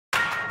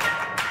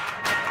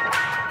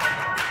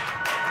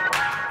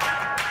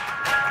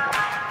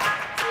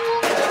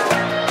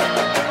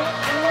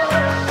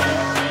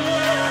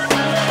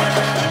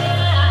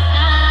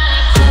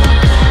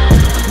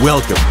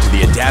Welcome to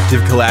the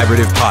Adaptive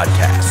Collaborative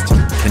Podcast,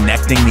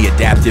 connecting the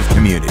adaptive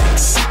community.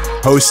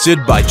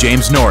 Hosted by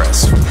James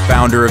Norris,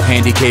 founder of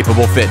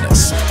Handicapable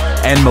Fitness,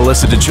 and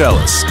Melissa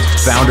DeChellis,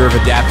 founder of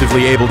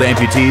Adoptively Abled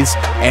Amputees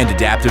and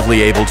Adoptively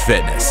Abled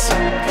Fitness.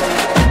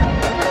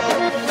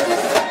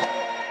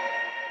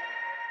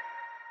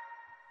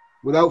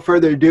 Without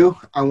further ado,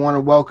 I want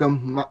to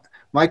welcome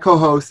my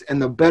co-host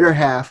and the better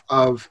half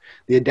of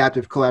the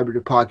Adaptive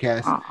Collaborative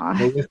Podcast,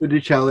 Melissa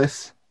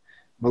DeChellis.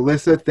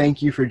 Melissa,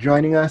 thank you for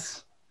joining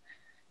us.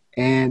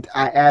 And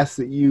I ask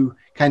that you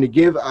kind of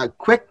give a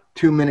quick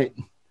 2-minute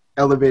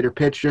elevator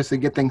pitch just to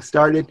get things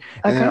started.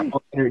 And then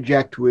I'll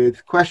interject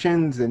with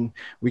questions and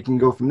we can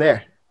go from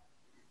there.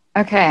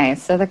 Okay,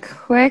 so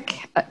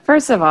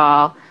first of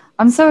all,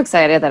 I'm so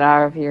excited that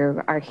all of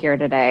you are here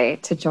today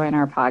to join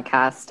our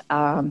podcast.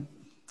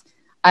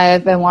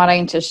 I've been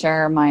wanting to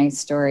share my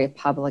story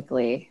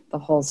publicly, the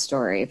whole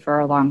story, for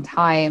a long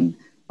time.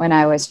 When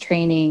I was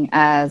training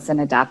as an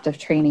Adaptive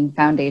Training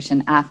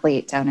Foundation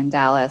athlete down in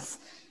Dallas,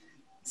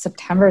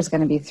 September is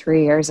going to be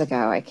 3 years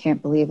ago. I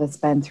can't believe it's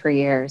been 3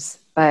 years.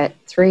 But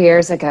 3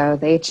 years ago,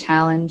 they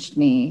challenged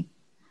me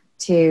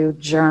to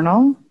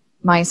journal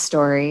my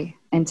story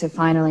and to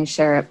finally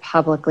share it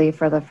publicly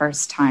for the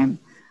first time.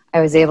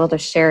 I was able to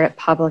share it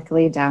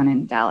publicly down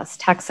in Dallas,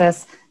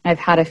 Texas. I've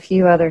had a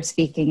few other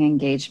speaking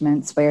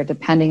engagements where,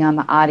 depending on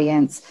the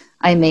audience,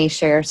 I may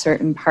share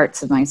certain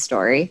parts of my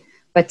story.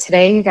 But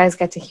today you guys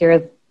get to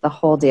hear the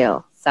whole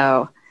deal.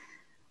 So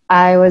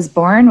I was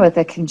born with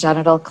a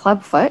congenital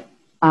club foot.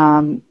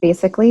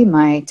 Basically,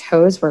 my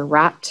toes were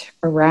wrapped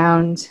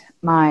around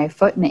my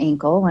foot and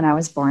ankle when I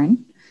was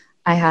born.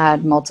 I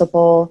had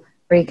multiple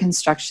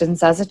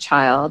reconstructions as a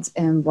child.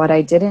 And what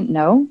I didn't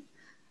know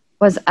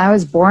was I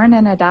was born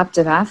an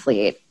adaptive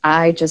athlete.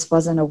 I just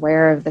wasn't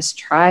aware of this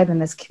tribe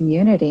and this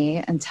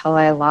community until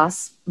I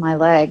lost my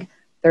leg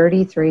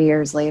 33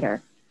 years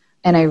later.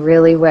 And I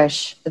really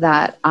wish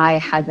that I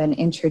had been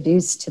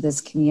introduced to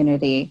this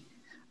community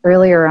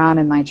earlier on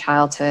in my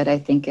childhood. I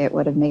think it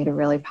would have made a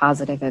really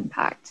positive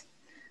impact.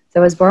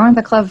 So I was born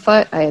with a club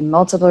foot. I had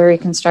multiple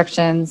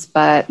reconstructions,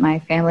 but my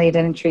family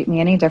didn't treat me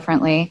any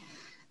differently.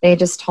 They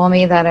just told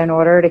me that in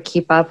order to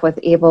keep up with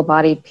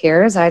able-bodied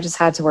peers, I just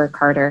had to work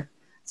harder.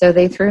 So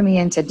they threw me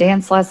into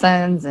dance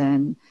lessons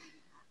and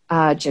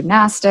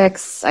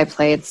gymnastics. I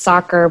played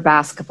soccer,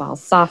 basketball,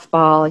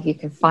 softball. You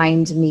could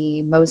find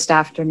me most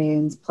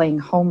afternoons playing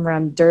home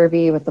run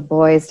derby with the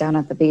boys down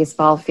at the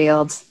baseball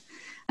fields.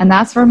 And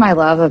that's where my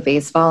love of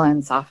baseball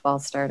and softball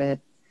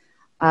started.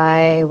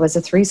 I was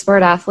a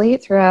 3-sport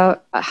athlete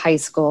throughout high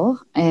school.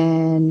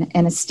 And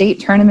in a state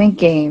tournament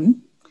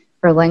game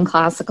for Lynn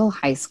Classical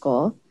High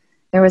School,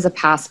 there was a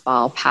pass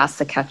ball past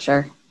the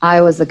catcher.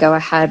 I was the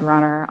go-ahead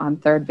runner on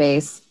third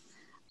base,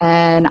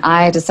 and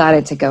I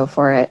decided to go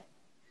for it.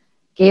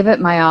 Gave it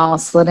my all,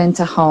 slid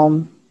into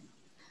home.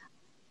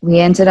 We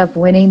ended up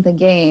winning the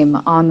game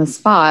on the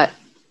spot,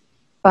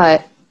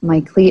 but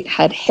my cleat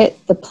had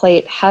hit the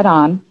plate head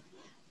on,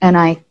 and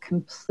I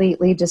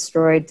completely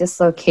destroyed,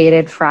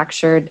 dislocated,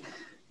 fractured,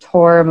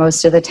 tore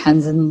most of the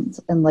tendons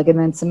and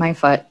ligaments in my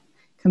foot,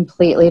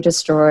 completely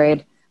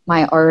destroyed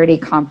my already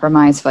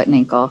compromised foot and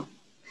ankle.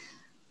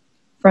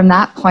 From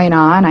that point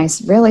on, I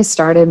really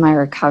started my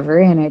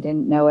recovery, and I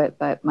didn't know it,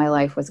 but my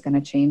life was going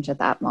to change at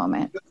that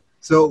moment.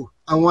 So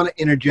I want to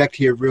interject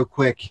here real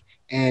quick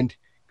and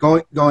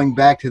going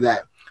back to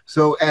that.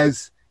 So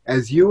as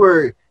you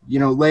were,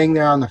 laying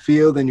there on the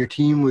field and your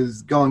team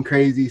was going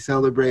crazy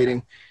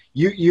celebrating,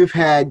 you've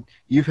had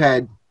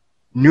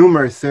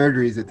numerous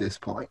surgeries at this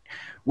point.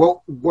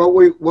 What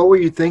were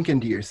you thinking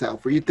to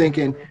yourself? Were you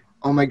thinking,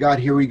 oh my God,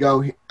 here we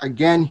go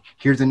again,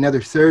 here's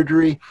another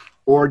surgery?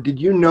 Or did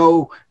you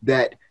know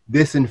that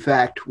this, in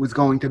fact, was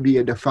going to be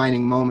a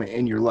defining moment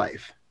in your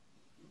life?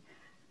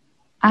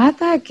 At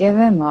that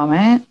given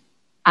moment,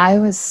 I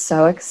was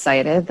so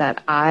excited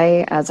that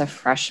I, as a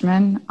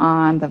freshman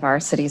on the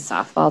varsity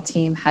softball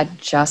team, had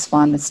just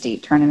won the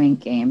state tournament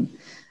game.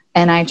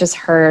 And I just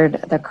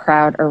heard the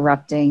crowd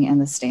erupting in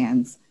the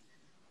stands.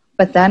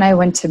 But then I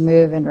went to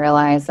move and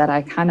realized that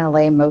I kind of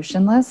lay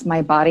motionless.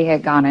 My body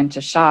had gone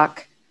into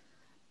shock.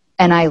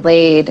 And I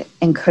laid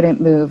and couldn't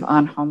move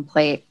on home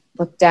plate.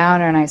 Looked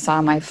down and I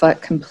saw my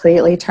foot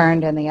completely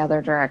turned in the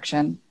other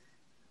direction.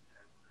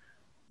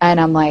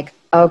 And I'm like,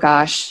 oh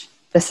gosh,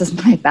 this is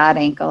my bad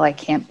ankle. I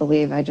can't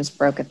believe I just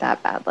broke it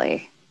that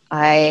badly.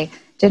 I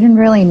didn't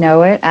really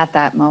know it at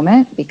that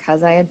moment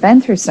because I had been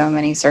through so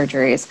many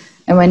surgeries.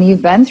 And when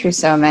you've been through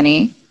so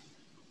many,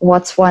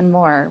 what's one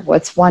more?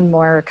 What's one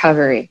more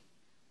recovery?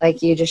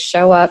 Like, you just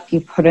show up, you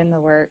put in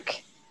the work,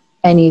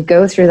 and you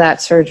go through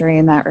that surgery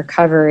and that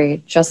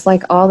recovery just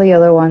like all the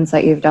other ones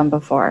that you've done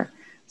before.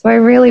 So I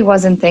really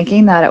wasn't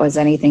thinking that it was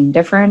anything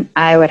different.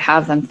 I would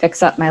have them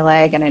fix up my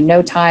leg, and in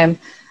no time,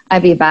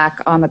 I'd be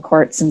back on the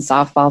courts and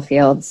softball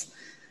fields,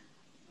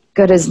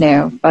 good as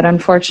new. But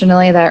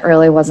unfortunately, that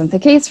really wasn't the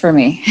case for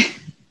me.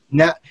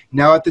 Now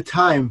at the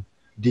time,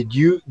 did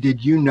you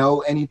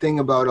know anything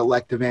about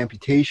elective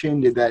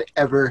amputation? Did that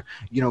ever,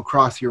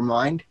 cross your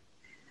mind?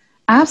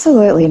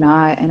 Absolutely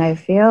not. And I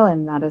feel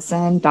in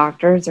medicine,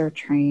 doctors are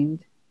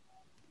trained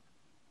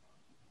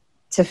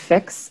to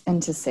fix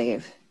and to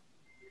save.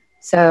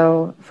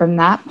 So from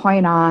that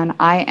point on,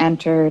 I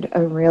entered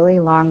a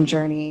really long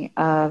journey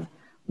of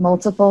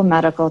multiple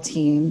medical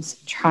teams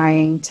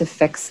trying to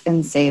fix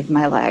and save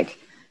my leg.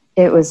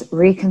 It was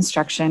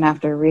reconstruction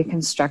after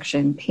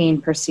reconstruction, pain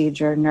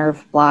procedure,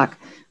 nerve block,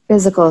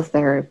 physical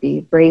therapy,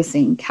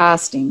 bracing,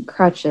 casting,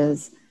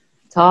 crutches.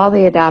 To all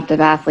the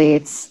adaptive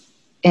athletes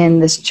in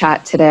this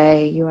chat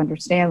today, you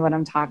understand what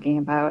I'm talking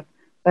about,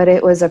 but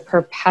it was a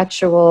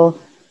perpetual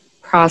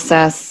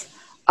process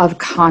of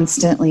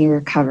constantly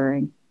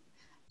recovering.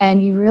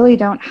 And you really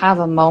don't have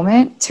a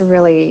moment to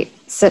really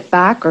sit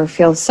back or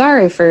feel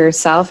sorry for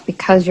yourself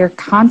because you're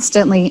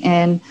constantly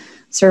in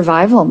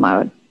survival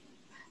mode.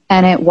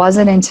 And it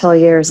wasn't until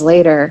years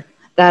later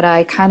that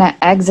I kind of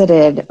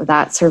exited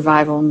that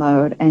survival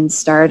mode and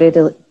started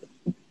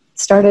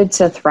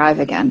to thrive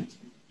again.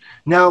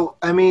 Now,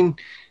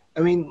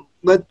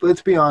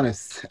 let's be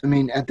honest. I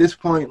mean, at this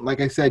point, like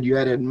I said, you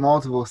had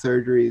multiple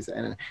surgeries,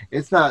 and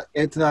it's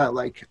not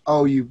like,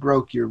 oh, you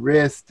broke your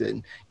wrist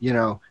and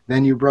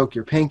then you broke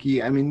your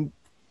pinky. I mean,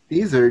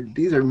 these are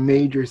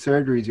major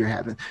surgeries you're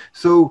having.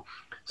 So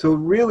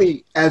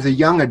really, as a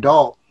young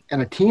adult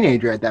and a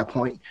teenager at that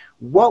point,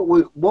 what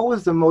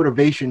was the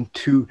motivation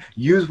to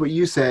use what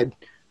you said?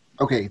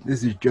 Okay,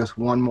 this is just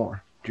one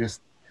more.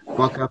 Just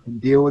buck up and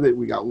deal with it.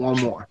 We got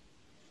one more.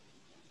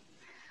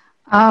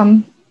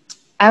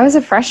 I was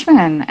a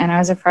freshman, and I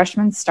was a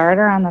freshman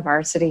starter on the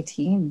varsity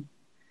team.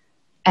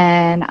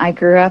 And I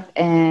grew up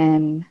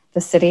in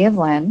the city of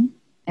Lynn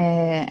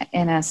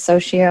in a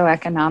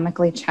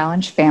socioeconomically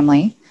challenged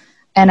family.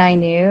 And I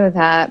knew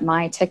that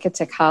my ticket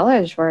to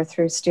college were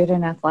through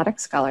student athletic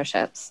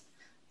scholarships.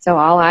 So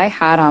all I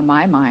had on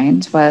my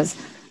mind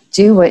was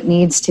do what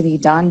needs to be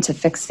done to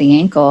fix the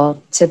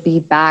ankle to be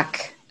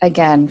back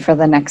again for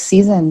the next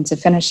season to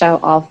finish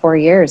out all 4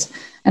 years.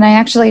 And I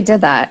actually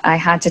did that. I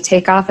had to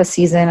take off a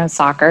season of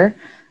soccer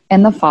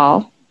in the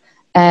fall.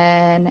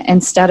 And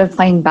instead of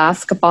playing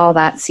basketball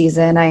that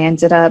season, I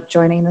ended up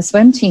joining the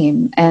swim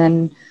team.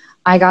 And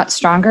I got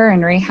stronger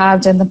and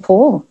rehabbed in the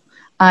pool.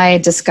 I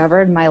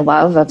discovered my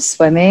love of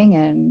swimming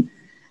and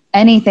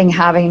anything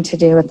having to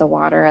do with the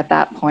water at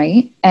that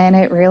point. And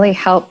it really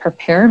helped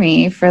prepare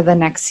me for the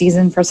next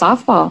season for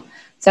softball.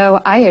 So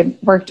I had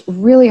worked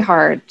really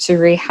hard to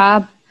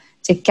rehab,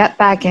 to get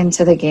back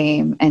into the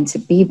game, and to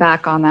be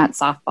back on that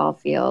softball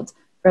field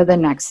for the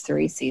next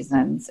 3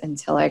 seasons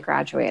until I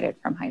graduated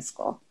from high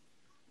school.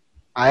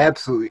 I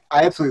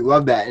absolutely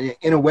love that. And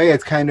in a way,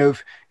 it's kind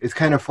of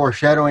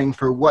foreshadowing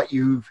for what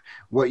you've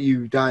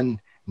done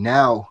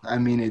now. I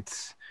mean,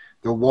 it's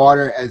the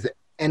water, as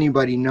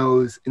anybody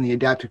knows in the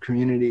adaptive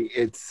community,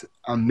 it's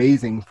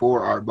amazing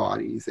for our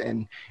bodies.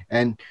 And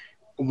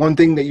one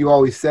thing that you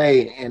always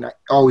say, and it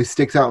always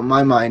sticks out in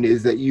my mind,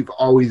 is that you've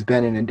always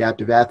been an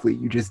adaptive athlete.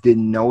 You just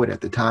didn't know it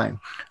at the time.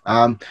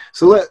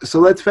 So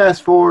let's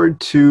fast forward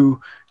to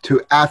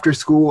after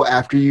school,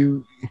 after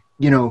you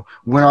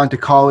went on to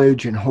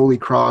college and Holy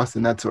Cross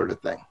and that sort of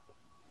thing.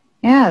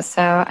 Yeah,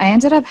 so I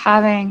ended up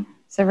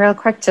so real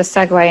quick to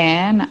segue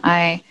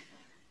in,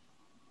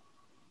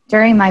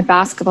 during my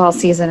basketball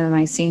season of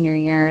my senior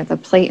year, the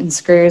plate and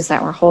screws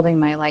that were holding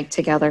my leg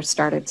together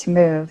started to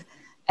move.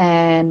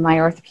 And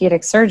my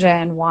orthopedic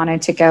surgeon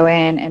wanted to go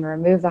in and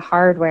remove the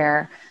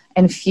hardware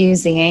and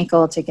fuse the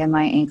ankle to give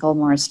my ankle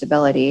more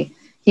stability.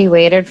 He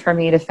waited for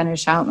me to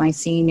finish out my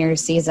senior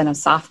season of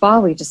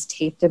softball. We just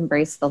taped and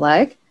braced the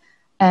leg.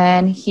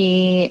 And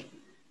he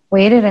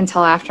waited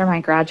until after my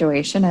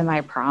graduation and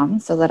my prom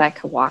so that I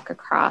could walk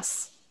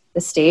across the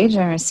stage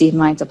and receive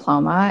my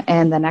diploma.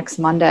 And the next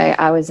Monday,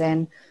 I was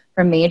in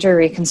for major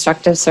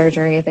reconstructive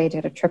surgery. They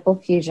did a triple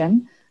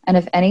fusion. And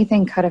if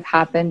anything could have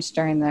happened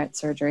during that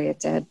surgery,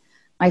 it did.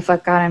 My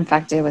foot got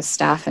infected with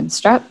staph and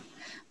strep.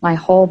 My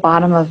whole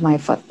bottom of my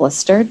foot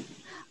blistered.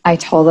 I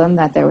told them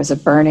that there was a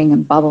burning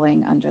and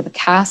bubbling under the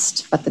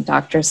cast, but the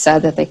doctors said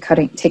that they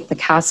couldn't take the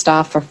cast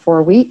off for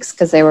 4 weeks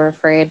because they were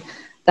afraid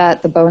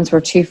that the bones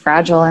were too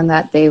fragile and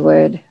that they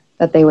would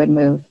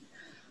move.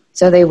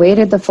 So they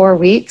waited the 4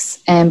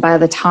 weeks, and by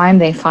the time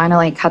they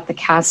finally cut the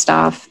cast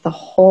off, the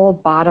whole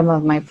bottom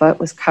of my foot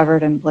was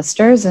covered in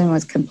blisters and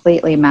was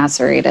completely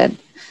macerated.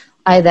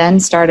 I then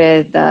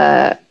started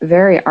the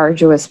very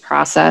arduous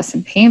process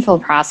and painful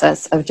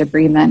process of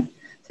debridement.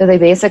 So they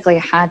basically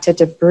had to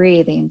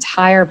debride the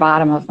entire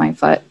bottom of my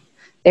foot.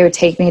 They would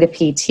take me to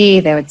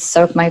PT. They would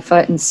soak my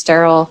foot in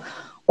sterile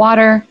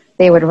water.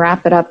 They would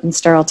wrap it up in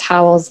sterile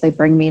towels. They'd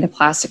bring me to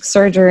plastic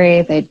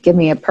surgery. They'd give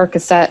me a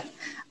Percocet,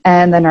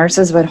 and the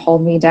nurses would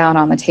hold me down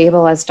on the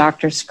table as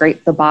doctors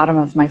scraped the bottom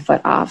of my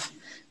foot off.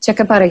 It took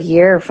about a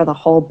year for the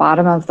whole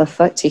bottom of the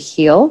foot to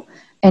heal.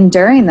 And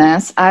during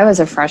this, I was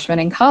a freshman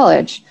in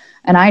college,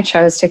 and I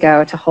chose to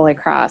go to Holy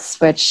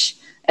Cross, which,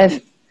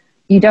 if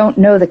you don't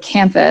know the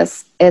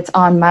campus, it's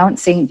on Mount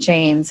St.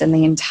 James, and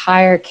the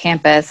entire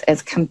campus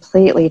is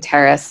completely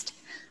terraced.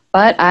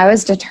 But I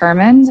was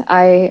determined.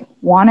 I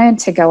wanted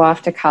to go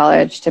off to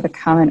college to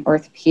become an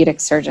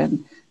orthopedic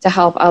surgeon. to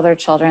help other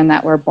children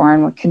that were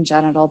born with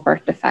congenital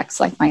birth defects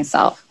like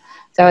myself.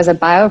 So as a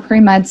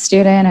bio-pre-med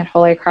student at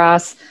Holy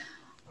Cross,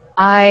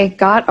 I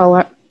got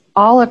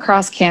all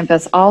across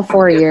campus, all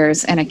 4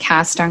 years in a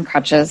cast on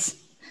crutches,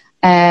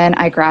 and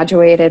I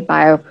graduated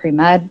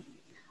bio-pre-med.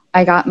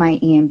 I got my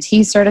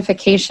EMT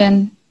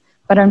certification,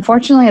 but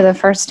unfortunately the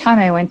first time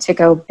I went to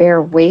go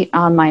bear weight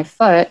on my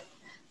foot,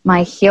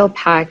 my heel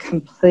pad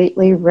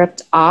completely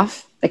ripped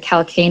off the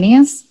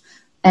calcaneus,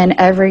 and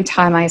every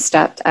time I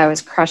stepped, I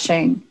was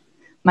crushing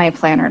my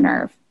plantar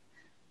nerve.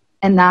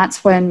 And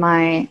that's when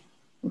my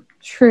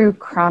true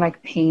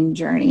chronic pain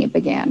journey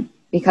began,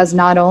 because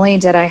not only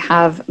did I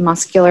have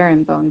muscular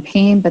and bone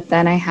pain, but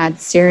then I had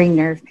searing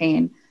nerve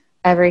pain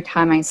every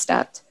time I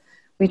stepped.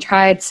 We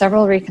tried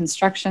several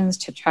reconstructions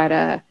to try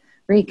to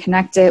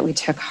reconnect it. We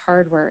took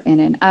hardware in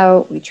and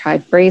out. We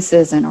tried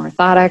braces and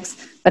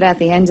orthotics. But at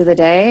the end of the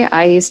day,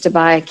 I used to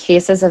buy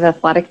cases of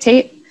athletic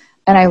tape,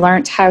 and I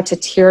learned how to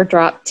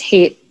teardrop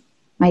tape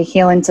my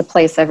heel into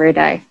place every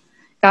day.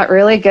 Got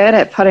really good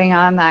at putting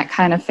on that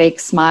kind of fake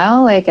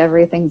smile, like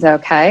everything's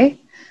okay.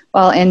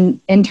 Well,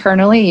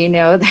 internally, you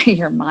know that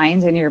your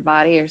mind and your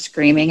body are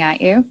screaming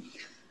at you.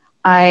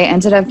 I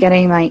ended up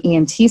getting my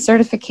EMT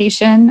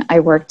certification. I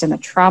worked in the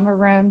trauma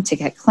room to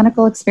get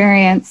clinical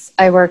experience.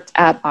 I worked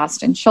at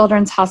Boston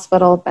Children's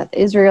Hospital, Beth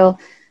Israel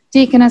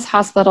Deaconess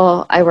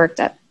Hospital. I worked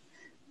at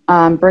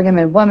Brigham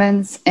and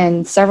Women's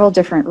in several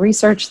different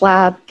research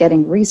labs,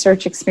 getting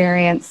research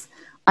experience.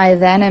 I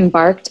then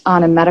embarked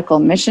on a medical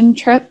mission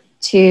trip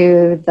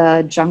to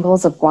the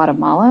jungles of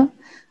Guatemala.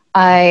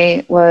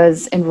 I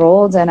was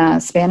enrolled in a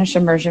Spanish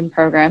immersion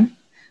program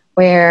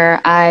where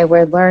I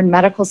would learn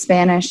medical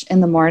Spanish in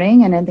the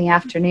morning, and in the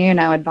afternoon,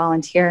 I would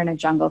volunteer in a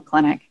jungle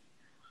clinic.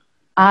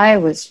 I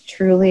was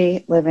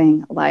truly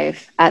living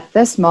life. At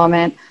this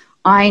moment,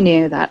 I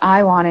knew that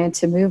I wanted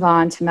to move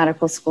on to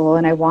medical school,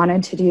 and I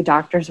wanted to do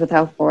Doctors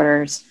Without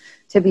Borders,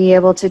 to be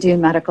able to do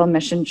medical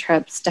mission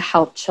trips to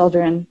help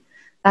children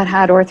that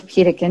had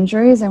orthopedic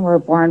injuries and were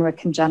born with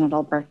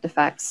congenital birth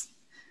defects.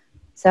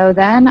 So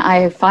then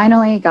I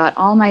finally got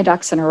all my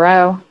ducks in a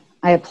row.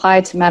 I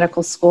applied to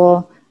medical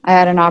school. I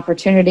had an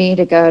opportunity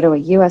to go to a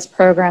US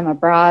program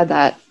abroad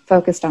that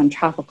focused on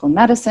tropical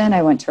medicine.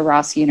 I went to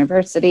Ross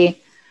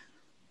University.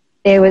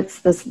 It was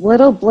this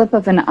little blip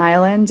of an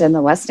island in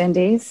the West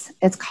Indies.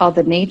 It's called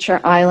the Nature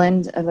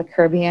Island of the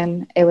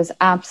Caribbean. It was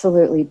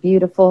absolutely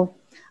beautiful.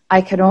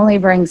 I could only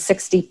bring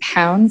 60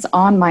 pounds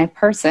on my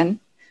person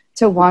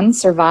to, one,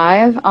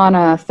 survive on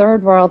a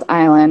third world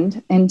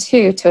island, and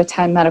two, to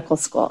attend medical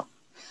school.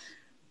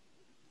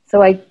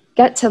 So I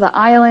get to the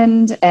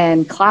island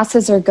and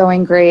classes are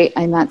going great.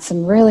 I met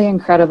some really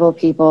incredible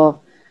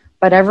people,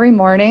 but every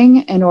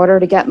morning, in order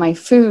to get my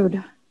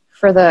food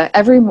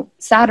every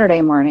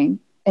Saturday morning,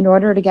 in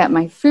order to get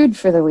my food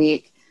for the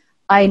week,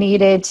 I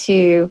needed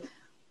to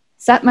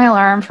set my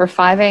alarm for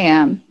 5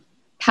 a.m.,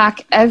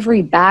 pack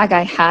every bag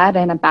I had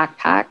in a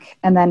backpack,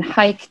 and then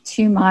hike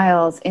 2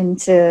 miles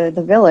into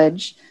the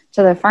village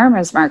to the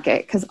farmer's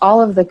market, because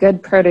all of the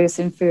good produce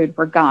and food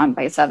were gone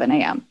by 7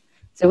 a.m.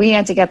 So we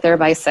had to get there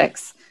by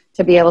 6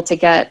 to be able to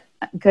get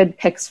good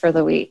picks for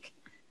the week.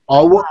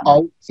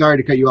 Sorry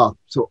to cut you off.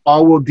 So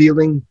all while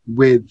dealing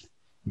with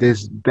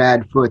this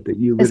bad foot that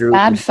you literally... This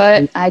bad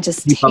foot, I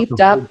just taped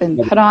up and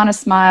put on a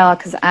smile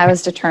because I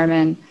was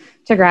determined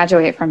to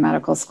graduate from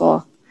medical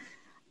school.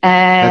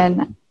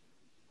 And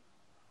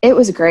it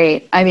was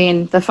great. I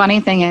mean, the funny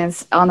thing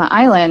is, on the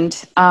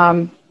island,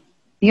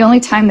 the only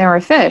time there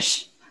were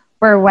fish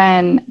were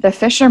when the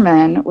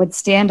fishermen would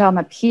stand on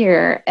the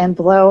pier and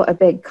blow a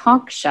big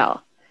conch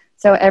shell.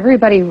 So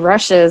everybody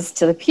rushes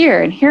to the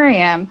pier, and here I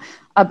am,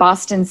 a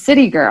Boston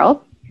city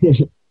girl,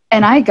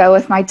 and I go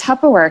with my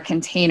Tupperware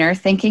container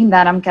thinking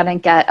that I'm going to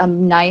get a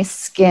nice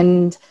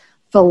skinned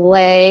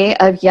fillet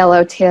of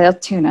yellowtail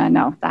tuna.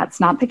 No, that's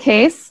not the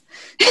case.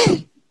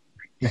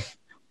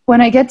 When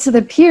I get to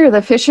the pier,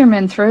 the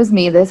fisherman throws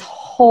me this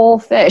whole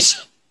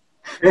fish.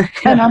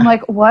 And I'm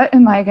like, what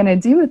am I going to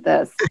do with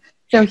this?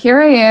 So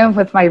here I am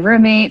with my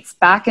roommates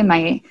back in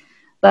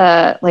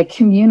the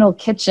communal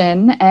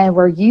kitchen, and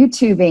we're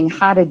YouTubing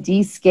how to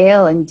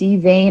descale and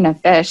devein a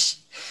fish.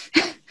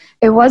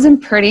 It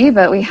wasn't pretty,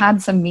 but we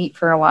had some meat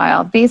for a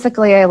while.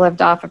 Basically, I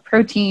lived off of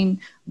protein,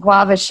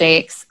 guava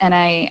shakes, and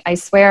I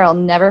swear I'll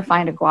never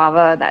find a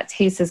guava that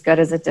tastes as good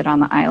as it did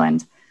on the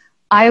island.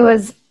 I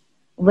was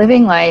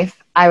living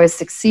life. I was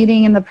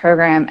succeeding in the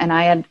program, and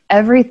I had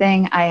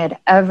everything I had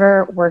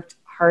ever worked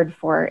hard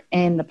for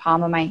in the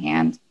palm of my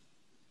hand.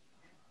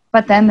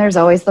 But then there's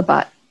always the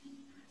but.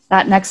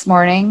 That next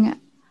morning,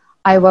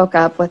 I woke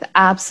up with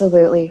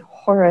absolutely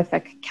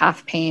horrific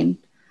calf pain.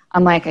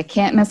 I'm like, I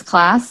can't miss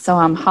class, so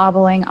I'm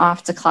hobbling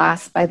off to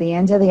class. By the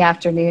end of the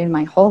afternoon,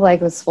 my whole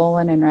leg was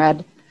swollen and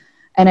red,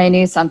 and I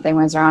knew something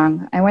was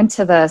wrong. I went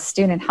to the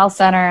student health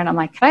center, and I'm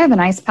like, could I have an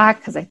ice pack?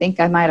 Because I think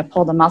I might have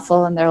pulled a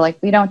muscle. And they're like,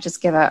 we don't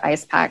just give out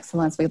ice packs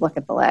unless we look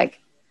at the leg.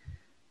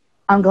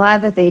 I'm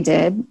glad that they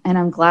did, and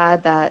I'm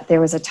glad that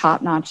there was a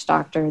top-notch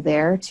doctor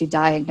there to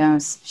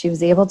diagnose. She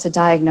was able to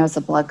diagnose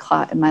a blood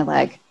clot in my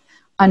leg.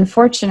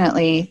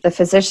 Unfortunately, the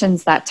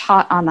physicians that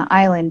taught on the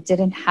island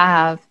didn't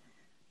have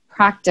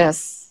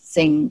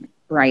practicing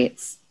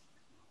rights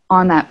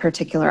on that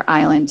particular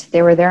island.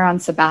 They were there on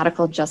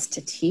sabbatical just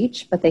to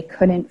teach, but they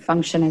couldn't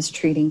function as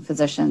treating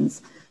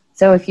physicians.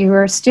 So if you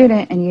were a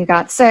student and you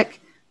got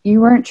sick,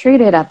 you weren't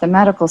treated at the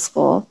medical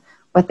school.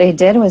 What they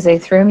did was they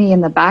threw me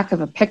in the back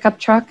of a pickup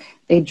truck.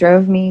 They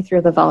drove me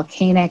through the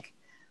volcanic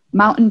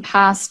mountain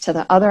pass to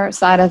the other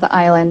side of the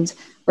island,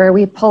 where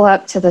we pull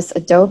up to this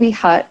adobe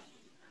hut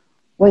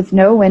with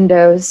no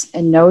windows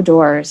and no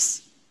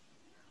doors.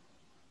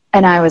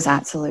 And I was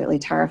absolutely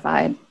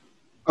terrified.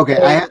 Okay,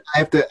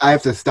 I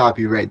have to stop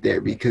you right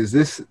there, because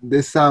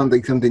this sounds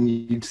like something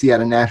you'd see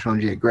out of National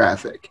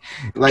Geographic.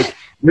 Like,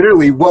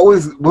 literally, what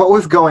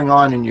was going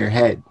on in your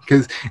head?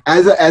 Because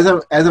as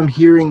I'm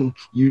hearing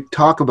you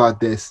talk about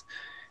this,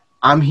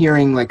 I'm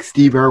hearing like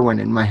Steve Irwin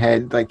in my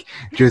head, like,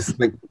 just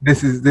like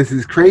this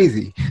is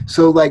crazy.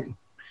 So, like,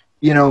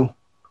 you know,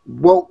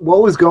 what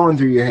was going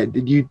through your head?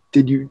 Did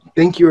you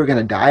think you were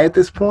gonna die at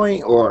this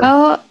point, or?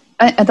 Well,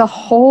 the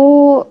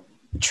whole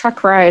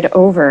truck ride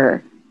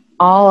over,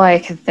 all I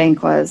could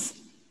think was,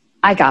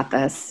 I got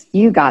this.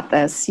 You got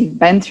this. You've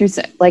been through,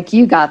 like,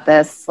 you got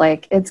this.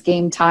 Like, it's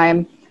game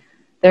time.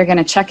 They're going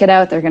to check it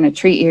out. They're going to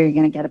treat you. You're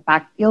going to get it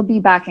back. You'll be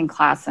back in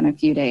class in a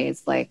few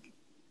days. Like,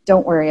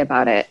 don't worry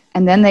about it.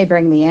 And then they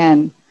bring me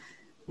in.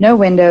 No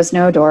windows,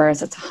 no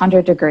doors. It's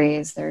 100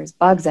 degrees. There's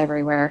bugs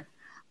everywhere.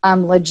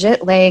 I'm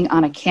legit laying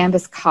on a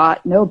canvas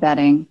cot, no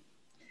bedding.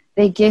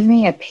 They give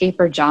me a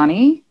paper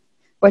Johnny,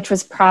 which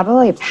was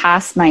probably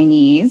past my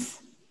knees.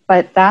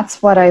 But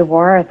that's what I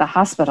wore at the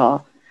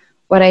hospital.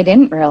 What I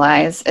didn't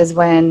realize is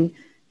when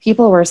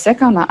people were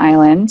sick on the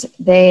island,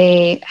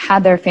 they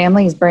had their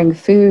families bring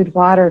food,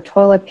 water,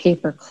 toilet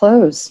paper,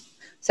 clothes.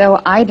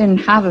 So I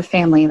didn't have a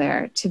family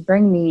there to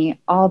bring me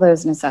all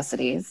those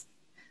necessities.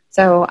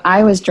 So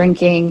I was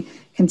drinking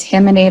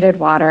contaminated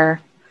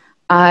water.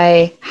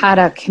 I had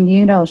a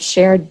communal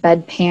shared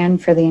bedpan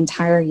for the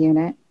entire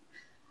unit.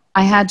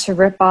 I had to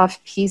rip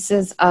off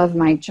pieces of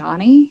my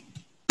Johnny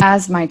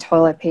as my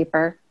toilet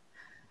paper.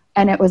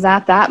 And it was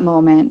at that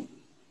moment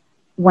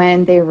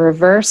when they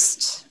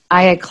reversed,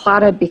 I had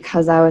clotted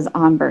because I was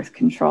on birth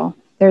control.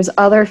 There's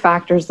other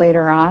factors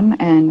later on,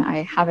 and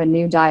I have a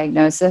new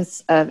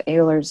diagnosis of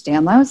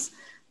Ehlers-Danlos,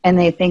 and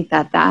they think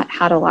that that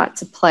had a lot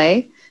to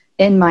play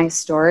in my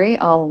story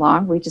all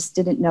along. We just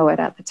didn't know it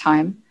at the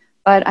time.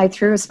 But I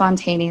threw a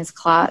spontaneous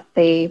clot.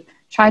 They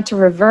tried to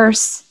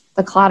reverse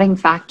the clotting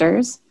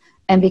factors,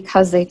 and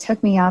because they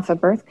took me off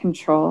of birth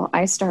control,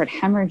 I started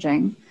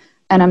hemorrhaging.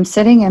 And I'm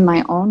sitting in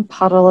my own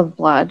puddle of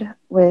blood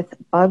with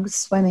bugs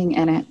swimming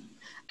in it.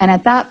 And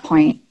at that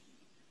point,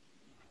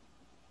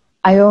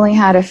 I only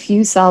had a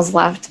few cells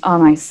left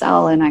on my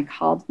cell, and I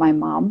called my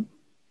mom.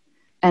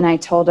 And I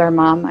told her,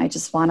 Mom, I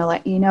just want to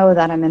let you know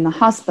that I'm in the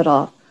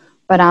hospital,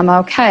 but I'm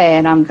okay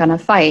and I'm going to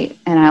fight,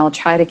 and I'll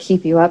try to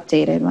keep you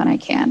updated when I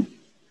can.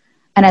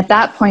 And at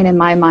that point in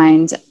my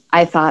mind,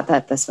 I thought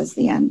that this was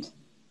the end.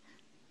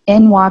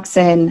 In walks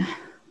in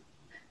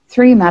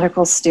 3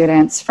 medical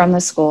students from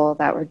the school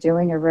that were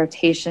doing a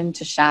rotation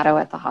to shadow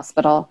at the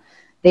hospital.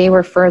 They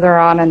were further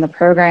on in the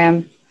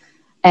program,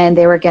 and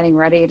they were getting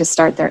ready to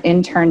start their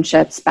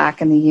internships back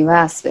in the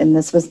US, and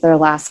this was their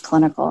last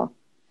clinical.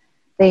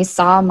 They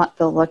saw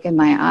the look in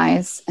my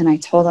eyes, and I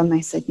told them,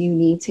 I said, you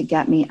need to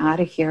get me out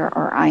of here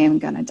or I am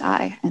going to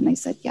die. And they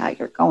said, yeah,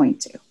 you're going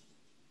to.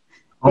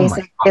 They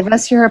said, give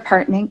us your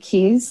apartment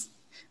keys.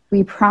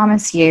 We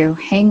promise you,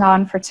 hang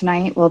on for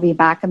tonight. We'll be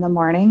back in the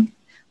morning.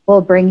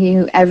 We'll bring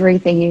you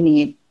everything you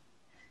need.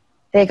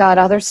 They got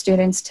other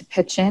students to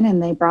pitch in,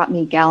 and they brought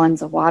me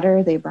gallons of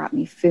water. They brought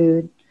me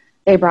food.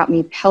 They brought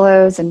me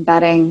pillows and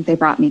bedding. They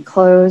brought me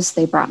clothes.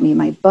 They brought me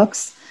my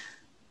books.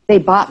 They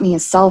bought me a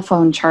cell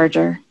phone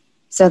charger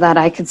so that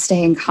I could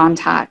stay in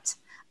contact.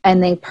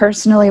 And they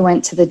personally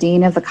went to the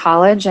dean of the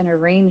college and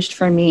arranged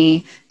for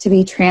me to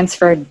be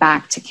transferred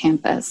back to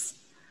campus.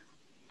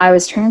 I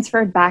was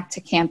transferred back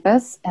to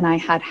campus, and I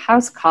had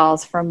house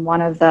calls from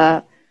one of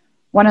the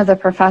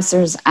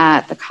professors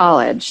at the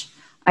college.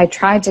 I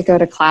tried to go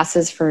to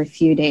classes for a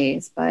few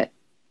days, but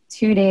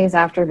 2 days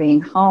after being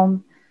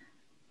home,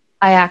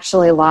 I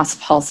actually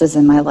lost pulses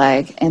in my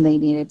leg, and they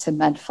needed to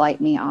med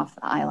flight me off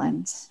the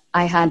island.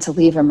 I had to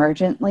leave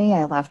emergently.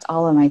 I left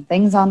all of my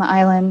things on the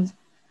island,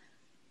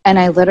 and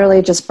I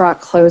literally just brought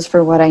clothes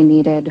for what I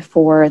needed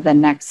for the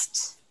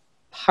next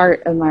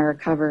part of my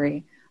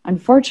recovery.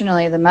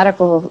 Unfortunately, the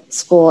medical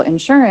school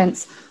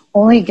insurance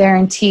only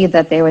guaranteed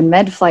that they would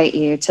med flight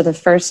you to the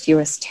first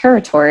U.S.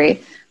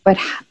 territory,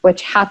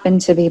 which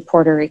happened to be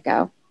Puerto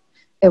Rico.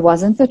 It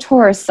wasn't the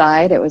tourist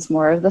side, it was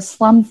more of the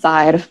slum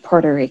side of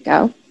Puerto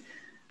Rico.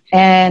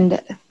 And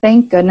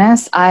thank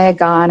goodness I had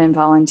gone and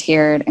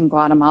volunteered in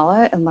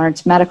Guatemala and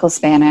learned medical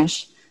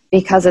Spanish,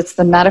 because it's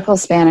the medical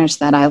Spanish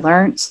that I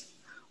learned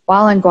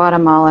while in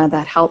Guatemala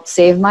that helped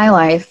save my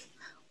life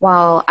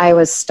while I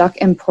was stuck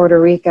in Puerto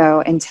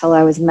Rico until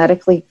I was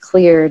medically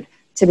cleared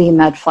to be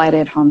med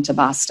flighted home to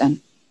Boston.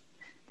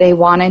 They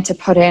wanted to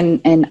put in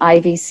an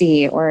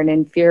IVC, or an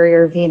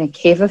inferior vena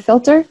cava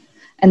filter,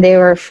 and they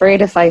were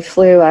afraid if I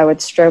flew, I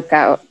would stroke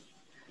out.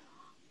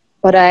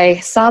 But I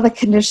saw the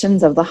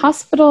conditions of the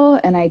hospital,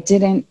 and I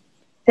didn't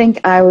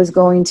think I was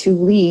going to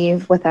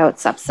leave without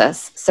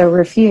sepsis, so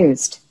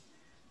refused.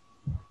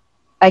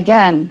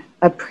 Again,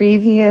 a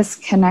previous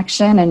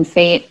connection and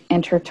fate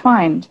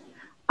intertwined.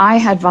 I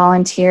had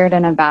volunteered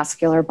in a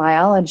vascular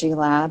biology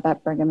lab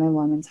at Brigham and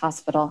Women's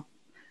Hospital.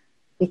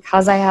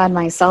 Because I had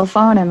my cell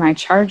phone and my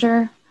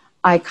charger,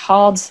 I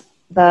called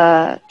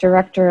the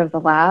director of the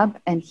lab,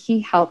 and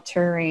he helped to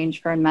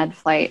arrange for a med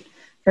flight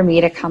for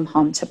me to come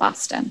home to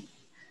Boston.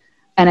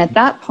 And at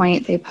that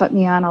point, they put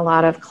me on a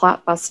lot of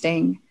clot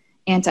busting,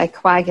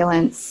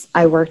 anticoagulants.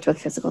 I worked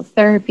with physical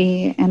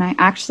therapy, and I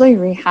actually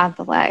rehabbed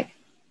the leg.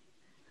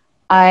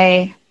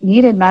 I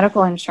needed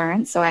medical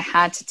insurance, so I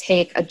had to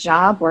take a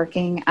job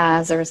working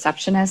as a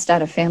receptionist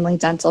at a family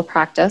dental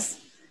practice.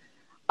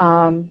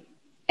 And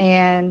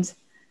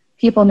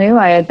people knew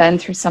I had been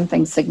through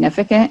something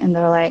significant, and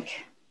they're like,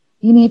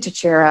 you need to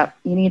cheer up.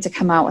 You need to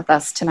come out with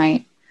us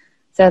tonight.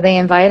 So they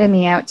invited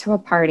me out to a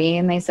party,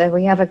 and they said,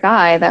 we have a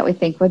guy that we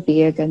think would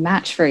be a good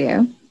match for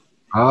you.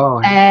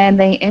 Oh. And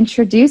they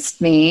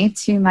introduced me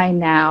to my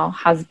now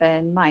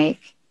husband, Mike.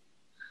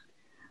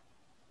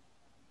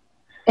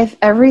 If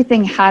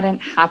everything hadn't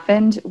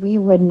happened, we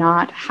would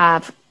not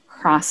have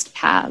crossed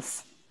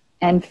paths.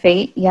 And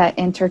fate yet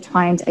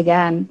intertwined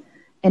again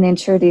and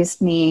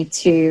introduced me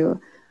to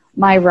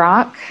my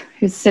rock,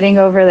 who's sitting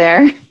over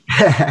there,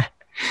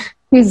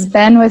 who's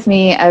been with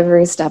me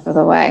every step of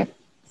the way.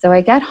 So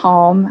I get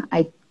home,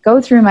 I go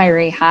through my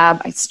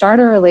rehab, I start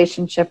a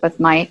relationship with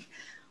Mike,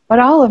 but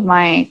all of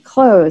my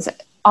clothes,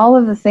 all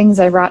of the things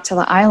I brought to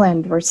the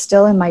island were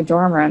still in my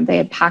dorm room. They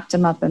had packed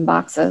them up in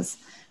boxes,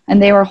 and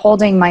they were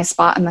holding my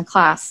spot in the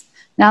class.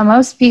 Now,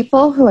 most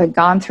people who had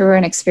gone through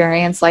an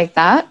experience like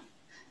that,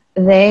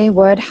 they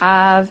would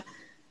have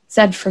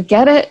said,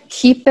 forget it,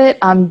 keep it,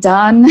 I'm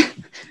done.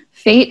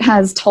 Fate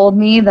has told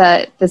me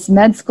that this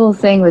med school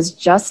thing was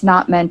just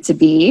not meant to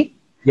be.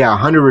 Yeah,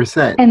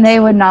 100%. And they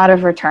would not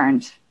have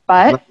returned.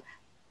 But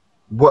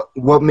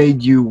what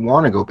made you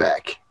want to go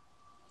back?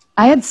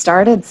 I had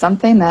started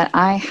something that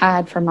I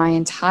had for my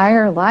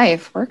entire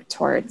life worked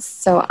towards.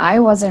 So I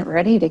wasn't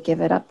ready to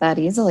give it up that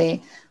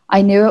easily.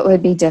 I knew it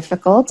would be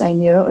difficult. I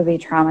knew it would be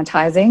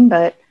traumatizing,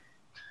 but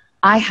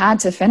I had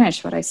to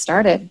finish what I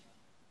started.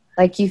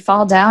 Like, you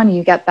fall down,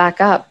 you get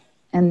back up.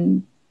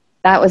 And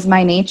that was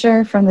my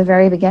nature from the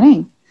very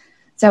beginning.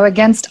 So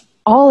against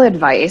all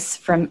advice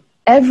from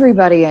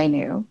everybody I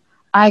knew,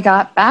 I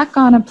got back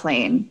on a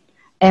plane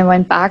and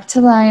went back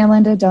to the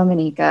island of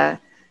Dominica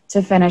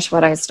to finish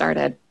what I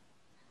started.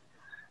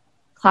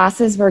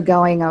 Classes were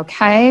going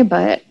okay,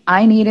 but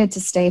I needed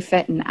to stay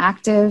fit and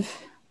active.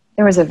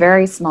 There was a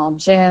very small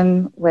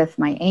gym with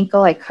my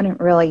ankle. I couldn't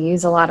really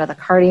use a lot of the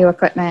cardio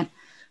equipment.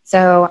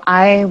 So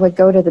I would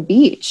go to the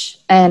beach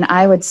and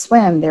I would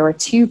swim. There were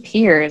 2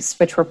 piers,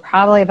 which were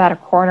probably about a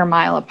quarter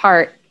mile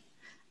apart.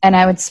 And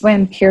I would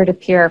swim pier to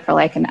pier for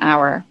like an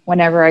hour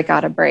whenever I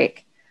got a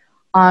break.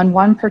 On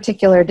one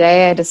particular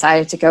day, I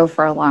decided to go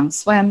for a long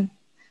swim.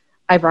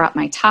 I brought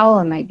my towel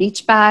and my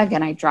beach bag,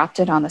 and I dropped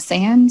it on the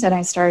sand, and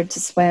I started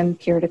to swim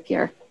pier to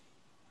pier.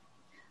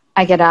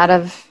 I get out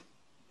of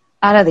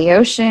the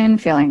ocean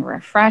feeling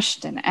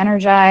refreshed and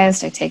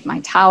energized. I take my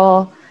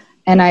towel,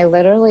 and I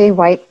literally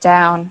wipe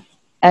down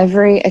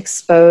every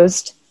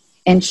exposed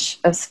inch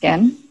of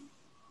skin.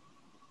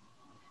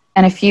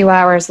 And a few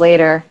hours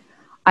later,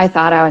 I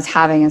thought I was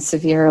having a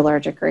severe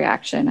allergic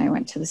reaction. I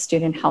went to the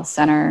student health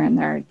center, and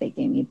they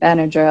gave me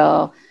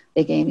Benadryl,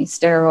 they gave me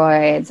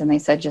steroids, and they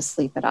said, just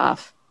sleep it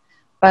off.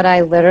 But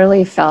I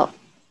literally felt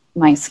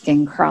my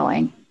skin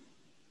crawling.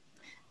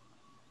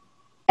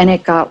 And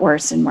it got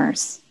worse and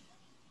worse.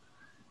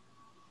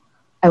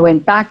 I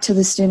went back to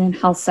the student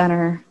health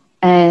center,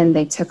 and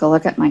they took a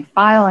look at my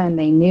file, and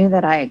they knew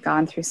that I had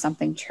gone through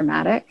something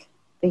traumatic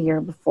the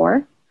year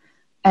before,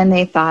 and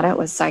they thought it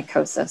was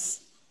psychosis.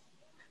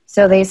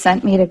 So they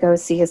sent me to go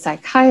see a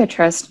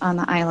psychiatrist on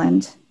the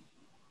island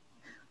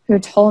who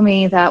told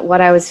me that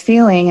what I was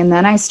feeling, and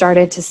then I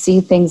started to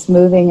see things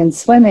moving and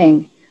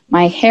swimming.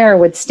 My hair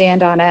would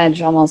stand on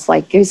edge, almost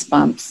like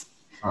goosebumps.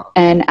 Oh.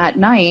 And at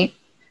night,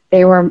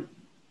 I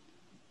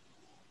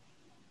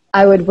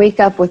would wake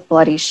up with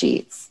bloody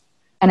sheets.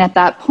 And at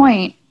that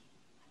point,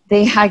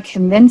 they had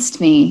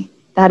convinced me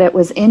that it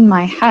was in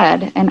my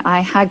head, and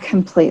I had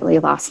completely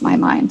lost my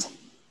mind.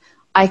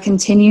 I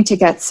continued to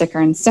get sicker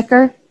and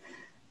sicker,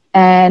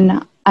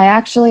 and I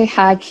actually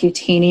had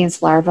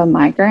cutaneous larva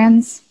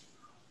migraines.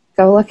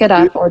 Go look it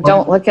up, or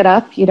don't look it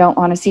up. You don't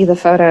want to see the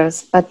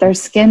photos, but they're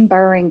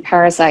skin-burrowing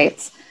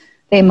parasites.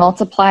 They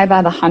multiply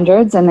by the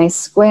hundreds, and they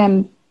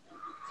swim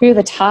through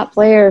the top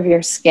layer of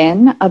your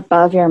skin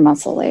above your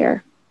muscle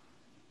layer.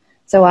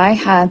 So I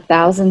had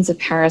thousands of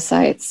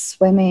parasites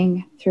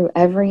swimming through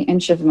every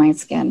inch of my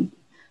skin.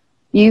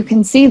 You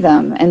can see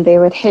them, and they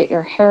would hit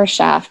your hair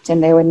shaft,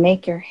 and they would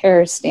make your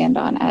hair stand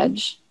on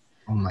edge.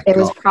 Oh my God. It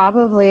was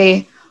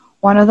probably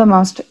one of the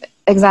most,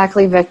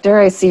 exactly, Victor,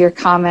 I see your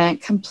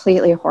comment,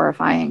 completely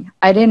horrifying.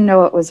 I didn't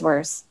know it was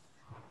worse.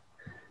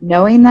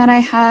 Knowing that I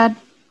had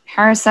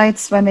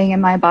parasites swimming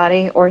in my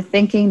body or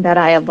thinking that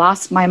I had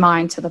lost my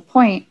mind to the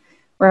point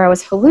where I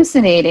was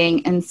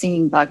hallucinating and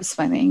seeing bugs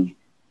swimming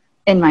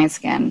in my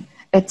skin.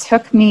 It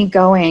took me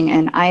going,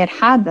 and I had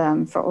had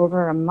them for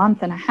over a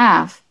month and a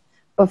half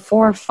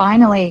before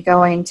finally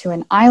going to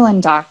an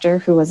island doctor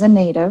who was a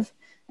native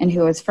and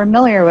who was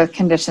familiar with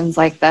conditions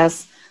like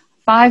this.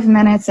 5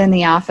 minutes in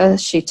the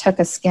office, she took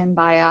a skin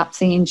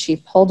biopsy and she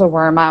pulled a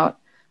worm out,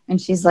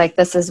 and she's like,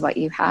 "This is what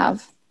you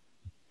have."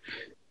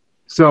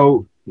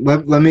 So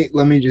let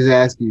me just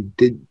ask you,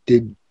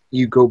 did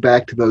you go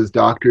back to those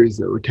doctors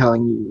that were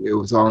telling you it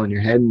was all in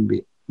your head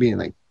and being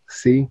like,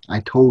 "See,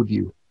 I told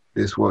you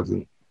this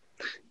wasn't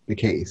the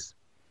case"?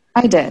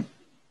 I did.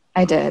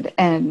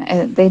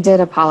 And they did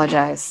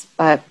apologize,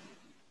 but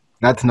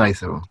That's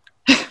nice of them.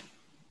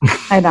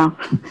 I know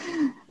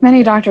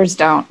many doctors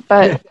don't,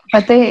 but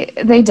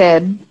they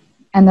did.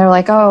 And they're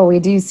like, "Oh, we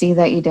do see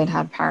that you did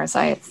have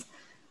parasites."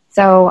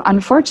 So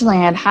unfortunately,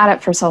 I'd had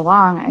it for so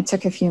long, it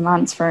took a few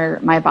months for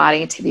my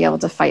body to be able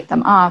to fight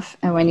them off.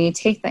 And when you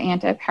take the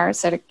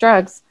antiparasitic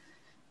drugs,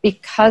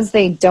 because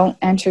they don't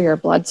enter your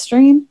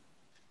bloodstream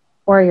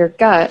or your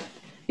gut,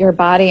 your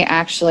body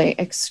actually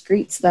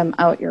excretes them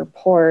out your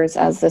pores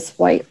as this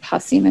white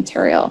pussy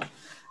material.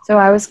 So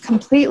I was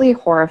completely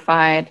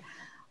horrified.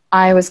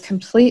 I was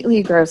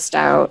completely grossed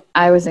out.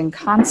 I was in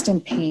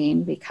constant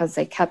pain because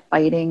they kept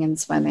biting and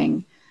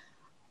swimming.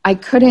 I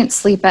couldn't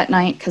sleep at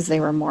night because they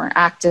were more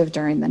active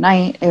during the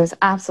night. It was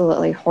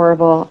absolutely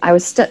horrible. I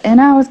was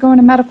going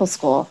to medical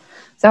school.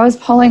 So I was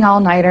pulling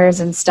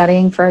all-nighters and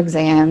studying for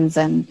exams,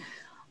 and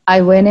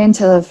I went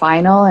into the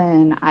final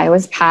and I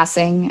was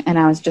passing, and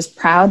I was just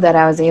proud that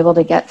I was able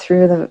to get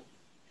through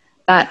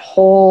that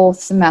whole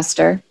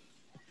semester.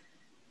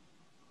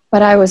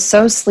 But I was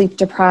so sleep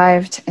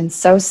deprived and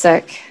so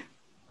sick.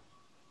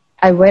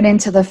 I went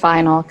into the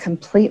final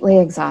completely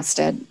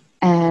exhausted,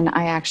 and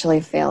I actually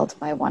failed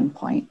by 1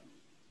 point.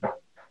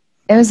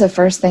 It was the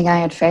first thing I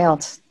had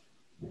failed.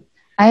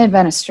 I had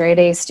been a straight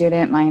A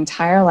student my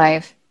entire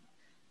life,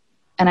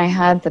 and I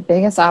had the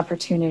biggest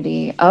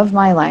opportunity of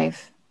my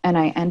life, and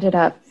I ended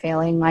up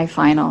failing my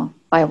final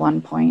by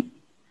 1 point.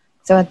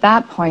 So at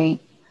that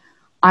point,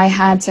 I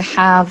had to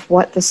have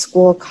what the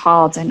school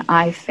called an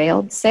I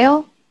failed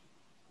sale,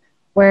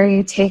 where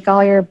you take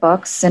all your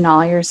books and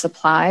all your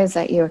supplies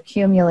that you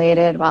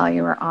accumulated while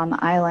you were on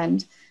the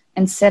island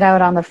and sit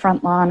out on the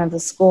front lawn of the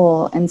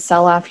school and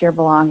sell off your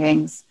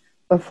belongings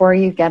before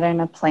you get in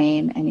a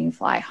plane and you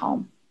fly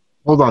home.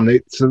 Hold on,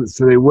 so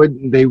they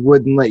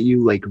wouldn't let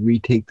you like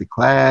retake the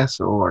class,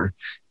 or?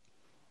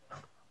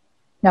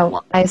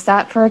 No, I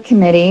sat for a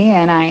committee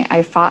and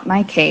I fought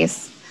my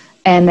case,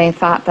 and they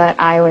thought that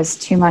I was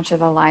too much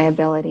of a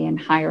liability and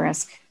high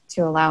risk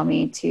to allow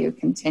me to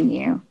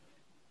continue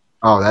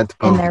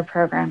in their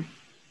program.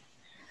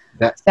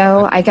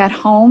 So I got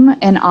home,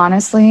 and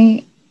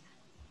honestly,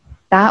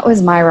 that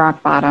was my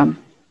rock bottom.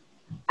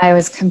 I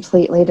was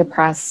completely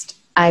depressed.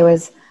 I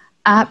was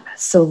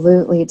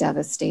absolutely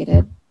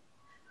devastated.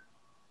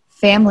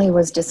 Family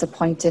was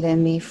disappointed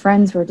in me.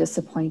 Friends were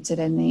disappointed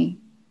in me.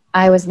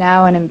 I was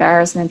now an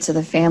embarrassment to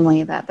the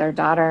family that their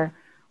daughter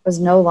was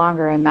no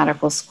longer in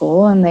medical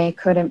school, and they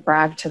couldn't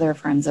brag to their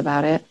friends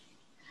about it.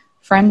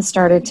 Friends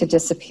started to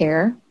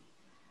disappear,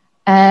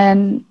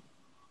 and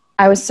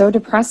I was so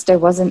depressed I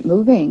wasn't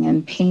moving,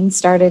 and pain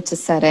started to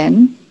set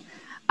in.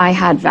 I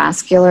had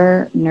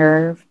vascular,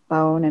 nerve,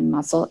 bone, and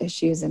muscle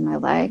issues in my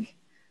leg.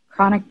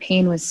 Chronic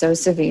pain was so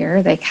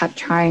severe, they kept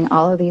trying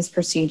all of these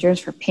procedures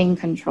for pain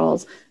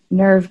controls,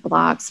 nerve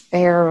blocks,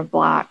 Bayer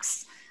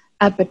blocks,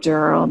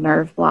 epidural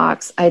nerve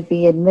blocks. I'd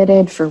be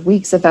admitted for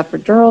weeks of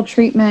epidural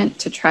treatment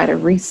to try to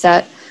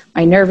reset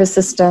my nervous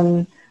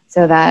system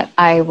so that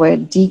I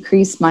would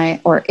increase my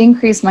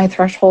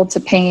threshold to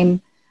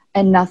pain,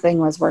 and nothing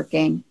was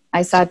working.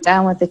 I sat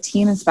down with a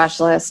team of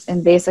specialists,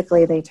 and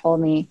basically they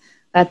told me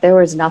that there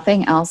was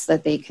nothing else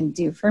that they can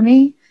do for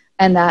me,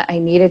 and that I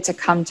needed to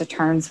come to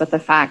terms with the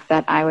fact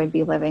that I would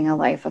be living a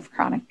life of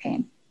chronic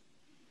pain.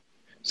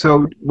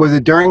 So was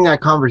it during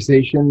that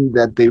conversation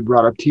that they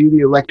brought up to you the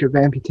elective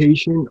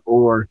amputation,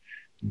 or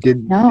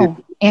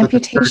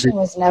amputation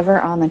was never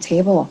on the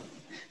table.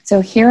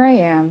 So here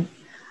I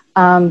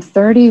am,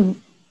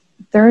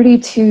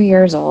 32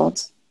 years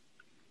old,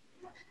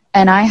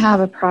 and I have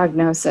a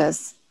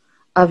prognosis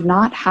of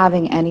not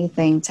having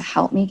anything to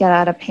help me get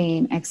out of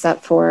pain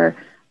except for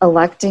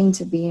electing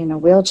to be in a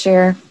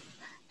wheelchair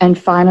and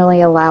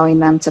finally allowing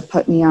them to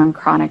put me on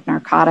chronic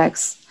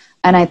narcotics.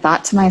 And I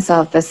thought to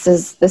myself, this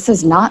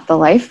is not the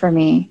life for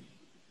me.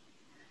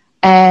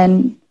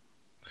 And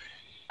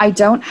I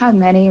don't have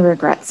many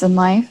regrets in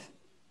life,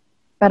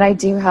 but I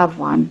do have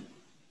one.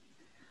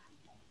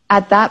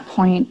 At that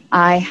point,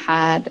 I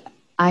had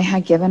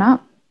given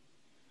up.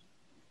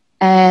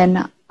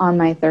 And on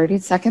my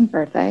 32nd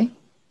birthday,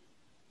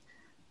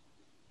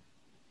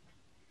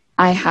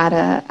 I had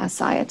a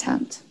SI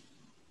attempt.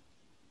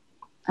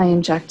 I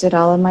injected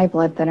all of my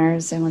blood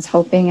thinners and was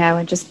hoping I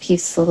would just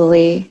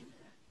peacefully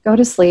go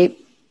to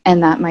sleep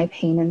and that my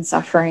pain and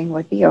suffering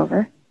would be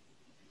over.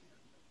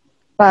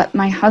 But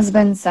my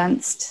husband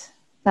sensed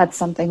that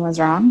something was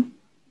wrong.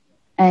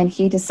 And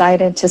he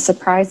decided to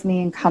surprise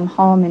me and come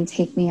home and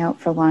take me out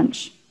for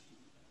lunch.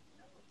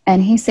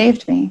 And he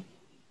saved me.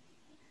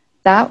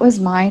 That was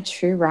my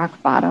true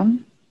rock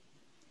bottom.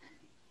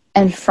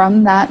 And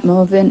from that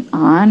moment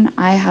on,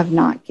 I have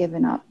not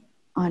given up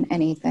on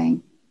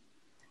anything.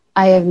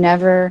 I have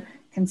never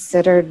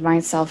considered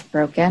myself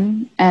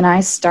broken. And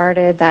I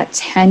started that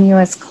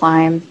tenuous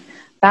climb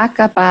back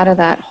up out of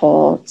that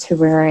hole to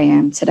where I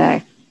am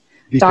today.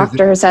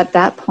 Doctors at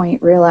that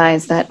point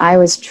realized that I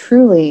was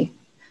truly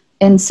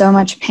in so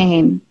much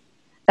pain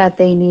that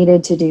they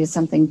needed to do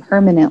something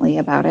permanently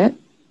about it.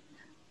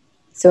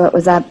 So it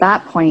was at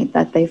that point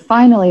that they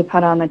finally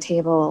put on the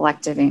table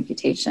elective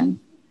amputation.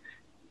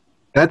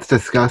 That's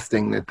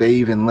disgusting that they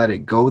even let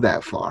it go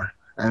that far.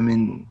 I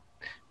mean,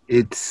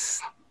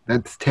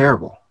 that's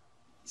terrible.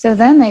 So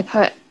then they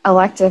put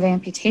elective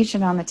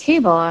amputation on the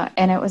table,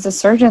 and it was a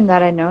surgeon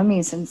that had known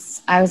me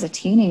since I was a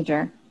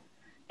teenager.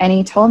 And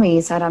he told me,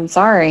 he said, "I'm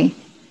sorry."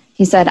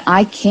 He said,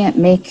 "I can't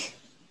make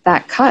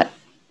that cut."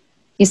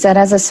 He said,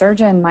 "As a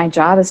surgeon, my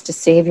job is to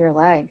save your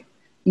leg.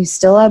 You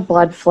still have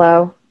blood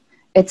flow.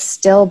 It's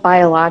still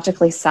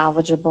biologically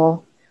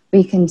salvageable.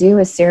 We can do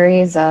a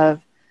series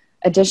of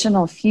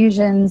additional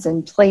fusions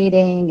and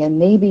plating and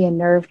maybe a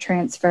nerve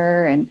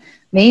transfer, and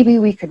maybe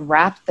we could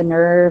wrap the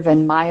nerve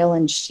in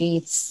myelin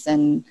sheaths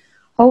and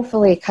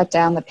hopefully cut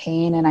down the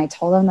pain." And I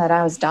told him that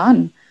I was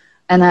done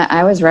and that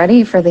I was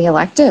ready for the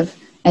elective.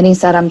 And he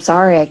said, "I'm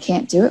sorry, I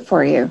can't do it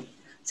for you."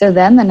 So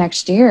then the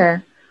next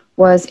year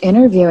was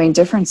interviewing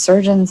different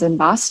surgeons in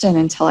Boston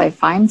until I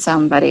find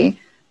somebody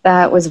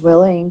that was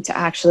willing to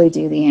actually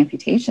do the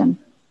amputation.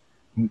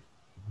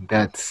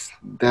 That's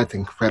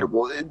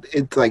incredible.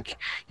 It's like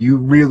you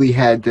really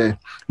had to,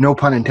 no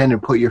pun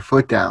intended, put your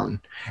foot down,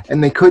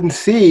 and they couldn't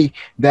see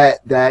that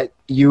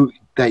you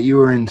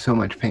were in so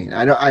much pain.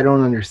 I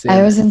don't understand.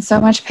 I was in so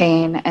much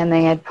pain, and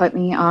they had put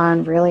me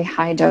on really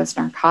high dose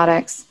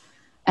narcotics,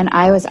 and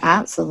I was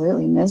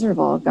absolutely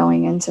miserable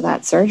going into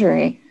that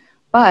surgery.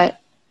 But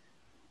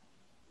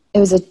it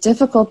was a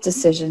difficult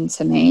decision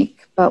to make.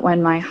 But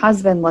when my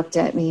husband looked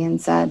at me and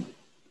said,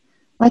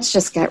 "Let's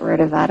just get rid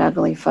of that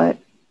ugly foot,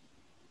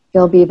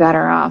 you'll be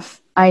better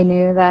off," I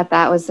knew that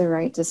that was the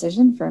right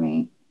decision for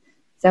me.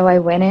 So I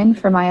went in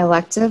for my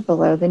elective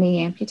below the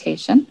knee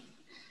amputation,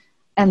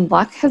 and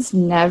luck has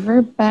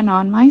never been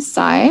on my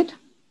side.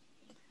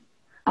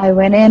 I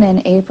went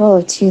in April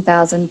of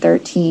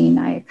 2013.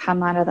 I had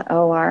come out of the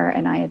OR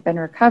and I had been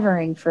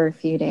recovering for a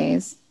few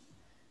days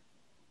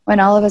when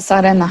all of a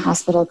sudden the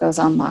hospital goes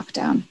on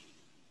lockdown.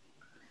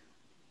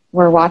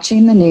 We're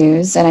watching the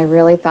news, and I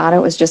really thought it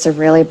was just a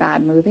really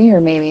bad movie,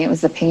 or maybe it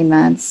was the pain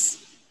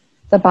meds.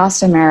 The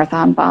Boston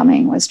Marathon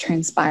bombing was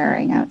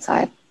transpiring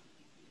outside.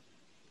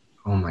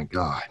 Oh my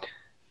God.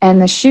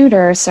 And the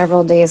shooter,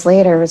 several days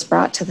later, was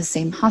brought to the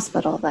same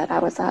hospital that I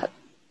was at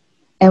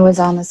and was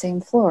on the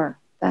same floor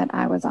that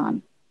I was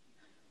on.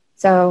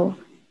 So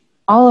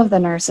all of the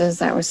nurses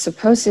that were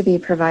supposed to be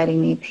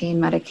providing me pain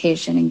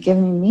medication and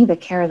giving me the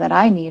care that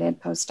I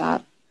needed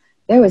post-op,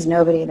 there was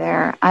nobody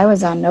there. I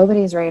was on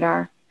nobody's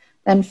radar.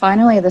 Then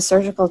finally the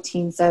surgical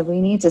team said,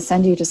 "We need to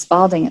send you to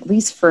Spalding at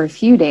least for a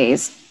few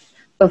days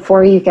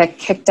before you get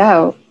kicked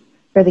out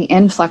for the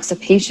influx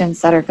of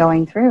patients that are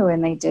going through."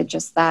 And they did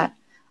just that.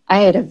 I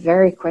had a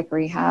very quick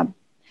rehab.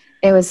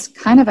 It was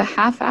kind of a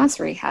half-ass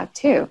rehab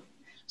too,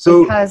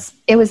 because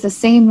it was the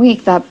same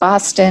week that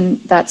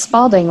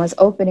Spalding was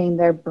opening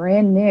their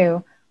brand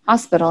new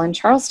hospital in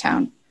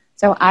Charlestown.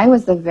 So I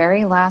was the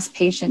very last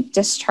patient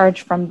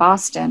discharged from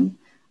Boston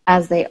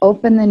as they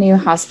opened the new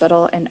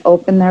hospital and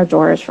opened their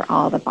doors for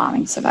all the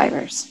bombing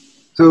survivors.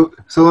 So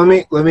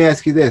let me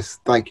ask you this: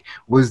 like,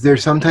 was there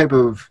some type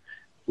of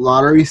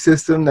lottery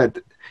system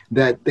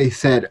that they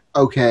said,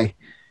 okay,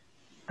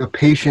 the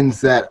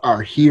patients that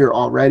are here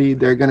already,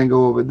 they're going to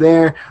go over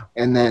there,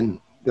 and then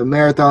the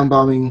marathon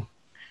bombing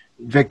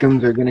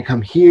victims are going to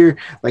come here?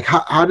 Like,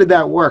 how did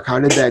that work? How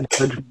did that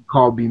judgment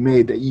call be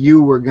made that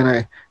you were going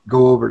to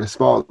go over to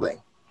Spalding?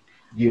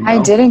 You know? I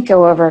didn't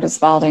go over to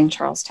Spalding,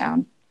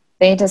 Charlestown.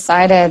 They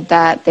decided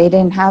that they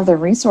didn't have the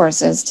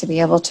resources to be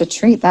able to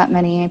treat that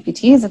many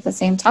amputees at the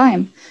same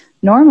time.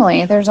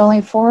 Normally, there's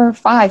only 4 or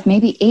 5,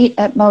 maybe 8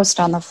 at most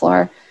on the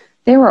floor.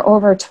 There were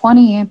over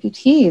 20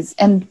 amputees,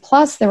 and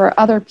plus there were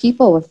other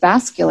people with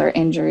vascular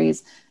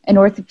injuries and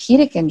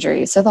orthopedic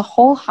injuries. So the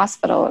whole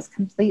hospital was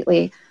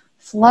completely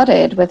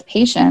flooded with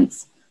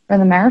patients from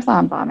the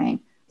marathon bombing.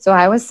 So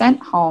I was sent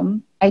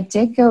home. I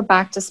did go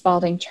back to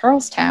Spalding,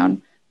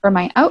 Charlestown for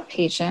my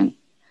outpatient,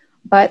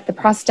 but the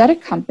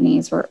prosthetic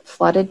companies were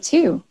flooded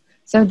too.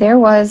 So there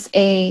was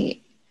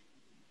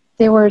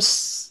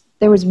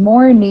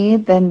more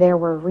need than there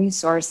were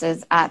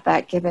resources at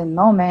that given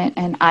moment,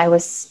 and I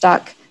was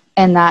stuck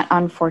in that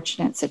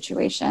unfortunate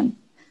situation.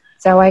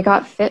 So I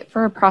got fit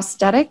for a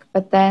prosthetic,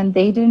 but then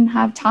they didn't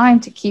have time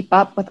to keep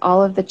up with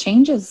all of the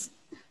changes.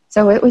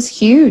 So it was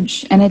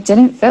huge and it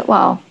didn't fit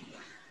well.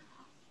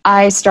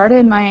 I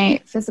started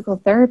my physical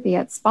therapy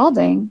at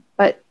Spalding,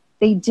 but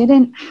they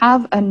didn't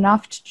have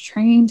enough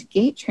trained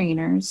gait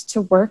trainers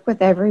to work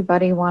with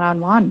everybody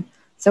one-on-one.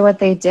 So what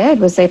they did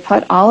was they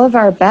put all of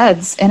our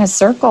beds in a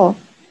circle,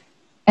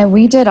 and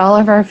we did all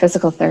of our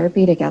physical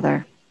therapy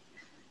together.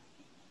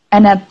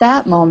 And at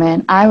that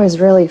moment, I was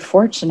really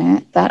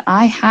fortunate that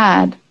I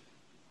had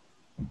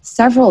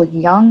several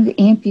young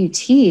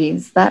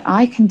amputees that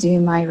I can do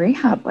my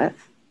rehab with.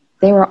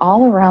 They were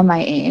all around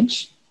my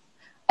age,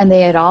 and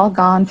they had all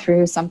gone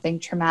through something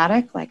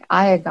traumatic, like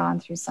I had gone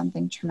through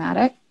something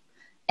traumatic.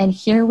 And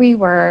here we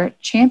were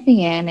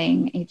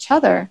championing each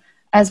other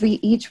as we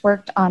each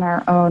worked on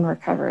our own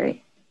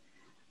recovery.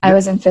 I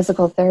was in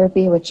physical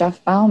therapy with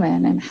Jeff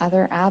Bauman and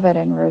Heather Abbott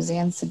and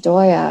Roseanne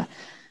Sedoya,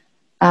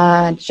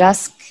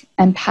 Jess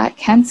and Pat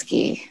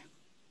Kensky,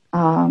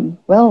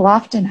 Will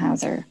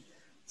Loftenhauser.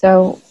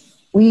 So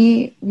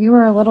we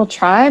were a little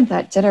tribe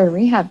that did our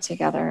rehab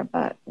together,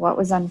 but what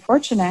was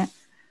unfortunate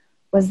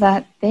was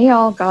that they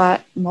all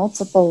got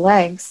multiple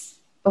legs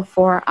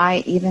before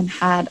I even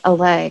had a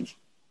leg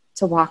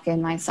to walk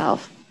in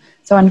myself.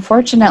 So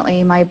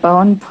unfortunately, my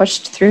bone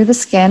pushed through the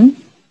skin,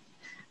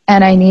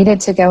 and I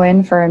needed to go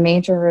in for a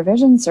major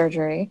revision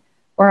surgery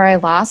where I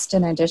lost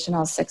an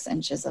additional 6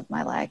 inches of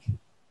my leg.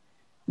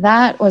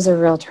 That was a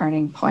real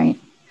turning point.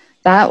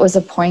 That was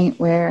a point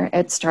where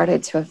it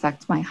started to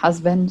affect my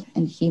husband,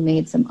 and he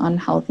made some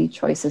unhealthy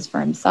choices for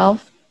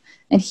himself,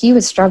 and he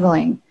was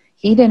struggling.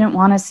 He didn't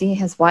want to see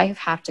his wife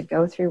have to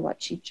go through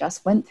what she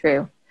just went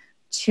through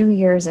 2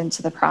 years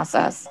into the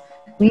process.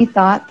 We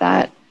thought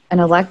that an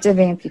elective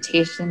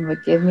amputation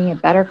would give me a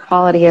better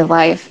quality of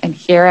life, and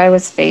here I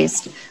was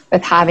faced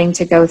with having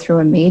to go through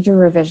a major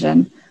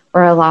revision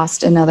where I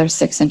lost another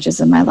 6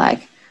 inches of my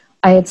leg.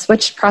 I had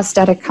switched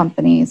prosthetic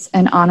companies,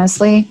 and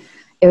honestly,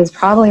 it was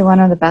probably one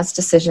of the best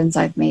decisions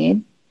I've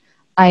made.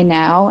 I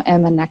now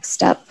am a Next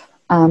Step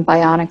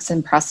Bionics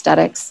and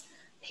Prosthetics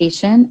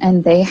patient,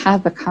 and they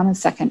have become a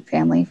second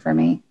family for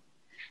me.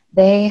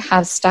 They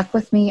have stuck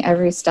with me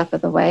every step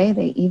of the way.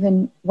 They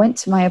even went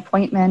to my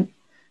appointment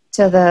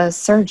to the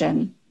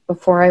surgeon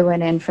before I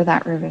went in for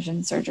that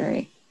revision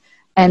surgery.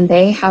 And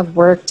they have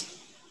worked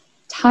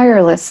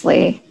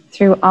tirelessly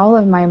through all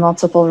of my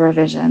multiple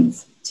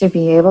revisions to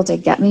be able to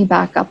get me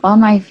back up on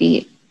my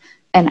feet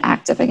and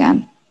active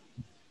again.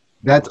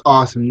 That's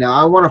awesome. Now,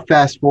 I want to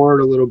fast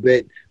forward a little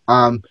bit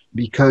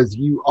because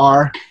you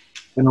are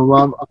an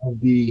alum of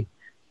the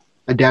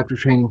Adaptive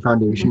Training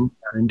Foundation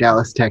in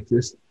Dallas,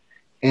 Texas.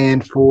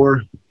 And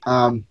for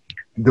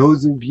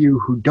those of you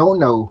who don't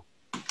know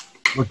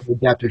what the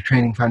Adaptive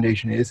Training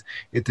Foundation is,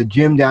 it's a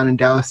gym down in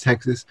Dallas,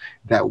 Texas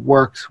that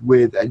works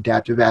with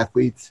adaptive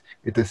athletes.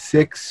 It's a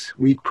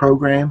 6-week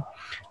program.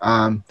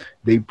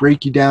 They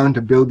break you down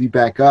to build you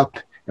back up.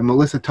 And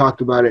Melissa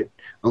talked about it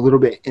a little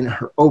bit in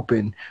her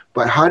open.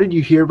 But how did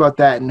you hear about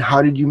that, and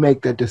how did you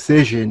make that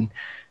decision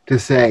to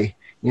say,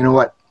 you know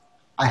what,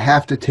 I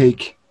have to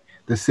take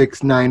the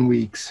 6-9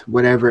 weeks,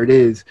 whatever it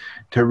is,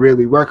 to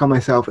really work on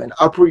myself and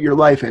uproot your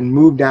life and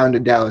move down to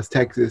Dallas,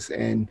 Texas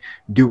and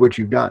do what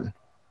you've done?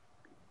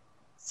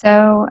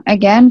 So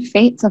again,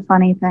 fate's a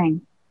funny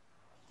thing.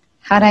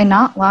 Had I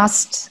not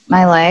lost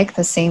my leg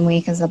the same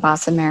week as the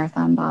Boston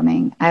Marathon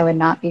bombing, I would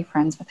not be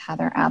friends with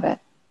Heather Abbott.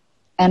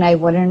 And I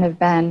wouldn't have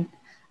been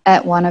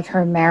at one of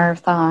her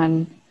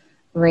marathon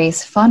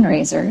race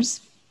fundraisers.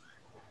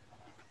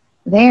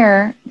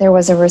 There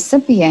was a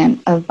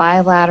recipient of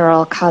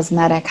bilateral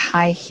cosmetic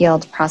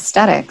high-heeled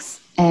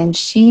prosthetics, and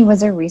she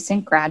was a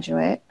recent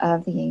graduate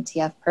of the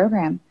ATF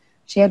program.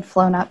 She had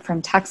flown up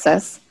from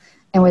Texas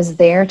and was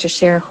there to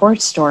share her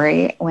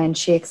story when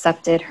she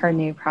accepted her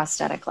new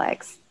prosthetic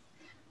legs.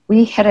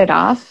 We hit it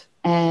off,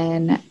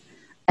 and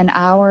an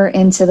hour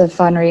into the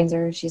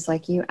fundraiser, she's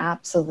like, you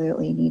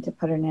absolutely need to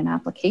put in an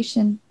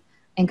application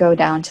and go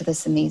down to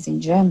this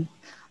amazing gym.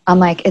 I'm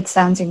like, it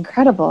sounds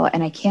incredible,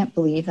 and I can't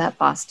believe that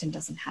Boston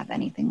doesn't have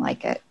anything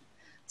like it.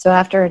 So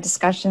after a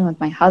discussion with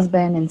my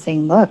husband and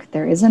saying, look,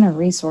 there isn't a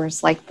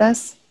resource like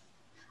this,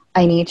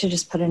 I need to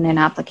just put in an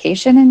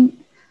application. And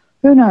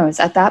who knows,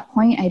 at that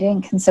point, I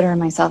didn't consider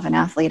myself an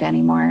athlete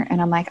anymore.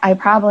 And I'm like, I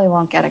probably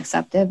won't get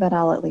accepted, but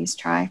I'll at least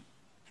try.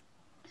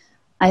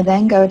 I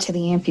then go to the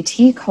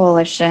Amputee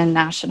Coalition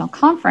National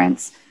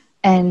Conference.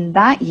 And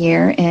that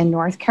year in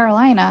North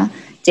Carolina,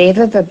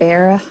 David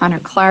Vibera, Hunter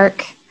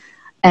Clark,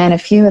 and a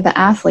few of the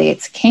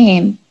athletes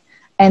came,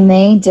 and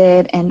they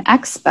did an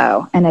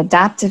expo, an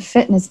adaptive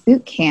fitness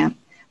boot camp,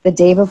 the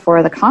day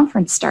before the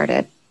conference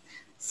started.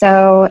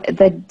 So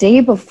the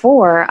day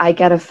before, I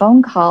get a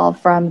phone call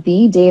from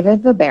the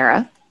David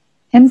Vibera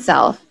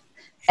himself,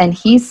 and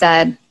he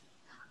said,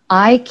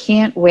 I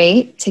can't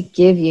wait to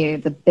give you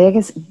the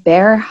biggest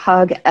bear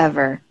hug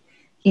ever.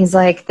 He's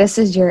like, this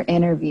is your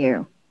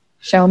interview.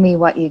 Show me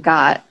what you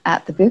got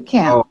at the boot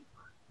camp. Oh.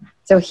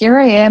 So here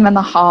I am in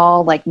the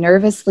hall, like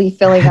nervously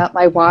filling up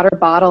my water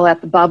bottle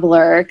at the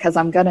bubbler because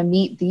I'm going to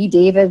meet the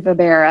David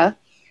Vibera.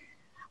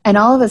 And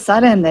all of a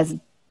sudden, this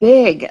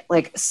big,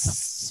 like,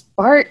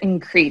 Spartan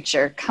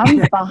creature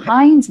comes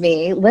behind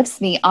me,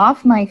 lifts me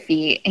off my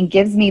feet, and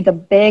gives me the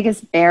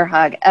biggest bear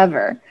hug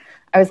ever.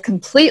 I was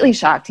completely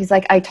shocked. He's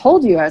like, I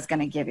told you I was going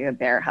to give you a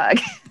bear hug.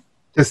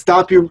 To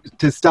stop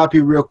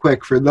you real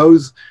quick, for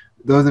those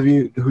of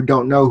you who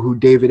don't know who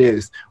David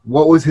is,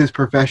 what was his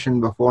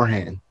profession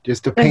beforehand?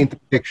 Just to paint the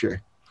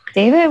picture.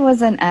 David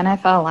was an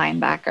NFL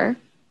linebacker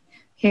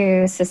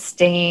who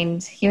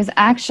he was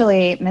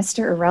actually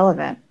Mr.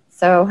 Irrelevant.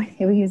 So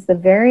he was the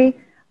very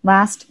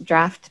last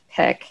draft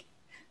pick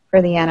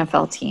for the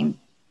NFL team.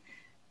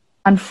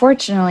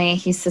 Unfortunately,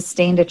 he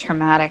sustained a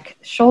traumatic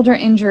shoulder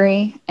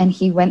injury, and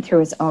he went through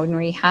his own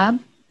rehab.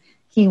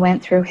 He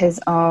went through his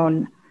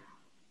own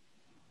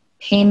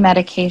pain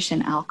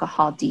medication,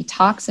 alcohol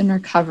detox and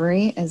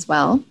recovery as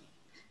well.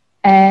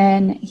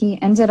 And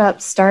he ended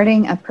up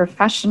starting a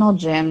professional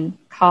gym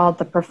called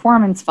the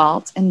Performance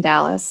Vault in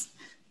Dallas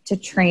to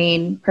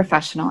train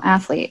professional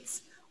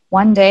athletes.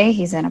 One day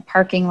he's in a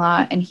parking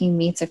lot and he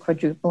meets a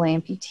quadruple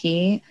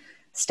amputee,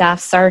 Staff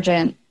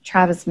Sergeant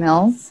Travis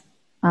Mills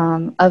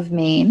of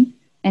Maine,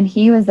 and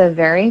he was the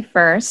very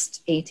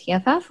first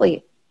ATF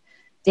athlete.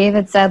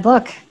 David said,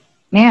 look,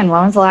 man,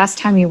 when was the last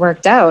time you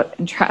worked out?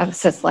 And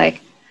Travis is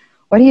like,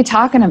 what are you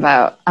talking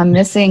about? I'm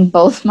missing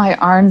both my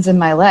arms and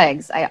my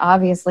legs. I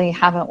obviously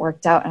haven't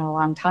worked out in a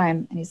long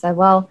time. And he said,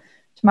 well,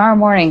 tomorrow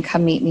morning,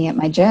 come meet me at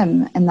my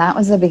gym. And that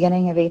was the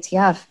beginning of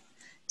ATF.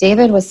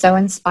 David was so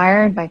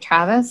inspired by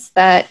Travis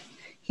that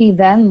he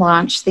then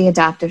launched the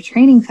Adaptive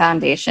Training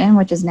Foundation,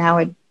 which is now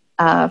a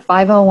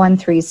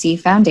 5013C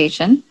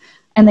foundation.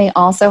 And they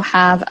also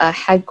have a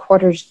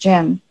headquarters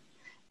gym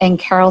in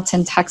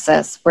Carrollton,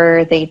 Texas,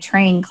 where they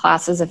train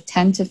classes of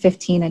 10 to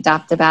 15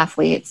 adaptive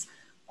athletes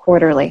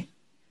quarterly.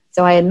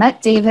 So I had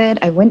met David,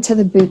 I went to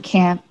the boot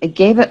camp, I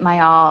gave it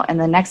my all, and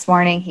the next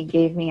morning he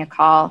gave me a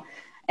call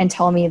and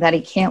told me that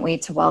he can't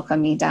wait to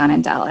welcome me down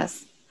in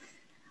Dallas.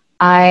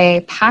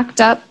 I packed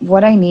up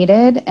what I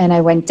needed and I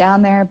went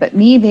down there, but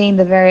me being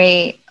the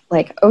very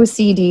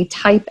OCD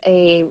type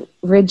A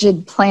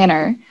rigid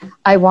planner,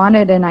 I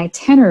wanted an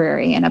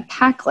itinerary and a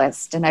pack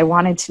list, and I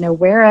wanted to know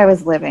where I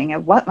was living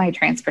and what my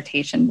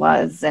transportation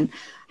was and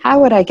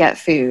how would I get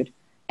food.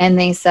 And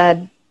they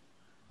said,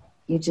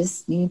 you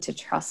just need to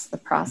trust the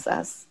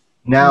process.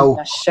 Now,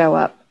 just show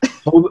up.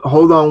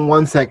 hold on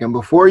one second.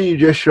 Before you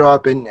just show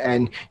up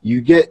and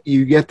you get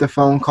the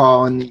phone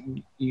call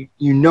and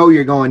you know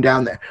you're going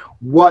down there,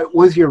 what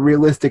was your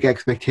realistic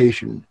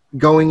expectation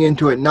going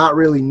into it, not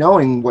really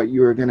knowing what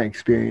you were going to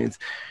experience?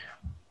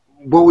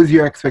 What was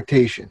your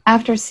expectation?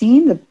 After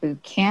seeing the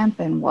boot camp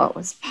and what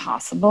was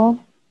possible,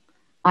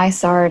 I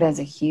saw it as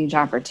a huge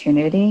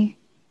opportunity.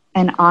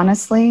 And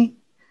honestly,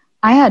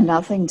 I had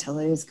nothing to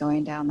lose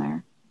going down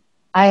there.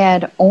 I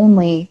had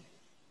only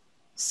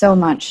so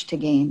much to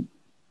gain.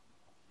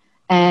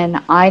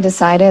 And I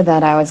decided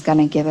that I was going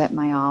to give it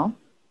my all.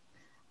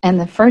 And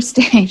the first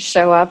day I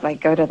show up, I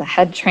go to the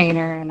head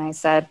trainer and I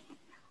said,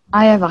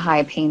 I have a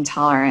high pain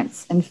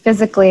tolerance. And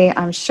physically,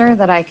 I'm sure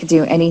that I could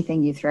do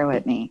anything you throw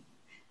at me.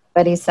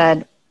 But he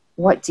said,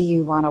 what do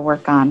you want to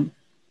work on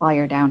while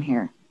you're down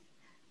here?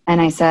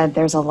 And I said,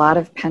 there's a lot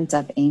of pent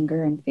up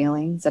anger and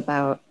feelings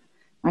about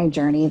my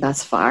journey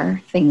thus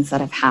far, things that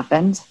have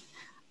happened.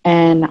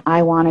 And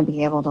I want to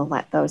be able to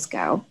let those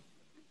go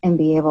and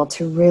be able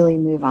to really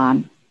move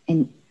on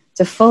and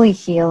to fully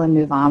heal and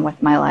move on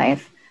with my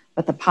life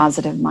with a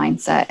positive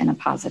mindset and a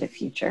positive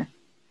future.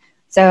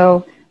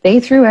 So they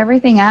threw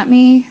everything at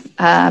me,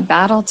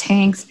 battle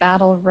tanks,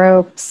 battle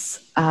ropes,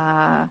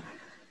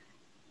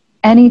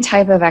 any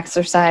type of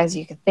exercise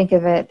you could think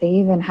of it. They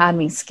even had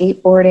me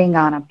skateboarding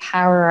on a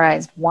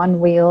powerized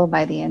one wheel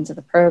by the end of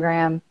the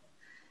program.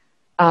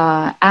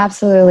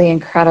 Absolutely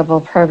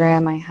incredible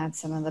program. I had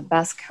some of the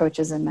best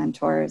coaches and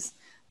mentors.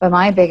 But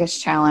my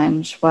biggest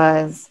challenge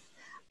was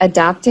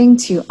adapting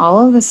to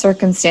all of the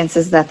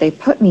circumstances that they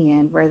put me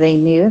in, where they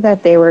knew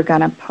that they were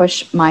going to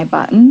push my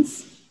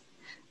buttons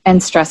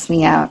and stress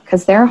me out.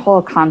 Because their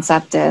whole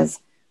concept is,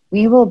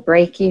 we will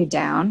break you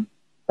down,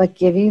 but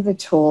give you the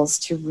tools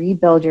to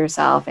rebuild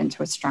yourself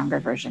into a stronger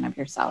version of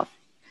yourself.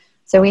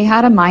 So we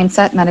had a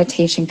mindset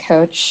meditation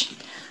coach,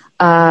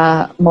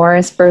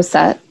 Morris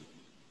Brosette.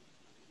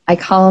 I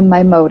call him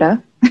my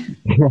Moda,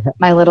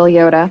 my little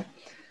Yoda.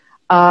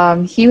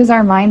 He was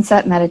our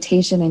mindset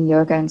meditation and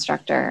yoga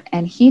instructor,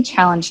 and he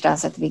challenged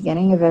us at the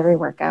beginning of every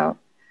workout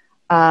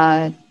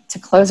to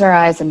close our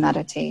eyes and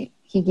meditate.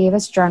 He gave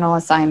us journal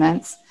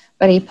assignments,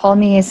 but he pulled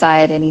me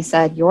aside and he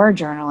said, your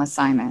journal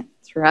assignment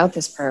throughout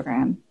this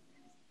program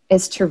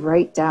is to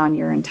write down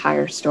your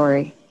entire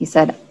story. He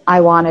said,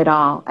 I want it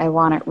all. I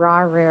want it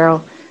raw,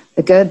 real,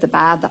 the good, the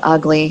bad, the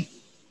ugly.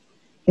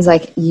 He's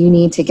like, you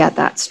need to get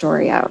that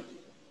story out.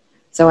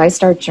 So I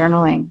start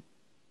journaling,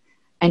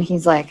 and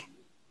he's like,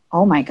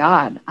 oh my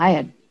God, I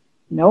had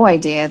no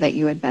idea that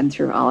you had been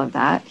through all of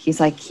that. He's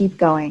like, keep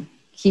going,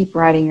 keep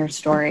writing your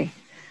story.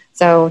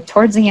 So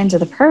towards the end of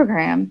the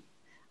program,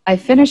 I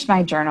finished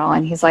my journal,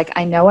 and he's like,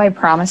 I know I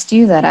promised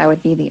you that I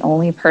would be the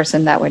only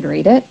person that would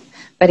read it.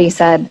 But he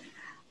said,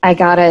 I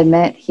gotta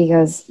admit, he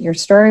goes, your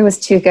story was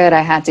too good.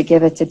 I had to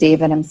give it to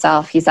David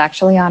himself. He's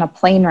actually on a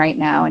plane right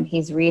now, and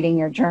he's reading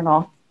your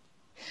journal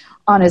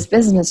on his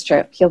business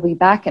trip. He'll be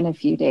back in a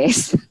few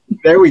days.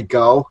 There we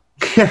go.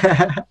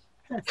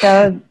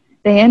 So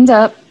he ends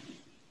up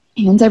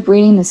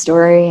reading the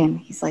story, and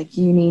he's like,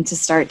 you need to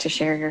start to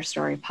share your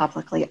story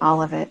publicly,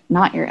 all of it,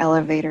 not your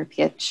elevator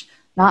pitch,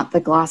 not the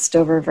glossed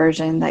over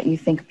version that you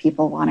think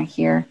people want to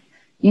hear.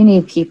 You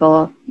need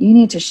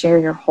to share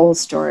your whole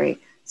story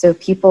so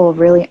people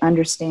really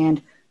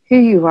understand who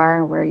you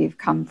are and where you've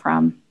come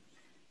from.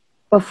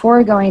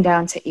 Before going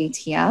down to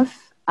ATF,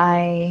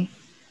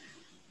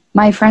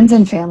 my friends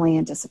and family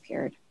had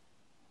disappeared.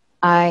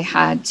 I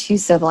had 2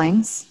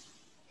 siblings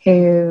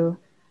who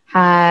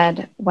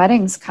had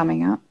weddings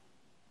coming up,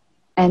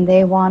 and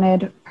they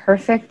wanted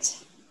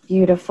perfect,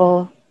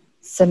 beautiful,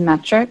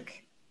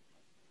 symmetric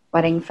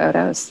wedding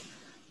photos.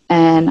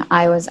 And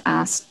I was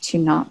asked to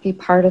not be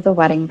part of the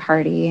wedding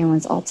party and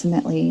was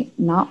ultimately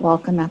not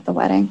welcome at the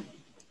wedding.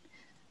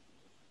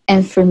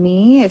 And for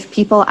me, if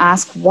people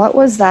ask, what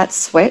was that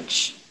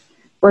switch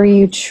where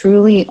you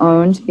truly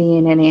owned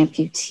being an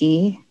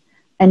amputee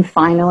and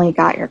finally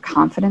got your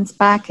confidence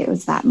back? It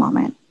was that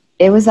moment.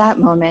 It was that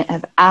moment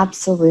of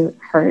absolute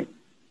hurt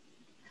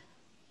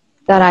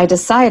that I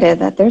decided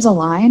that there's a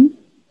line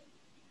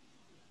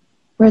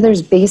where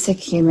there's basic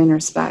human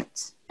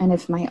respect. And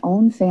if my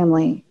own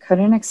family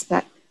couldn't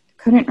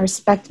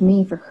respect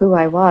me for who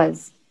I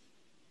was,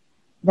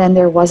 then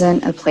there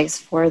wasn't a place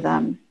for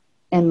them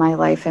in my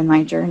life and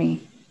my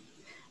journey.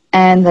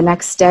 And the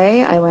next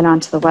day I went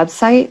onto the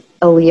website,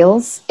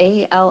 Alleles,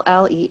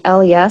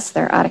 Alleles,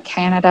 they're out of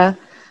Canada.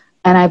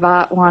 And I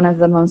bought one of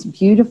the most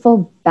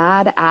beautiful,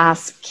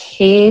 badass,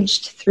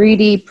 caged,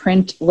 3D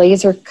print,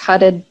 laser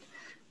cutted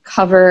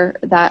cover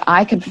that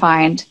I could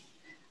find.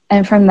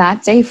 And from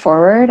that day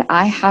forward,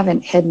 I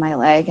haven't hid my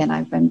leg, and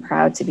I've been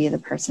proud to be the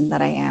person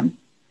that I am.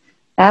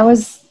 I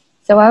was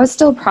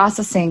still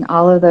processing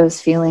all of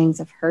those feelings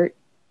of hurt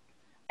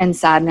and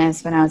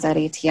sadness when I was at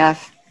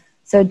ATF.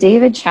 So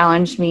David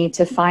challenged me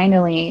to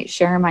finally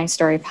share my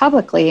story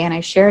publicly, and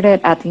I shared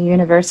it at the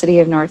University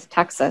of North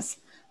Texas.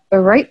 But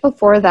right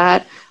before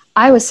that,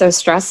 I was so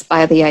stressed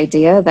by the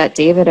idea that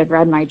David had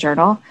read my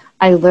journal,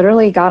 I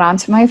literally got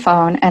onto my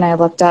phone and I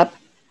looked up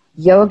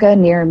yoga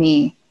near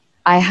me.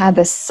 I had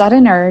this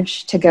sudden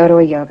urge to go to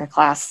a yoga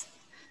class.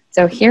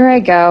 So here I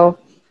go.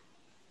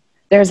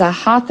 There's a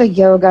hatha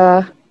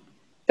yoga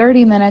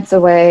 30 minutes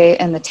away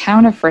in the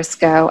town of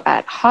Frisco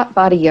at Hot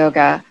Body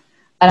Yoga.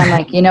 And I'm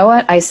like, you know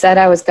what? I said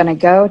I was going to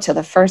go to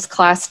the first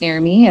class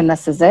near me, and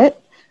this is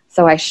it.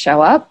 So I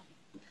show up.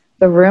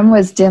 The room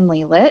was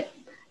dimly lit.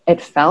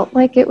 It felt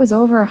like it was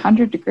over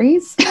 100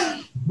 degrees.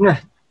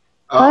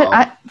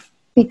 But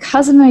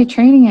because of my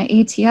training at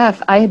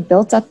ATF, I had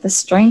built up the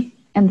strength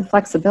and the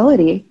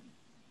flexibility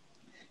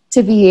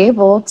to be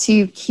able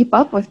to keep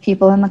up with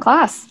people in the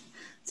class.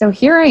 So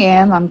here I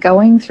am, I'm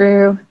going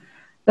through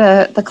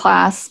the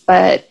class,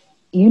 but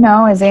you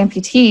know, as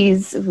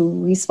amputees,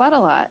 we sweat a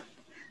lot.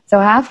 So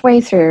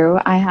halfway through,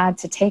 I had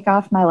to take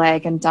off my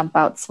leg and dump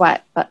out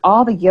sweat, but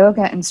all the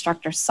yoga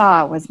instructor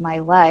saw was my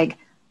leg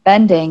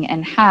bending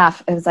in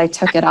half as I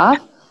took it off,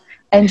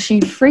 and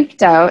she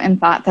freaked out and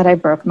thought that I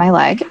broke my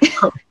leg.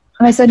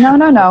 And I said,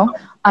 no,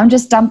 I'm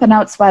just dumping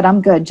out sweat,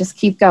 I'm good, just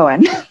keep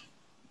going.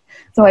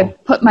 So I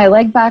put my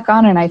leg back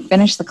on and I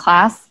finished the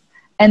class.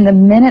 And the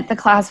minute the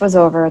class was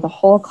over, the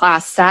whole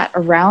class sat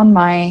around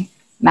my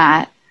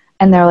mat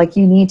and they're like,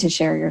 you need to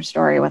share your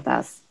story with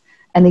us.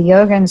 And the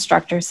yoga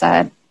instructor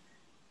said,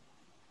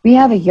 we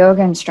have a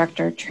yoga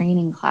instructor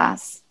training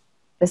class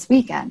this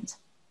weekend.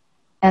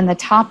 And the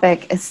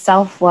topic is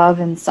self-love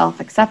and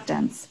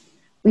self-acceptance.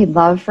 We'd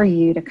love for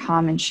you to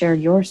come and share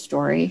your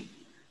story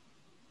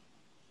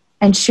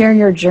and share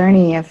your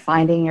journey of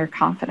finding your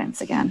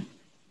confidence again.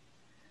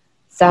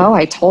 So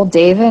I told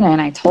David and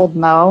I told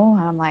Mo,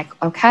 I'm like,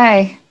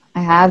 okay, I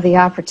have the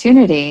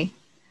opportunity.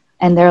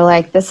 And they're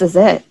like, this is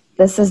it.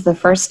 This is the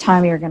first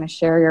time you're going to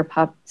share your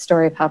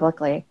story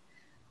publicly.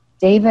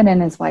 David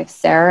and his wife,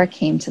 Sarah,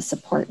 came to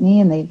support me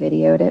and they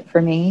videoed it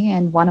for me.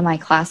 And one of my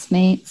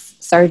classmates,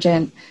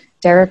 Sergeant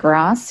Derek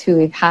Ross, who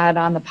we've had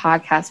on the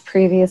podcast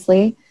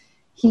previously,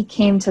 he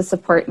came to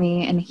support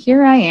me. And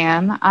here I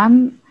am.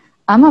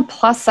 I'm a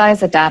plus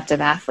size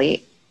adaptive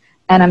athlete.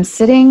 And I'm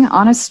sitting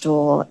on a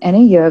stool in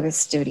a yoga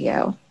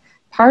studio,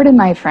 pardon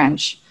my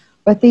French,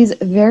 with these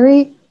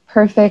very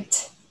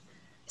perfect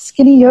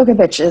skinny yoga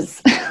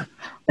bitches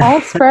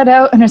all spread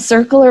out in a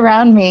circle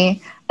around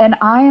me. And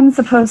I am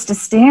supposed to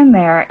stand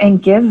there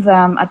and give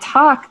them a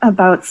talk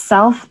about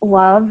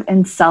self-love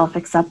and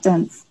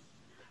self-acceptance.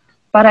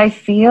 But I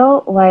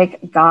feel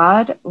like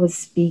God was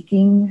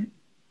speaking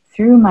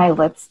through my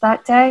lips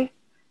that day,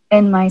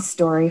 and my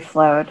story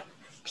flowed.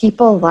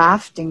 People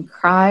laughed and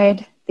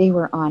cried. They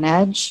were on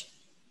edge.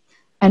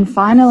 And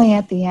finally,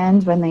 at the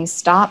end, when they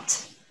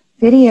stopped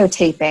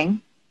videotaping,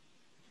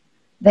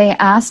 they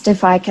asked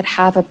if I could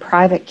have a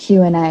private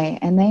Q&A,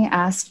 and they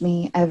asked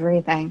me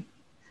everything.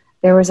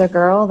 There was a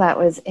girl that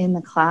was in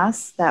the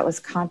class that was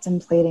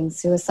contemplating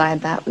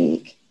suicide that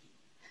week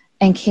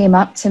and came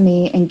up to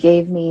me and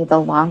gave me the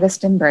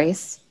longest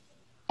embrace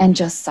and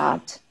just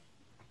sobbed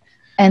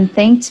and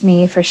thanked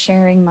me for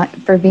sharing,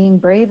 for being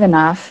brave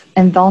enough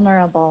and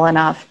vulnerable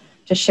enough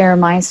to share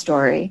my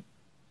story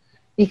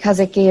because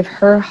it gave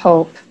her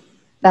hope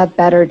that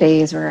better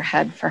days were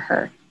ahead for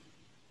her.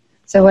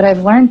 So what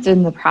I've learned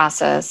in the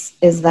process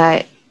is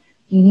that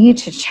you need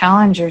to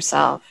challenge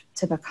yourself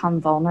to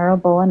become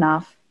vulnerable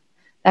enough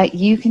that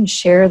you can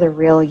share the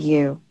real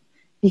you.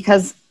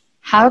 Because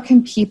how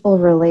can people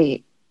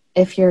relate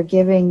if you're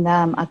giving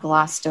them a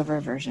glossed over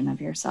version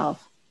of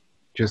yourself?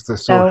 Just a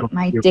social. So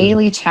my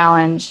daily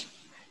challenge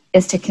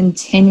is to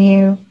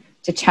continue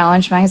to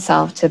challenge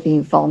myself to be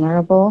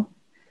vulnerable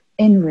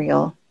and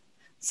real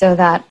so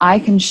that I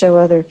can show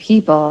other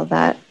people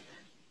that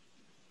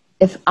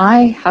if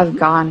I have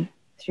gone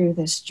through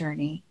this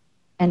journey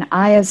and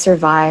I have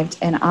survived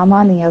and I'm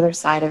on the other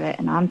side of it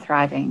and I'm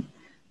thriving,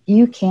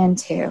 you can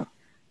too.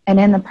 And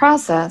in the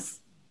process,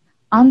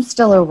 I'm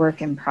still a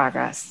work in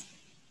progress.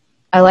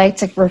 I like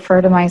to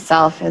refer to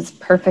myself as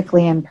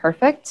perfectly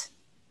imperfect.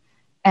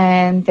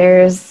 And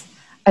there's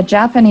a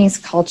Japanese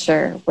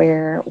culture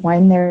where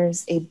when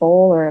there's a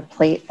bowl or a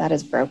plate that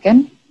is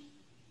broken,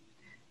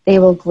 they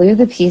will glue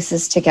the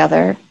pieces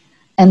together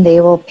and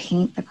they will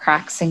paint the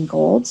cracks in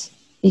gold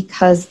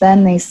because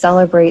then they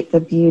celebrate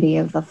the beauty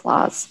of the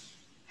flaws.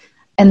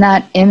 And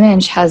that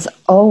image has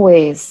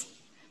always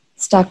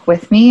stuck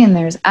with me. And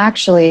there's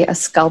actually a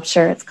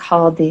sculpture, it's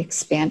called The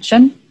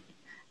Expansion.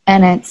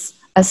 And it's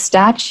a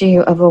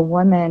statue of a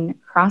woman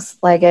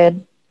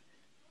cross-legged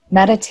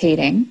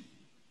meditating,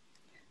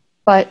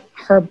 but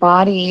her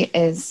body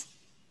is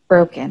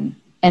broken.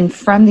 And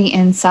from the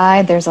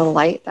inside, there's a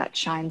light that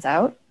shines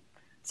out.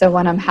 So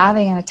when I'm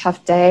having a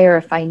tough day or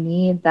if I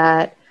need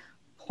that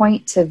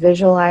point to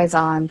visualize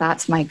on,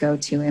 that's my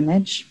go-to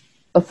image.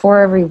 Before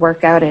every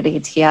workout at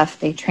ATF,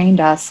 they trained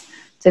us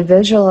to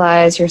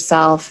visualize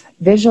yourself,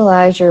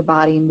 visualize your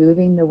body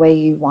moving the way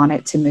you want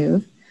it to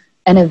move.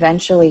 And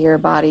eventually your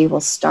body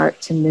will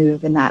start to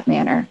move in that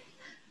manner.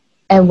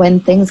 And when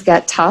things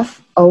get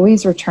tough,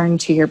 always return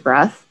to your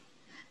breath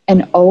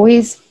and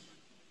always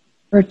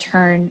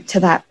return to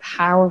that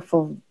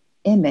powerful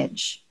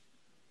image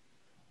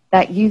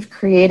that you've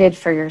created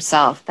for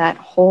yourself that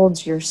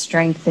holds your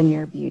strength and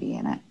your beauty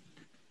in it.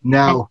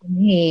 Now, and for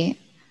me,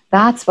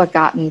 that's what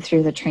got me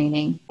through the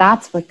training.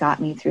 That's what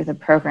got me through the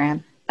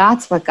program.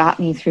 That's what got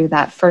me through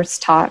that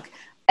first talk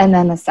and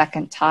then the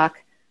second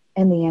talk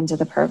and the end of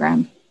the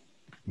program.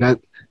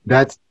 That's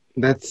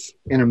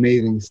an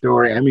amazing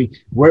story. I mean,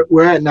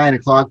 we're at 9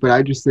 o'clock, but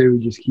I just say we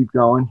just keep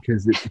going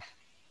because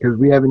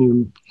we haven't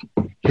even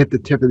hit the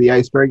tip of the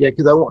iceberg yet.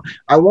 Because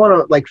I want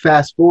to like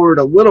fast forward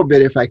a little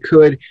bit if I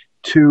could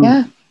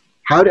to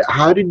how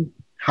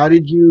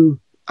did you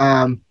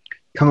come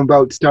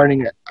about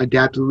starting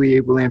Adoptively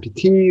Abled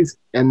Amputees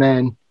and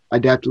then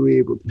Adoptively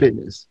Abled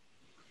Fitness?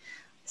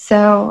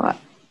 So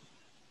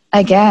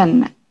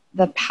again,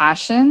 the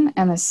passion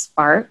and the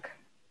spark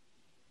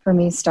for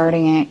me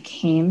starting it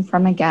came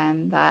from,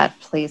 again, that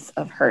place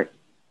of hurt.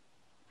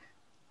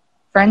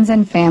 Friends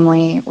and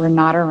family were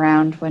not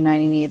around when I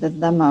needed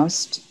them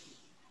most,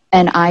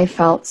 and I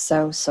felt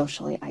so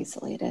socially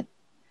isolated.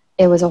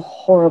 It was a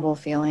horrible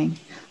feeling.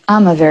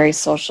 I'm a very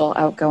social,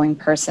 outgoing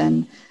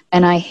person,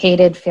 and I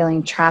hated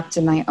feeling trapped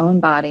in my own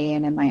body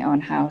and in my own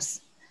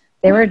house.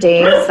 There were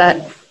days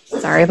that,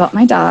 sorry about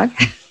my dog.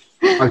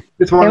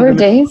 There were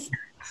days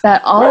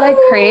that all I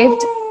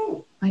craved,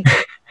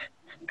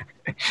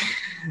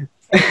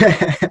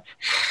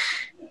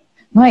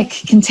 Mike,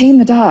 contain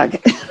the dog.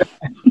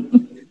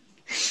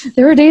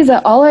 There were days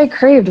that all I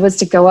craved was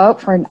to go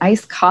out for an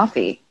iced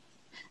coffee,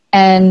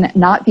 and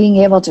not being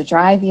able to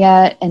drive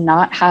yet and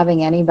not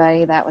having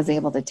anybody that was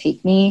able to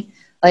take me.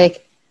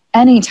 Like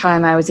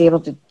anytime I was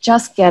able to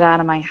just get out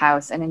of my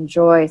house and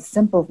enjoy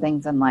simple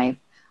things in life,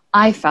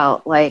 I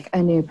felt like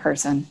a new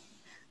person.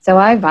 So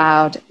I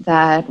vowed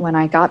that when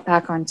I got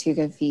back on two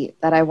good feet,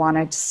 that I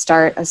wanted to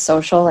start a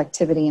social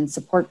activity and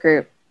support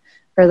group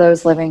for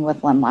those living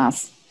with limb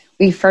loss.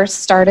 We first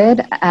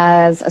started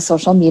as a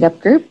social meetup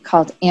group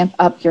called Amp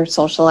Up Your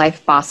Social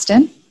Life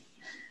Boston.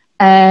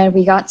 And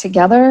we got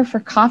together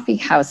for coffee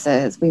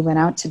houses. We went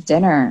out to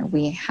dinner.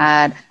 We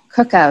had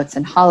cookouts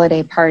and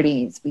holiday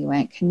parties. We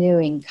went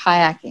canoeing,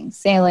 kayaking,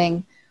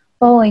 sailing,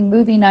 bowling,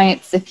 movie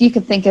nights. If you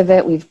could think of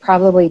it, we've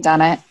probably done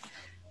it.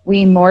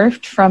 We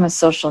morphed from a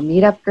social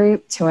meetup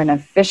group to an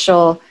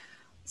official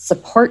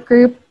support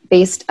group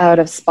based out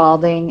of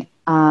Spalding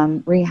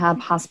Rehab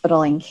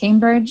Hospital in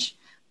Cambridge.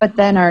 But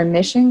then our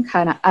mission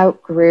kind of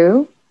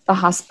outgrew the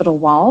hospital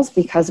walls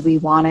because we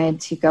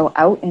wanted to go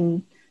out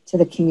into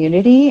the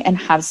community and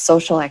have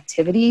social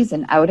activities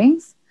and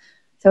outings.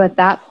 So at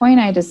that point,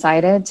 I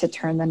decided to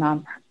turn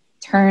the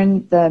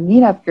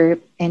meetup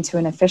group into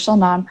an official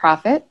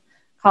nonprofit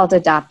called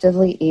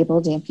Adoptively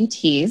Abled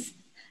Amputees.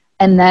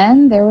 And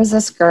then there was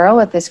this girl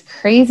with this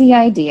crazy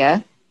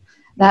idea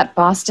that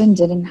Boston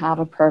didn't have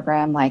a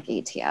program like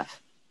ATF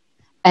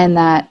and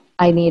that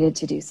I needed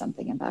to do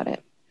something about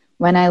it.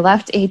 When I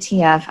left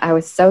ATF, I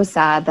was so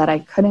sad that I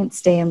couldn't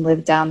stay and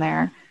live down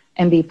there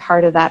and be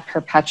part of that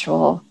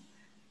perpetual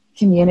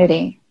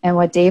community. And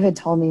what David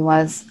told me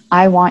was,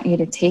 I want you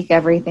to take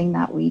everything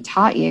that we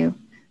taught you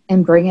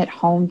and bring it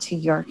home to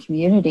your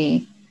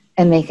community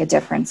and make a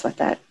difference with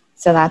it.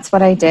 So that's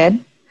what I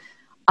did.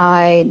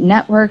 I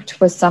networked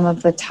with some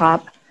of the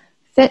top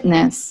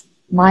fitness,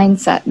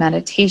 mindset,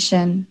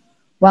 meditation,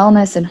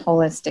 wellness, and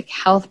holistic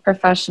health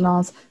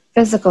professionals,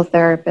 physical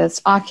therapists,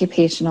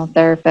 occupational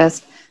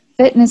therapists,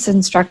 fitness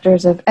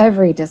instructors of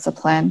every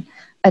discipline,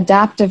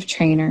 adaptive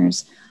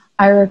trainers.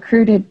 I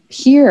recruited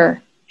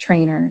peer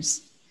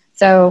trainers.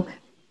 So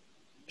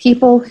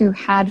people who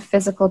had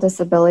physical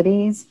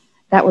disabilities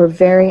that were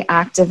very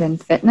active in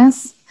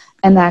fitness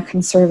and that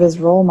can serve as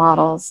role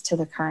models to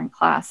the current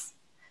class.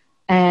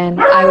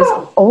 And I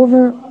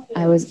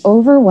was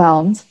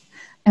overwhelmed,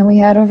 and we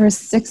had over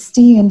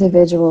 60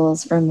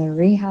 individuals from the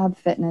rehab,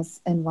 fitness,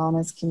 and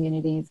wellness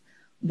communities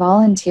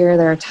volunteer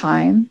their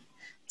time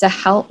to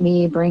help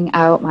me bring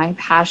out my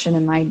passion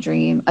and my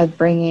dream of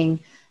bringing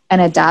an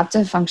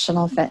adaptive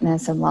functional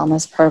fitness and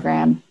wellness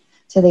program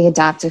to the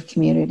adaptive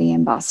community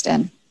in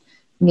Boston.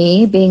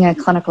 Me, being a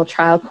clinical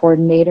trial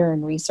coordinator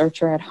and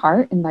researcher at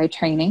heart and by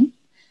training,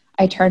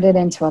 I turned it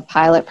into a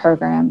pilot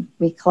program.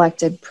 We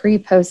collected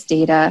pre-post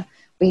data.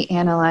 We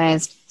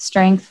analyzed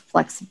strength,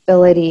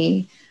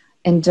 flexibility,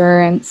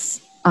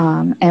 endurance,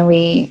 and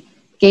we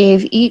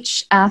gave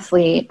each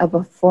athlete a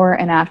before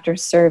and after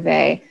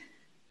survey,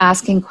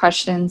 asking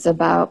questions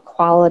about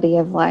quality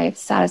of life,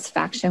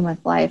 satisfaction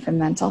with life, and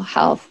mental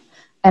health.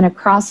 And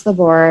across the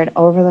board,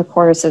 over the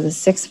course of the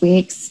 6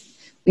 weeks,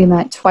 we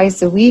met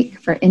twice a week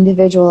for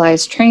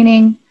individualized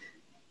training,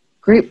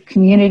 group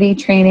community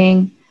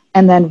training,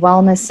 and then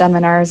wellness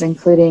seminars,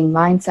 including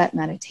mindset,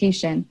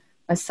 meditation,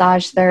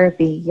 massage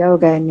therapy,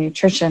 yoga, and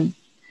nutrition.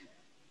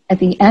 At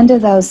the end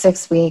of those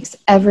 6 weeks,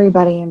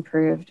 everybody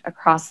improved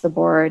across the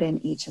board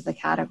in each of the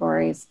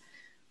categories.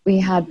 We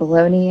had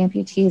below knee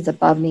amputees,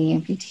 above knee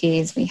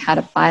amputees. We had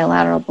a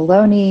bilateral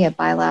below knee, a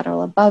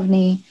bilateral above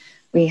knee.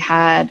 We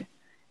had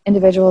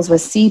individuals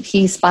with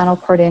CP, spinal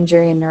cord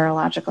injury, and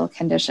neurological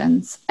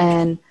conditions.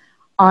 And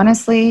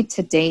honestly,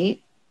 to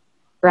date,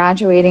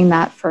 graduating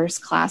that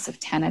first class of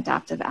 10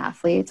 adaptive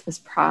athletes was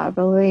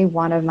probably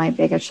one of my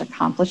biggest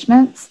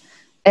accomplishments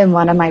and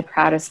one of my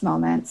proudest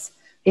moments,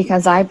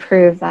 because I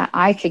proved that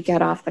I could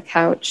get off the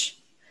couch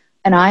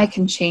and I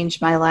can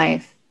change my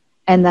life,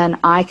 and then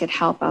I could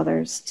help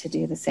others to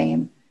do the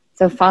same.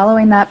 So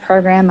following that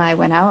program, I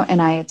went out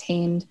and I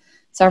attained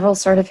several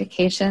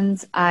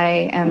certifications.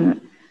 I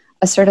am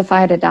a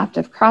certified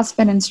adaptive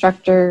CrossFit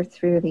instructor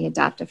through the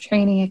Adaptive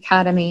Training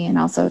Academy and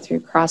also through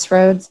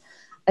Crossroads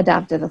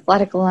Adaptive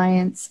Athletic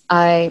Alliance.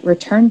 I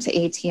returned to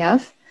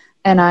ATF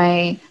and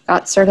I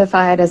got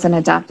certified as an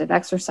adaptive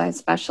exercise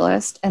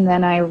specialist. And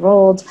then I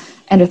enrolled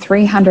in a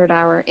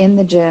 300-hour in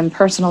the gym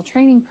personal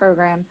training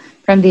program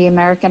from the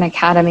American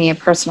Academy of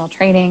Personal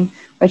Training,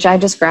 which I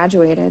just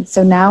graduated.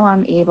 So now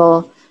I'm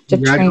able to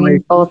train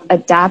both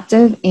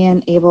adaptive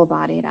and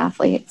able-bodied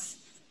athletes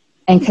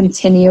and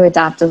continue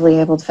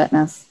adaptively abled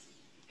fitness.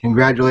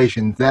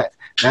 Congratulations. That's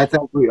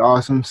absolutely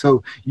awesome.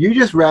 So you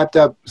just wrapped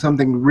up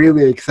something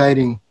really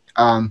exciting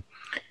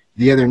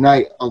the other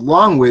night,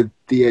 along with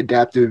the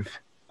Adaptively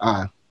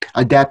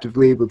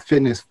Abled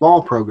Fitness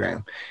Fall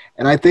program.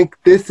 And I think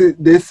this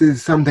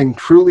is something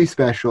truly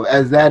special,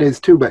 as that is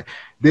too. But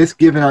this,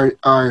 given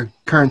our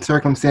current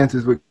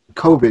circumstances with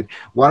COVID,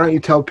 why don't you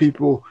tell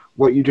people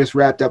what you just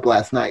wrapped up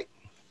last night?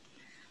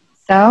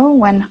 So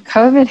when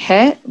COVID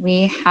hit,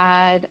 we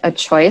had a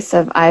choice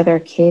of either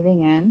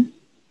caving in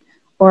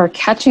or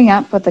catching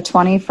up with the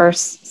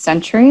 21st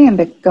century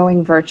and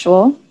going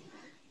virtual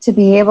to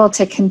be able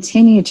to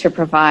continue to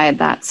provide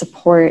that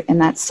support and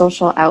that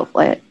social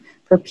outlet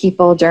for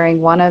people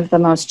during one of the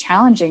most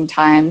challenging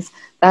times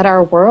that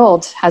our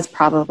world has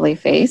probably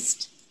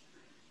faced,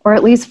 or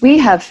at least we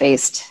have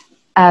faced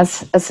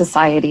as a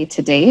society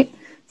to date.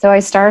 So I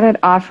started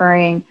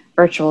offering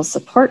virtual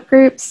support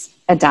groups,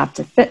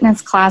 adaptive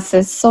fitness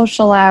classes,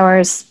 social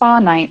hours, spa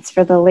nights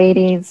for the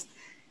ladies.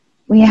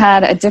 We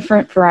had a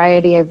different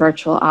variety of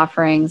virtual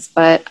offerings,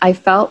 but I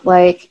felt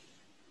like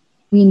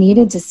we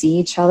needed to see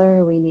each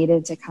other. We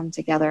needed to come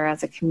together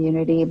as a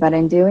community. But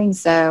in doing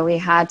so, we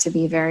had to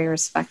be very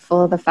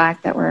respectful of the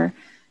fact that we're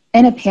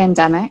in a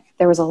pandemic.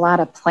 There was a lot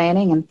of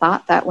planning and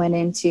thought that went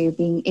into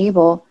being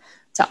able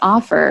to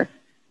offer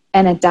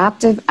an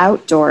adaptive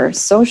outdoor,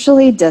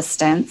 socially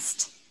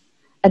distanced,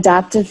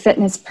 adaptive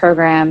fitness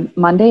program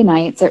Monday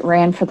nights. It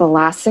ran for the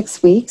last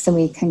 6 weeks and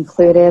we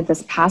concluded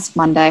this past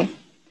Monday.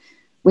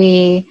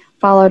 We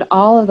followed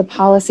all of the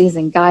policies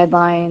and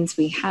guidelines.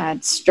 We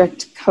had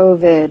strict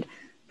COVID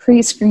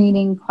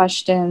pre-screening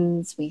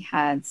questions. We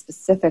had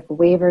specific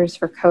waivers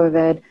for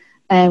COVID,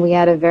 and we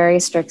had a very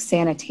strict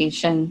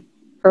sanitation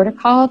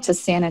protocol to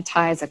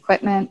sanitize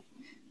equipment.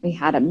 We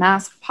had a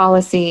mask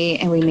policy,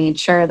 and we made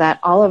sure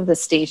that all of the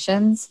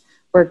stations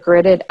were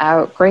gridded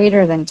out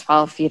greater than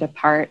 12 feet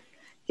apart,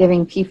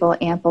 giving people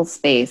ample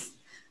space.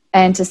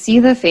 And to see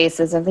the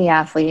faces of the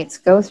athletes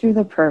go through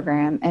the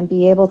program and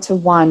be able to,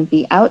 one,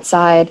 be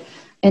outside,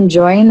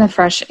 enjoying the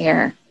fresh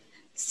air,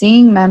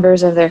 seeing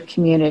members of their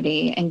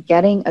community, and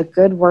getting a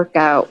good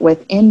workout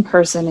with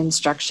in-person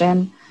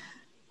instruction,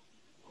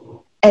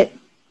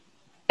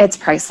 it's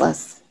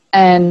priceless.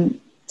 And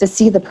to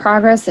see the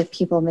progress that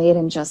people made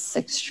in just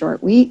 6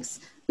 short weeks.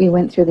 We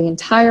went through the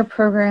entire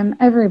program,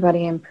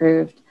 everybody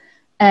improved,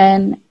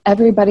 and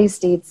everybody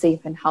stayed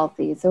safe and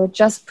healthy. So it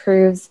just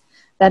proves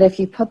that if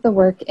you put the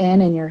work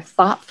in and you're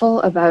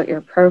thoughtful about your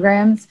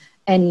programs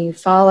and you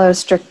follow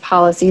strict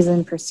policies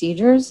and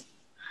procedures,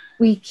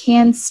 we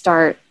can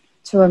start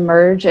to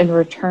emerge and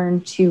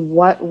return to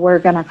what we're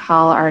going to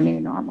call our new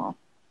normal.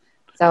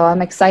 So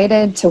I'm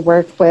excited to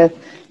work with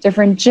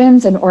different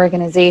gyms and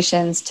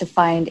organizations to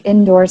find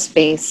indoor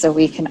space so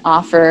we can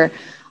offer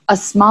a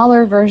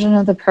smaller version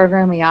of the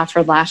program we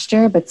offered last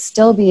year, but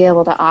still be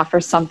able to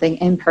offer something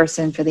in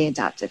person for the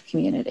adaptive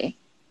community.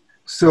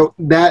 So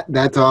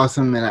that's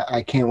awesome, and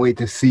I can't wait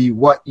to see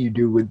what you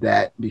do with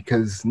that,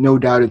 because no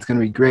doubt it's going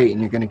to be great,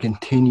 and you're going to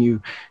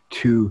continue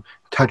to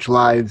touch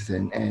lives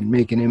and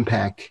make an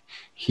impact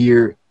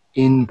here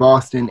in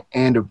Boston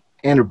and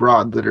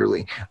abroad,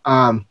 literally.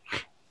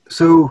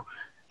 So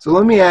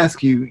let me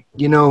ask you,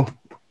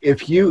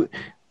 if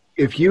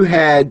you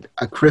had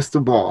a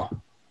crystal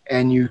ball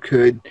and you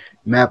could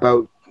map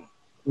out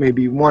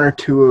maybe 1 or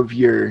 2 of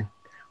your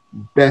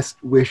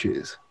best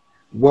wishes,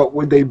 what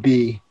would they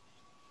be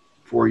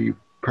for you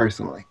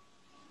personally?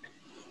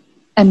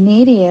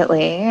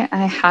 Immediately,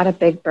 I had a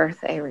big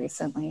birthday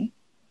recently.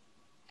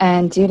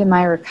 And due to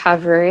my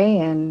recovery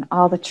and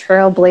all the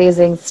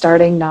trailblazing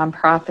starting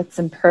nonprofits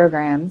and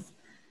programs,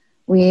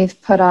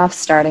 we've put off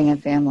starting a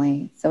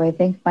family. So I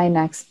think my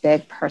next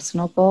big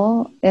personal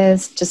goal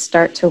is to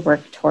start to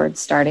work towards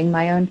starting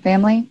my own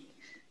family,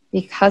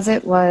 because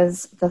it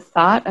was the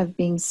thought of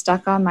being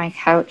stuck on my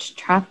couch,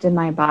 trapped in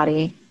my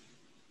body,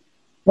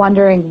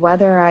 wondering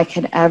whether I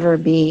could ever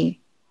be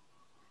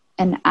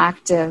an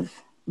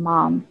active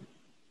mom,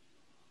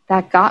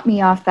 that got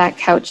me off that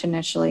couch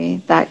initially,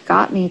 that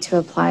got me to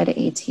apply to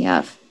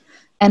ATF,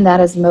 and that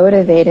has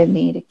motivated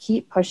me to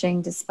keep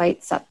pushing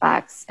despite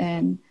setbacks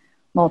and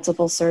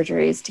multiple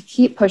surgeries, to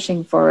keep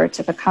pushing forward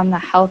to become the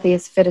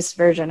healthiest, fittest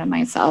version of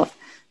myself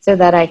so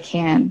that I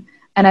can.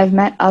 And I've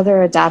met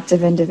other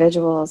adaptive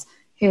individuals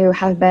who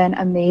have been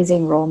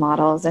amazing role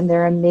models, and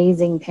they're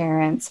amazing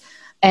parents.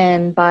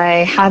 And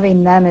by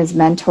having them as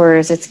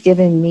mentors, it's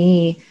given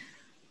me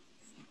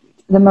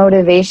the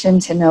motivation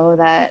to know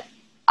that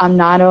I'm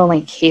not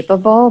only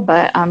capable,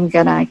 but I'm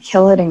going to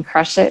kill it and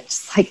crush it,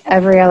 just like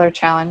every other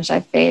challenge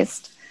I've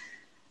faced.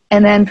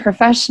 And then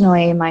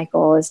professionally, my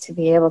goal is to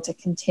be able to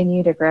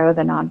continue to grow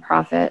the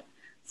nonprofit.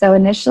 So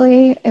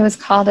initially, it was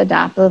called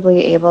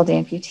Adoptively Abled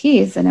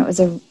Amputees, and it was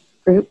a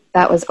group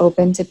that was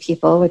open to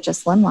people with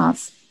just limb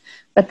loss.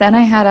 But then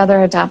I had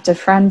other adoptive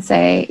friends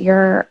say,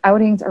 your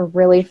outings are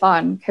really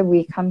fun. Could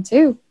we come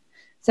too?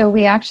 So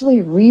we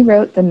actually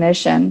rewrote the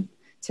mission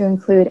to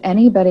include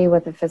anybody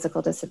with a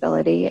physical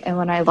disability. And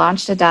when I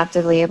launched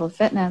Adoptively Abled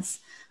Fitness,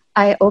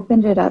 I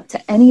opened it up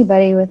to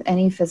anybody with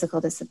any physical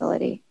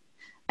disability.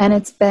 And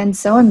it's been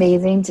so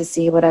amazing to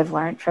see what I've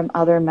learned from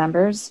other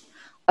members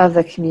of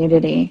the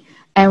community.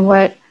 And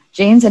what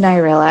James and I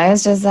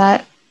realized is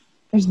that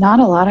there's not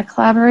a lot of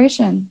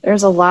collaboration.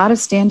 There's a lot of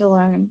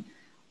standalone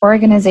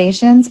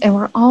organizations, and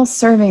we're all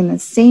serving the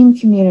same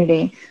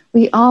community.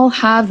 We all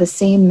have the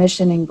same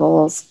mission and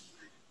goals.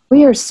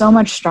 We are so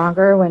much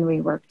stronger when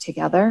we work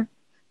together.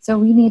 So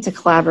we need to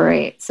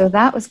collaborate. So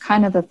that was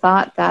kind of the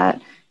thought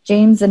that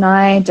James and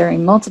I,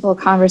 during multiple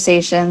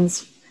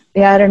conversations,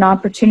 we had an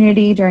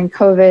opportunity during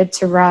COVID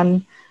to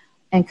run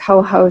and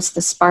co-host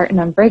the Spartan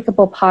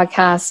Unbreakable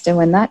podcast. And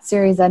when that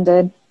series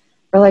ended,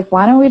 we're like,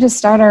 why don't we just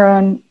start our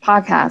own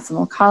podcast, and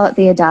we'll call it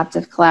the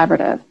Adaptive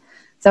Collaborative.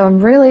 So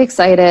I'm really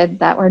excited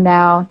that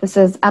this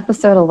is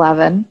episode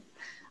 11.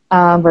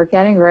 We're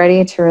getting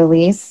ready to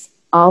release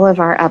all of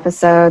our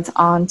episodes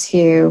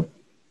onto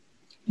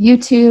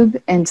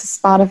YouTube and to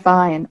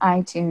Spotify and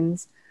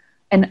iTunes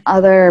and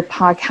other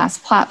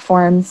podcast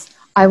platforms.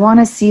 I want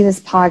to see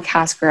this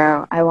podcast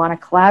grow. I want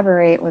to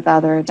collaborate with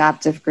other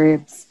adaptive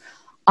groups.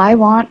 I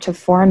want to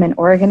form an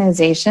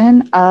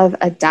organization of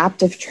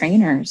adaptive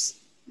trainers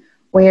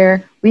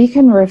where we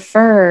can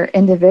refer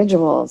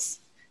individuals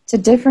to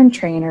different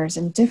trainers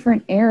in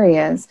different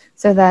areas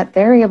so that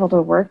they're able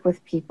to work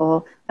with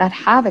people that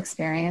have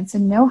experience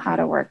and know how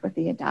to work with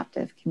the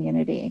adaptive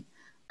community.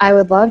 I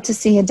would love to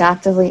see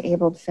Adoptively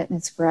Abled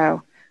Fitness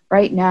grow.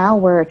 Right now,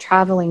 we're a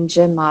traveling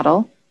gym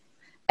model,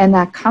 and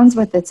that comes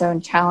with its own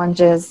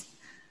challenges.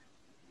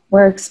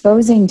 We're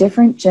exposing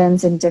different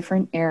gyms in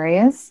different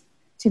areas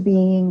to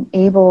being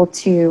able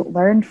to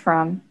learn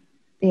from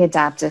the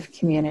adaptive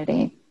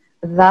community,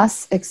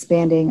 thus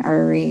expanding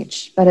our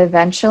reach. But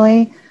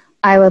eventually,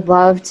 I would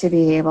love to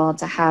be able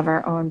to have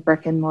our own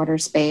brick and mortar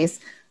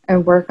space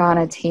and work on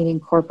attaining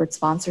corporate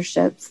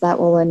sponsorships that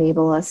will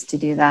enable us to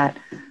do that.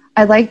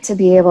 I'd like to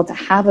be able to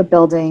have a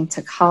building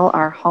to call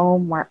our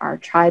home where our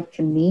tribe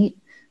can meet,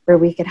 where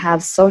we could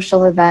have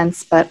social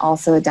events, but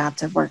also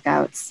adaptive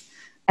workouts.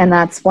 And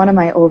that's one of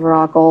my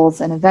overall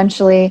goals. And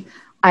eventually,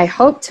 I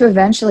hope to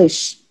eventually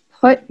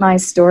put my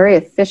story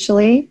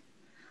officially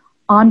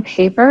on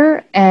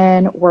paper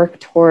and work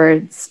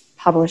towards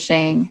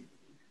publishing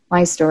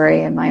my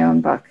story in my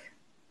own book.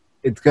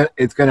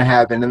 it's gonna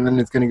happen, and then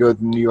it's gonna go to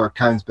the New York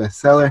Times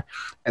bestseller,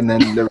 and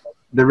then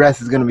the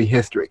rest is gonna be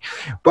history.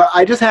 But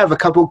I just have a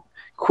couple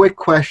quick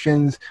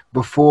questions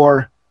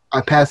before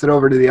I pass it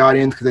over to the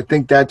audience, because I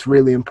think that's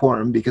really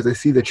important, because I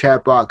see the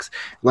chat box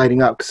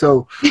lighting up.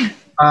 So,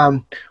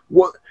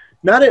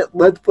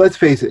 let's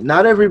face it,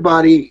 not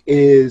everybody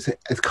is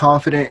as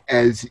confident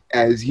as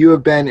you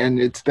have been, and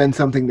it's been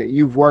something that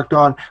you've worked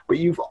on, but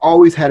you've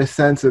always had a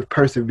sense of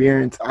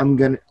perseverance. I'm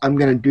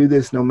gonna do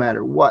this no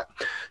matter what.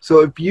 So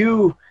if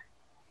you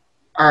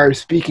are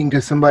speaking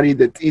to somebody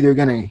that's either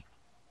gonna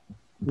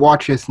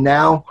watch us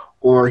now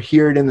or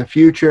hear it in the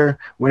future,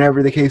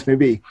 whenever the case may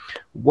be,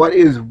 what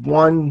is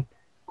one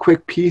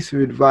quick piece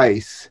of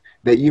advice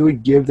that you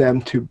would give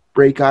them to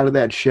break out of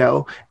that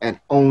shell and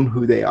own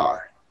who they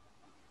are?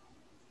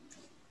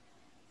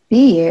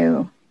 Be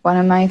you. One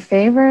of my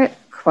favorite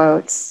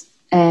quotes,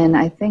 and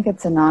I think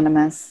it's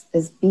anonymous,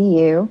 is be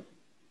you,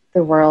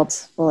 the world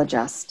will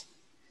adjust.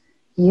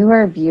 You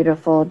are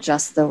beautiful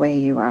just the way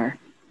you are,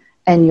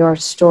 and your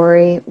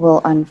story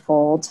will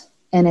unfold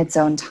in its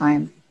own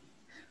time.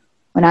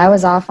 When I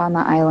was off on the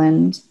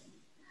island,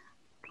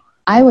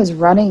 I was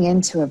running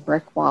into a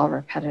brick wall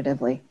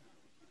repetitively.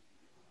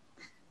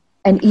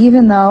 And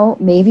even though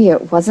maybe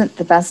it wasn't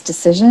the best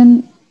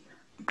decision,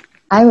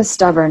 I was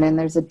stubborn, and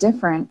there's a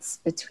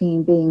difference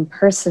between being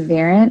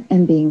perseverant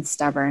and being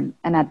stubborn.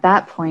 And at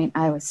that point,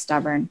 I was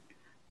stubborn.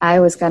 I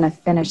was going to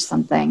finish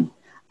something.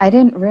 I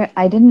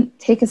didn't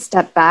take a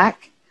step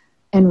back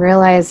and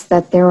realize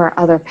that there were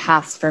other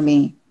paths for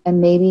me. And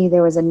maybe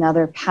there was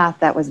another path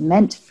that was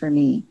meant for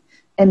me.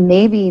 And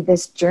maybe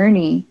this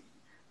journey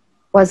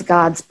was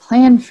God's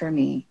plan for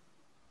me.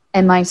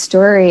 And my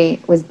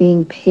story was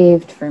being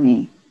paved for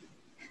me.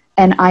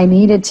 And I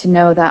needed to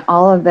know that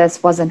all of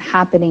this wasn't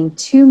happening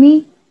to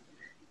me.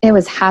 It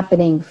was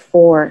happening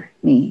for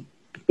me.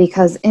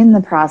 Because in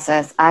the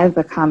process, I've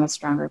become a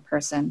stronger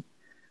person.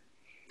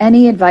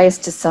 Any advice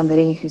to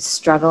somebody who's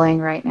struggling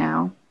right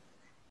now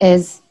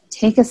is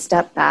take a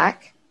step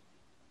back.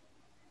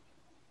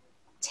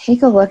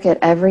 Take a look at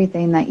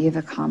everything that you've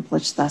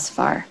accomplished thus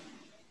far.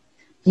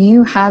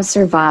 You have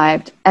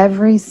survived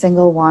every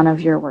single one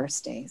of your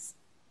worst days.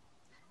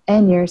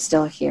 And you're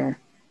still here.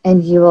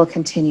 And you will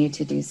continue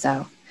to do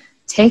so.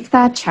 Take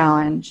that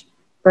challenge,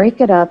 break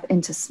it up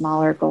into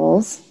smaller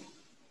goals,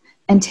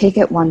 and take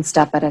it one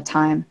step at a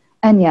time.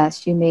 And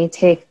yes, you may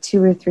take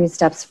 2 or 3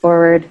 steps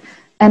forward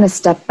and a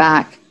step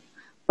back.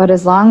 But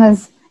as long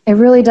as it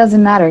really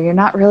doesn't matter, you're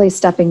not really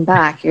stepping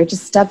back. You're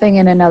just stepping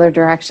in another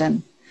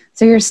direction.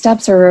 So your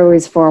steps are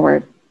always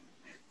forward.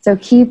 So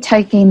keep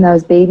taking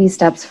those baby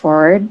steps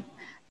forward,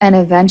 and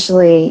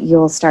eventually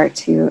you'll start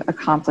to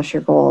accomplish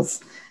your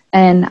goals.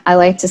 And I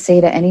like to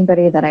say to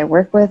anybody that I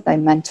work with, I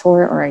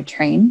mentor, or I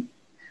train,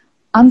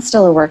 I'm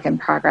still a work in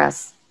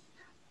progress.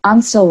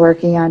 I'm still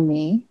working on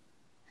me.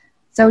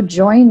 So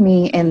join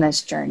me in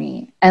this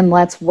journey, and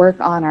let's work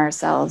on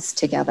ourselves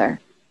together.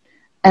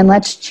 And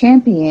let's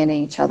champion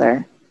each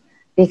other,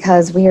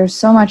 because we are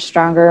so much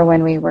stronger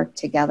when we work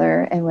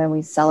together and when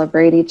we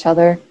celebrate each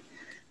other.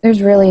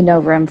 There's really no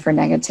room for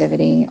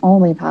negativity,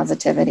 only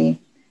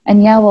positivity.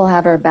 And yeah, we'll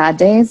have our bad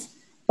days,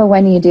 but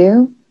when you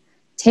do,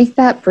 take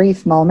that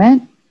brief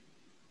moment,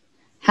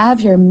 have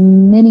your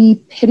mini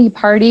pity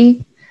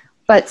party,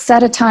 but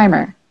set a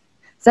timer.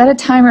 Set a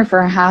timer for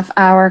a half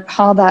hour,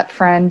 call that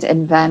friend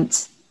and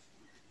vent.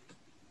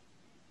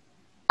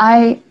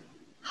 I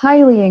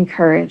highly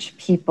encourage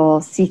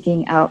people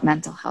seeking out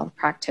mental health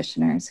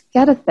practitioners.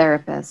 Get a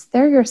therapist.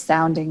 They're your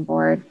sounding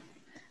board.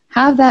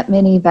 Have that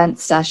mini vent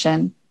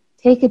session.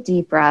 Take a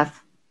deep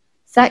breath,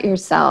 set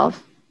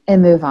yourself,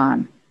 and move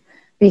on.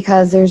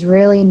 Because there's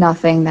really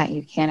nothing that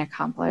you can't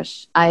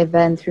accomplish. I've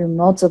been through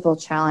multiple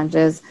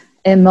challenges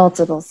and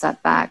multiple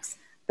setbacks.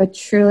 But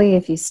truly,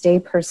 if you stay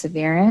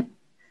perseverant,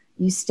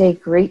 you stay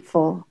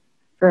grateful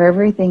for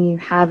everything you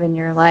have in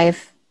your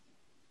life,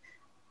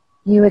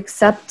 you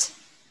accept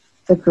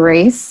the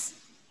grace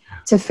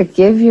to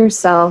forgive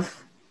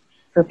yourself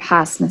for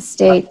past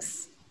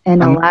mistakes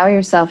and allow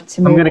yourself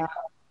to move on.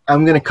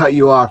 I'm going to cut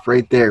you off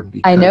right there.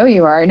 I know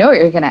you are. I know what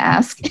you're going to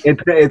ask.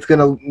 It's going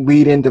to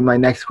lead into my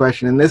next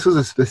question. And this was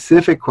a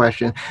specific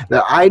question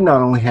that I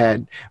not only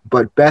had,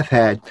 but Beth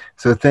had.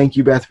 So thank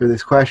you, Beth, for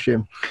this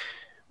question.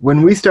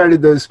 When we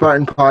started the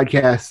Spartan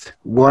podcast,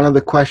 one of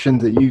the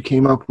questions that you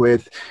came up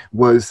with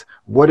was,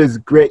 what does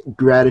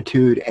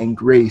gratitude and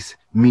grace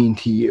mean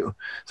to you?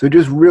 So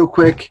just real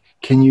quick,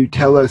 can you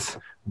tell us,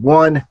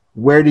 one,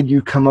 where did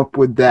you come up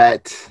with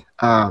that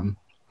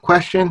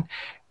question?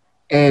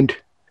 And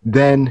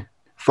then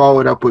follow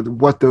it up with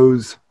what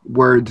those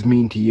words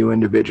mean to you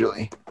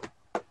individually.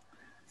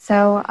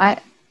 So I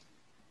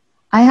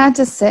had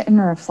to sit and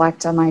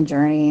reflect on my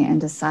journey and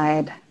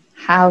decide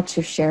how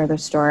to share the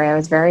story. I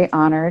was very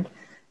honored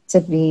to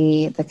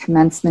be the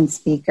commencement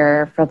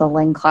speaker for the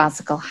Lynn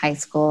Classical High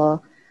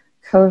School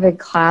COVID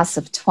class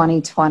of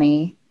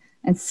 2020,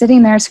 and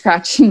sitting there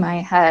scratching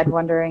my head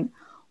wondering,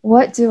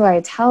 what do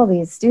I tell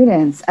these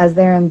students as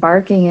they're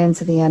embarking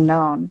into the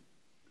unknown?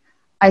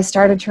 I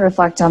started to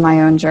reflect on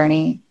my own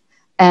journey,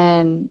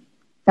 and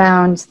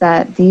found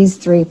that these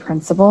 3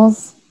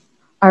 principles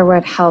are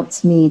what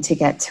helped me to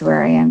get to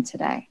where I am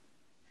today.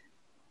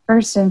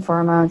 First and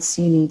foremost,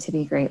 you need to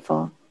be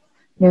grateful.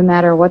 No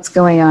matter what's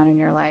going on in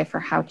your life or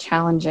how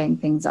challenging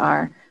things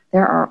are,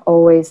 there are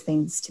always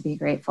things to be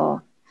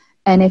grateful.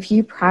 And if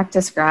you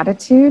practice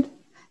gratitude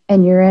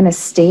and you're in a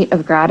state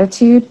of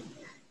gratitude,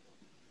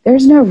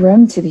 there's no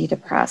room to be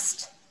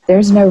depressed.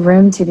 There's no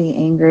room to be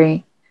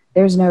angry.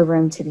 There's no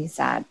room to be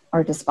sad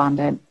or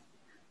despondent.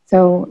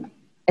 So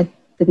at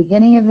the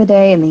beginning of the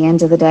day and the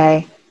end of the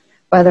day,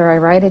 whether I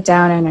write it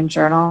down in a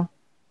journal,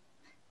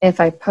 if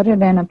I put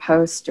it in a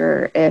post,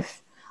 or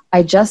if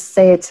I just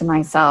say it to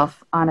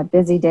myself on a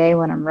busy day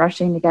when I'm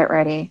rushing to get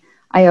ready,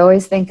 I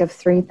always think of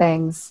 3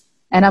 things,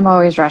 and I'm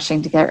always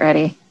rushing to get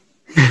ready.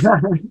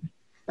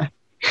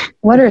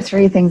 What are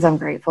 3 things I'm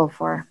grateful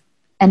for?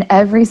 And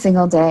every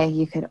single day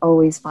you could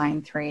always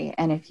find 3.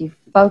 And if you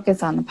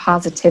focus on the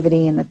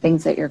positivity and the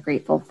things that you're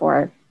grateful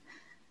for,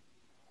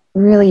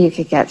 really you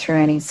could get through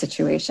any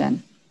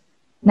situation.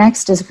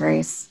 Next is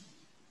grace.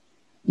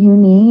 You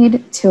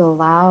need to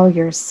allow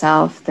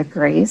yourself the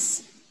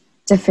grace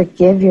to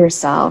forgive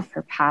yourself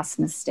for past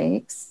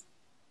mistakes,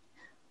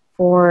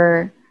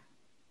 for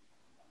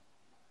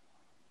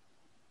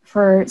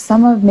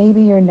some of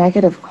maybe your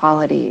negative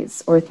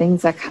qualities or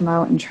things that come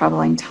out in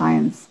troubling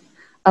times.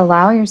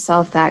 Allow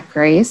yourself that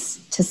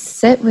grace to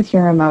sit with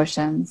your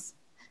emotions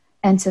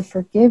and to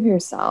forgive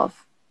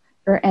yourself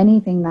for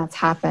anything that's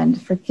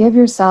happened. Forgive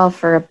yourself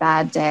for a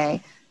bad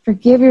day.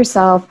 Forgive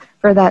yourself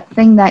for that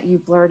thing that you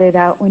blurted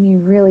out when you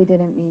really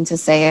didn't mean to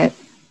say it.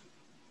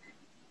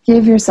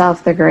 Give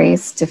yourself the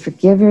grace to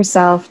forgive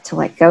yourself, to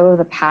let go of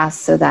the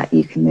past so that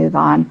you can move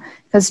on.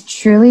 Because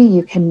truly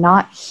you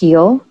cannot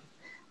heal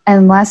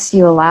unless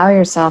you allow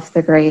yourself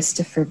the grace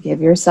to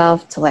forgive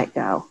yourself, to let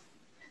go,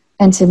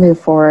 and to move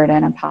forward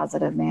in a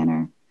positive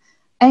manner.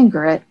 And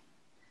grit.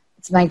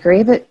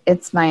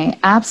 It's my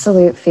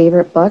absolute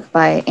favorite book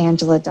by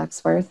Angela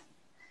Duckworth.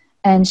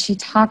 And she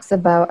talks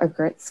about a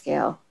grit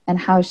scale and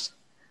how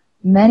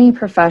many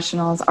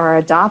professionals are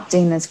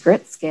adopting this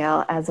grit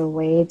scale as a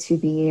way to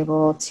be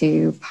able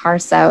to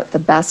parse out the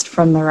best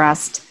from the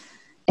rest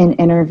in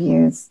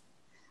interviews.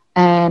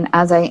 And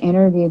as I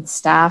interviewed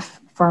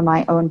staff for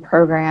my own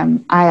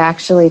program, I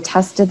actually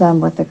tested them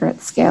with the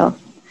grit scale.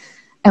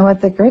 And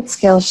what the grit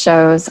scale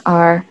shows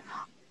are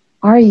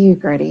you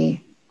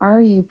gritty?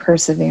 Are you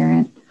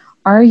perseverant?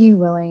 Are you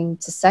willing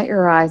to set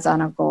your eyes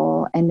on a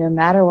goal and no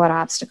matter what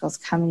obstacles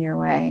come your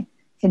way,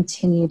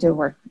 continue to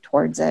work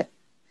towards it?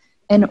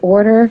 In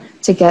order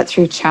to get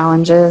through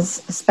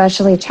challenges,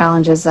 especially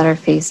challenges that are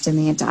faced in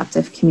the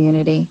adoptive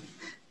community,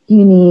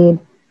 you need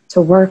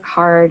to work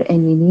hard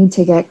and you need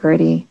to get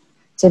gritty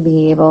to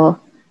be able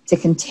to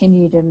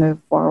continue to move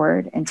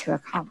forward and to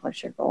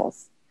accomplish your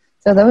goals.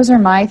 So those are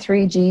my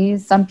 3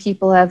 G's. Some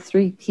people have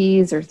 3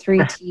 P's or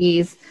 3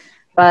 T's,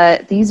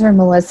 but these are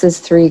Melissa's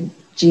 3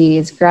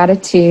 G's: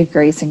 gratitude,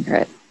 grace, and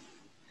grit.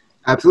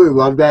 Absolutely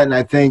love that. And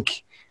I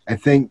think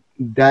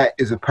that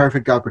is a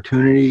perfect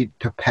opportunity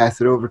to pass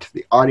it over to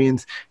the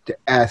audience to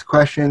ask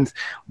questions.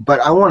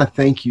 But I want to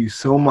thank you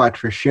so much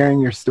for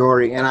sharing your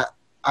story. And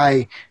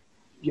I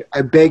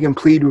beg and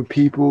plead with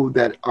people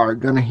that are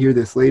going to hear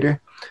this later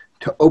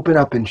to open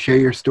up and share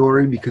your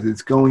story, because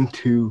it's going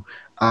to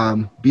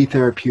be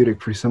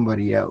therapeutic for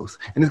somebody else.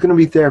 And it's going to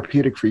be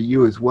therapeutic for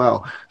you as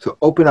well. So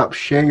open up,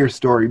 share your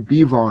story,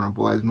 be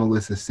vulnerable, as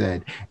Melissa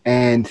said,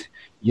 and,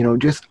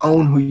 just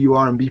own who you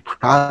are and be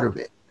proud of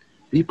it.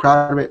 Be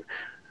proud of it.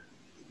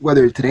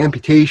 Whether it's an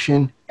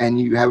amputation and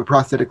you have a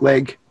prosthetic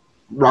leg,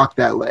 rock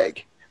that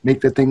leg.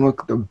 Make that thing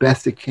look the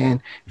best it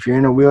can. If you're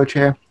in a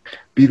wheelchair,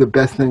 be the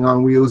best thing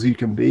on wheels you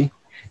can be.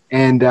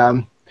 And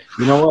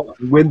you know what?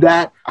 With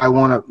that, I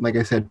want to, like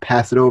I said,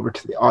 pass it over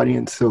to the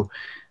audience. So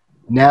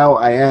now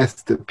I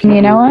ask the people.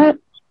 You know what?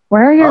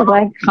 Wear your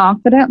leg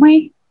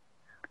confidently.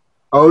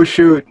 Oh,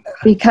 shoot.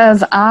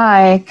 Because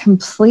I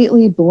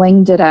completely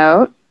blinged it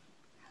out.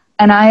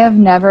 And I have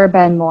never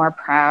been more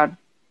proud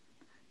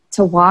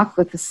to walk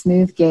with a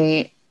smooth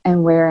gait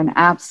and wear an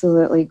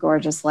absolutely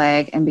gorgeous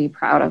leg and be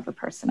proud of the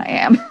person I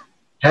am.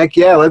 Heck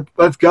yeah,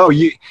 let's go.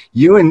 You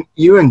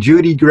and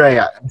Judy Gray,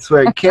 I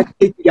swear, I can't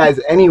take you guys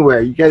anywhere.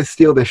 You guys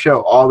steal the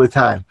show all the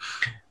time,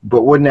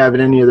 but wouldn't have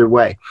it any other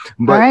way.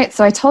 But, all right,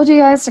 so I told you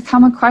guys to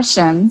come with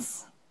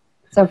questions,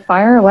 so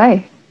fire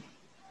away.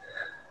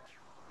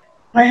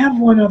 I have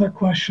one other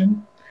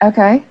question.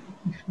 Okay.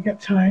 If you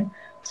got time.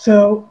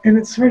 So, and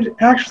it's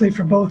actually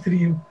for both of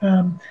you,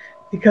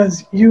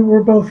 because you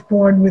were both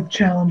born with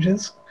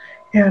challenges,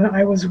 and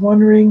I was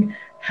wondering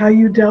how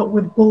you dealt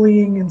with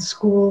bullying in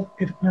school,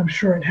 and I'm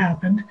sure it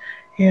happened,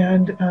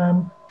 and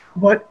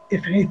what,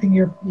 if anything,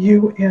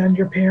 you and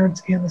your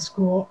parents and the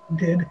school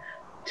did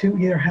to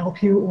either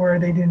help you or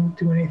they didn't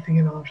do anything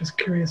at all. I'm just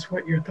curious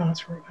what your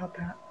thoughts were about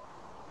that.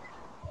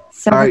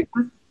 So, all right.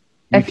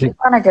 if you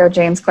want to go,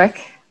 James,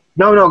 quick.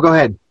 No, go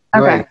ahead.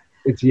 Go ahead.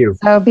 It's you.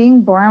 So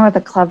being born with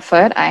a club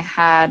foot, I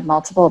had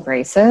multiple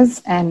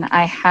braces, and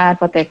I had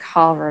what they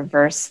call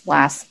reverse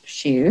lasp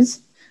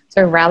shoes.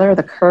 So rather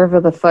the curve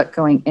of the foot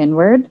going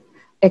inward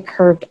it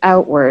curved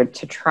outward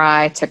to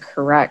try to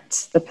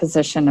correct the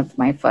position of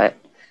my foot.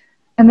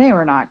 And they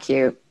were not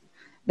cute.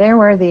 There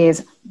were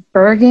these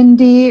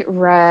burgundy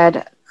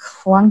red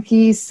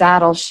clunky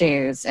saddle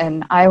shoes.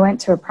 And I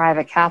went to a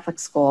private Catholic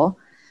school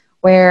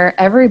where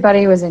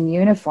everybody was in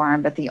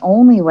uniform, but the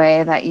only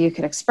way that you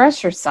could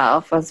express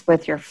yourself was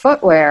with your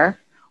footwear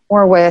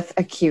or with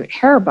a cute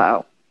hair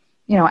bow,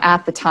 you know,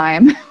 at the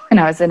time when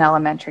I was in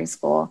elementary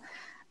school.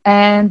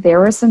 And there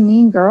were some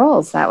mean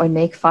girls that would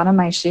make fun of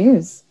my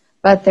shoes.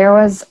 But there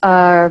was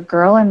a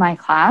girl in my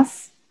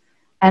class,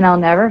 and I'll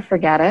never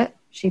forget it.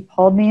 She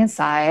pulled me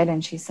aside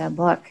and she said,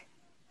 "Look,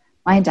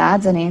 my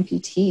dad's an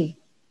amputee."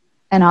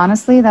 And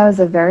honestly, that was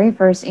the very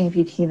first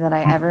amputee that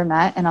I ever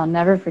met, and I'll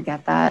never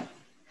forget that.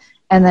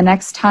 And the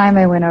next time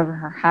I went over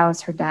her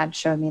house, her dad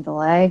showed me the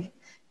leg,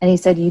 and he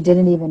said, "You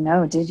didn't even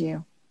know, did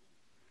you?"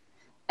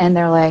 And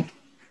they're like,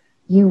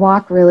 "You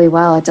walk really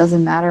well. It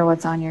doesn't matter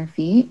what's on your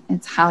feet.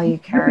 It's how you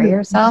carry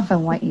yourself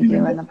and what you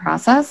do in the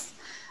process."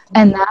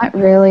 And that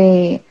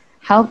really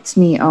helped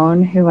me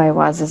own who I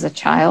was as a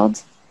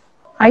child.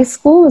 High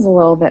school was a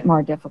little bit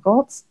more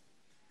difficult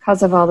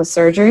because of all the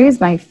surgeries.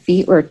 My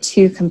feet were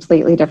two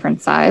completely different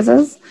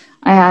sizes.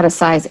 I had a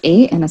size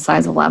 8 and a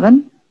size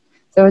 11.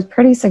 So it was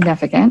pretty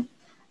significant.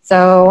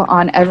 So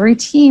on every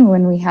team,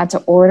 when we had to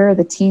order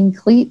the team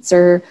cleats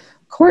or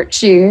court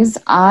shoes,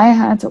 I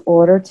had to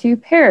order 2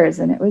 pairs,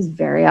 and it was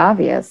very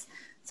obvious.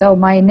 So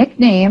my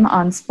nickname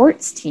on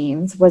sports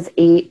teams was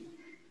 8.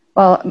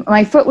 Well,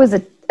 my foot was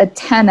a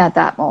 10 at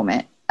that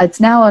moment. It's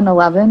now an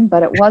 11,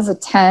 but it was a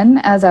 10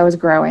 as I was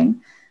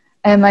growing.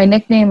 And my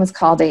nickname was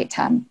called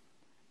 810.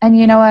 And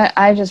you know what?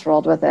 I just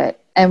rolled with it.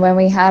 And when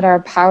we had our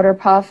powder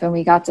puff and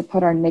we got to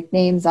put our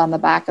nicknames on the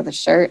back of the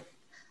shirt,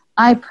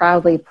 I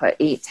proudly put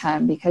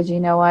 810 because you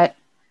know what?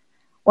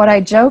 What I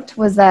joked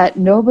was that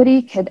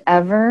nobody could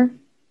ever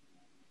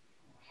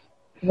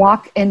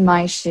walk in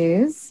my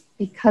shoes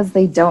because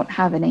they don't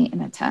have an 8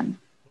 and a 10.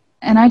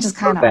 And I just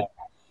kind of...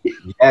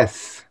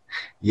 Yes.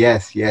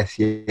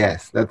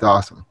 That's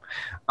awesome.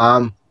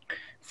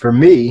 For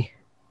me,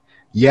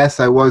 yes,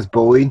 I was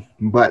bullied,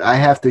 but I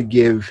have to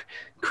give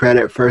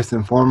credit first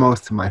and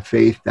foremost to my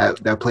faith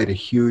that played a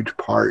huge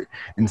part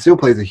and still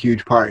plays a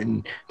huge part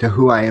to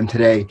who I am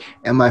today,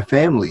 and my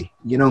family.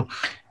 You know,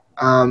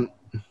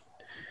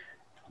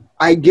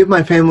 I give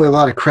my family a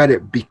lot of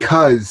credit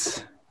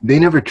because they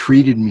never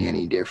treated me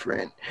any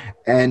different,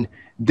 and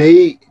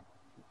they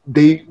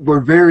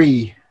were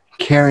very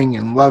caring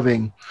and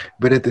loving,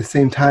 but at the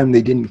same time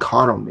they didn't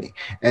coddle me,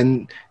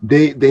 and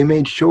they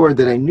made sure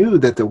that I knew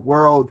that the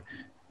world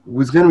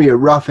was going to be a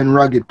rough and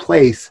rugged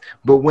place,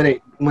 but when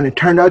it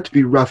turned out to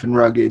be rough and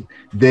rugged,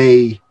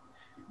 they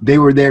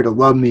were there to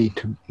love me,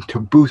 to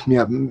boost me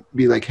up and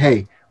be like,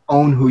 "Hey,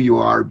 own who you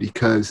are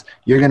because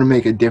you're going to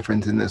make a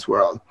difference in this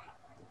world."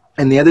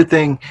 And the other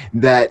thing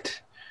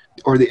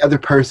the other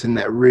person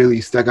that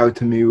really stuck out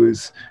to me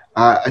was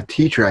a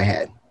teacher I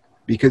had,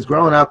 because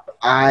growing up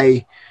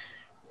I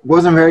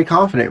wasn't very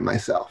confident in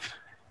myself,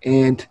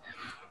 and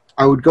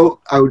I would go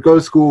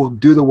to school,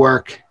 do the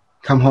work,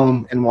 come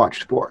home and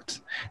watch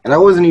sports. And I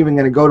wasn't even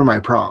going to go to my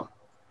prom.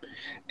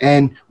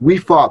 And we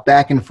fought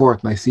back and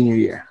forth my senior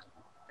year.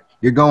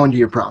 "You're going to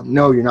your prom."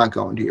 "No, you're not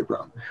going to your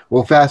prom."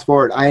 Well, fast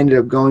forward, I ended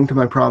up going to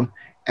my prom.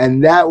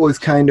 And that was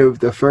kind of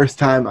the first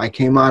time I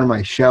came out of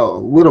my shell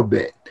a little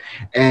bit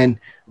and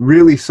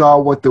really saw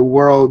what the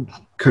world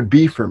could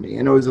be for me.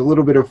 And it was a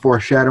little bit of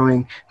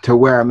foreshadowing to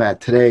where I'm at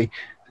today.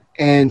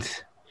 And,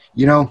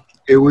 you know,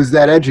 it was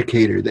that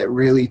educator that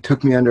really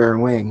took me under her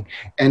wing.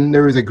 And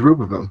there was a group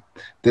of them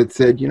that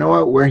said, "You know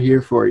what, we're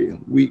here for you.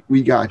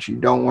 We got you.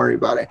 Don't worry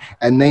about it."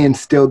 And they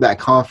instilled that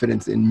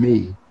confidence in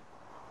me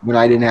when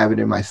I didn't have it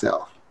in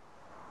myself.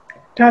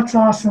 That's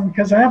awesome,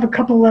 because I have a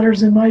couple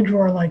letters in my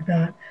drawer like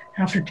that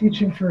after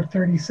teaching for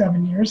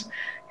 37 years.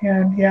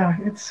 And yeah,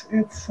 it's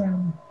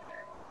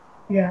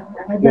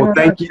Well,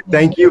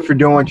 thank you for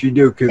doing what you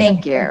do.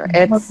 Thank you.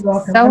 It's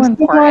so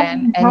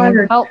important, and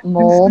you help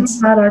mold. I'm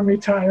so glad I'm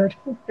retired.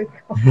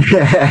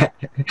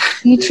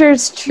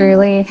 Teachers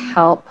truly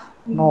help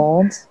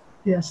mold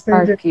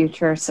our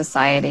future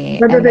society.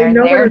 Whether and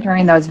they're there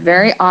during those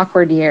very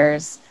awkward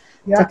years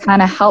to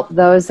kind of help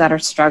those that are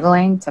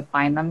struggling to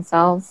find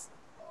themselves,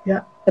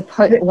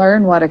 to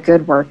learn what a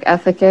good work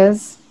ethic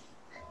is,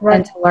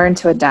 and to learn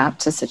to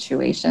adapt to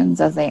situations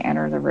as they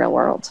enter the real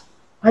world.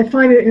 I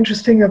find it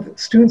interesting of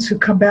students who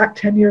come back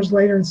 10 years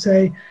later and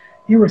say,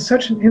 "You were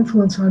such an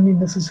influence on me,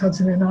 Mrs.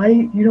 Hudson, and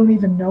you don't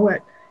even know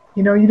it.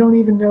 You know, you don't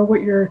even know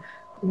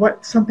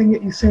what something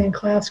that you say in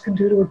class can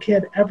do to a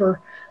kid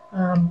ever."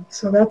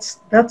 So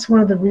that's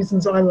one of the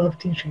reasons I love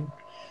teaching.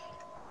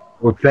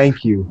 Well,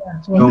 thank you.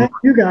 Yeah, well, thank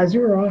you guys.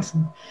 You were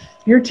awesome.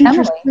 You're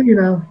teachers too, you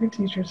know. You're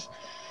teachers.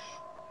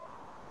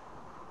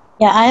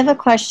 Yeah, I have a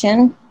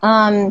question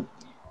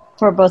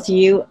for both of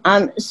you.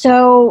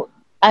 So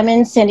I'm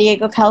in San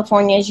Diego,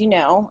 California, as you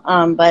know,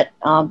 but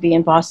I'll be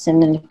in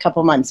Boston in a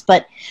couple months.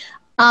 But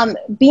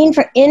being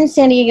in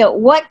San Diego,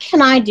 what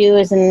can I do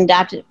as an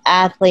adaptive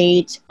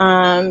athlete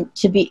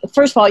to be,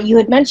 first of all, you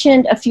had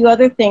mentioned a few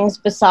other things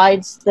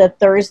besides the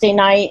Thursday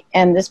night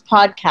and this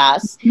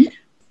podcast. Mm-hmm.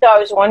 So I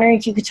was wondering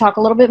if you could talk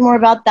a little bit more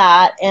about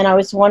that. And I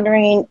was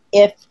wondering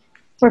if,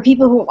 for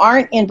people who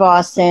aren't in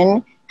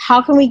Boston,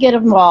 how can we get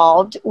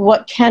involved?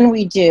 What can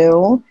we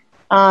do?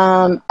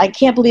 I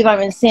can't believe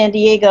I'm in San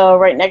Diego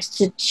right next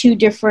to two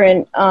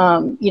different,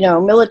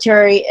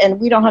 military, and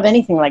we don't have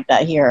anything like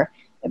that here.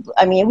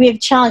 I mean, we have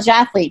challenged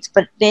athletes,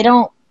 but they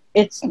don't,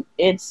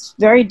 it's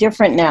very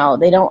different now.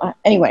 They don't,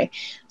 anyway.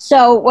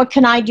 So what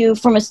can I do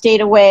from a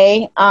state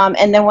away?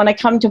 And then when I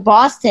come to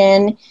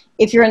Boston,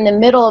 if you're in the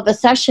middle of a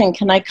session,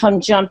 can I come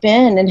jump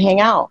in and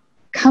hang out?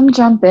 Come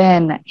jump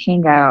in,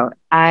 hang out.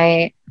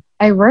 I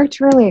worked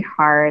really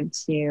hard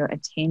to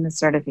attain the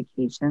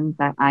certifications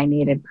that I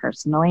needed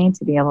personally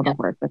to be able to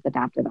work with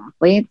adaptive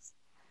athletes.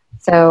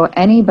 So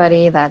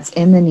anybody that's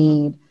in the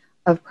need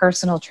of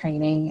personal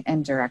training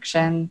and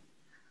direction,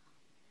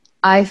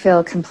 I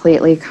feel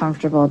completely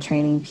comfortable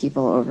training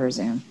people over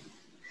Zoom.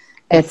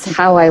 It's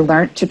how I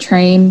learned to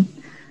train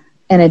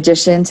in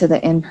addition to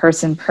the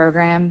in-person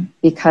program,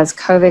 because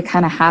COVID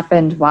kind of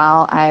happened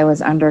while I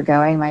was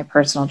undergoing my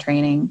personal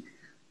training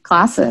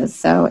classes.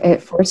 So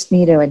it forced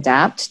me to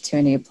adapt to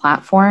a new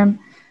platform.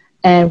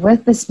 And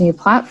with this new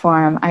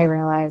platform, I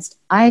realized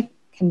I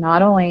can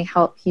not only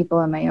help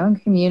people in my own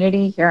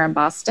community here in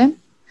Boston,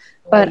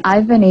 but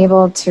I've been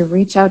able to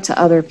reach out to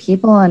other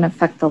people and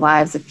affect the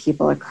lives of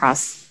people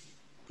across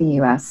the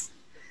U.S.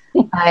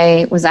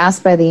 I was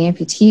asked by the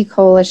Amputee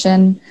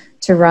Coalition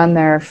to run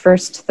their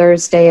first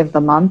Thursday of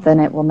the month,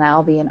 and it will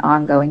now be an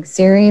ongoing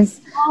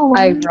series.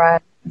 I run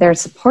their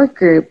support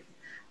group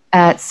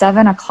at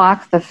 7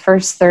 o'clock the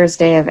first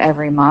Thursday of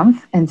every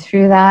month. And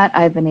through that,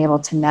 I've been able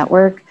to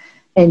network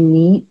and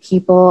meet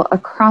people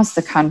across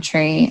the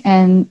country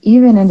and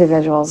even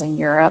individuals in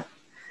Europe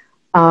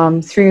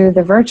through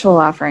the virtual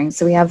offerings.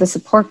 So we have the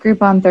support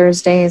group on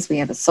Thursdays. We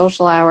have a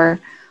social hour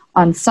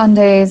on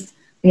Sundays.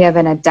 We have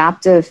an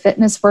adaptive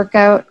fitness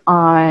workout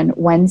on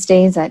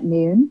Wednesdays at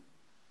noon.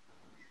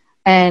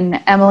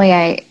 And Emily,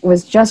 I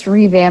was just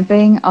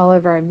revamping all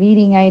of our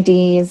meeting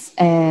IDs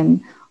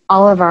and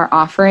all of our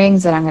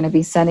offerings, and I'm going to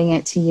be sending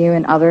it to you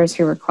and others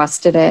who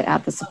requested it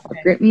at the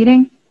support group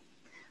meeting.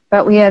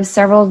 But we have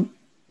several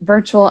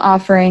virtual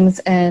offerings,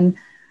 and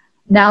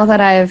now that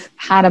I've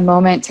had a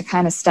moment to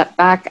kind of step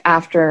back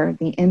after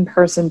the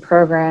in-person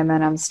program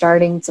and I'm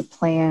starting to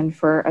plan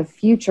for a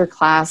future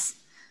class,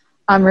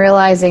 I'm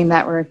realizing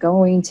that we're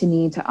going to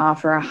need to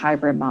offer a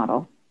hybrid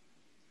model.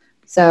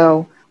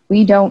 So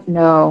we don't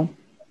know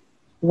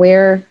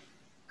where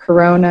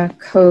Corona,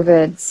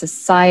 COVID,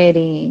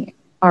 society,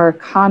 our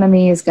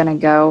economy is going to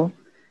go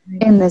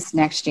in this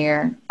next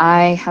year.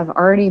 I have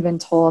already been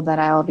told that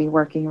I'll be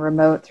working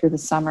remote through the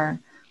summer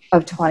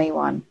of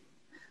 21.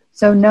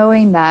 So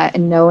knowing that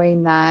and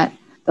knowing that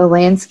the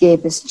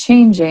landscape is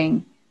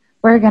changing,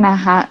 we're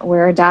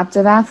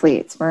adaptive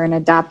athletes. We're an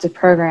adaptive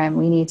program.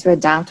 We need to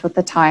adapt with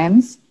the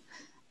times,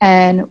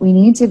 and we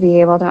need to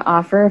be able to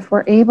offer, if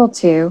we're able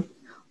to,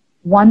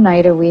 one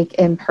night a week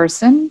in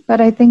person,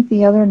 but I think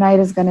the other night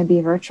is going to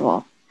be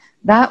virtual.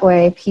 That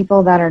way,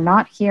 people that are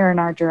not here in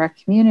our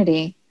direct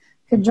community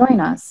could join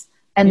us.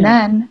 And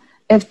then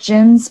if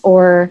gyms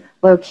or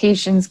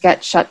locations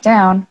get shut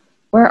down,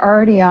 we're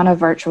already on a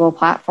virtual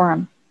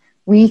platform.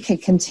 We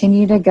could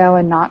continue to go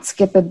and not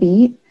skip a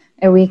beat,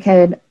 and we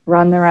could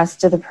run the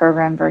rest of the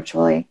program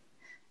virtually.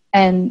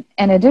 And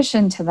in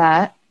addition to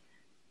that,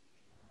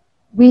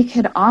 we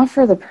could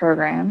offer the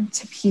program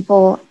to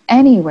people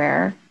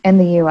anywhere in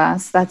the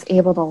US that's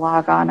able to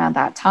log on at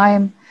that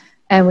time.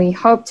 And we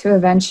hope to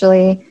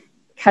eventually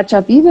catch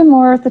up even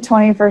more with the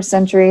 21st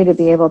century to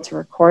be able to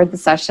record the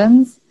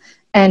sessions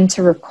and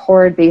to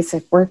record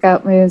basic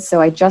workout moves.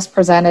 So I just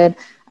presented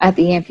at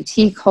the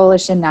Amputee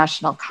Coalition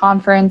National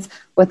Conference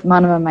with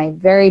one of my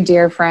very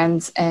dear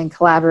friends and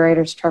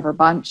collaborators, Trevor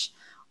Bunch,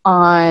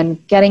 on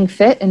getting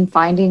fit and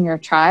finding your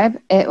tribe.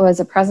 It was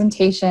a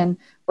presentation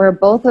where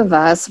both of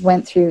us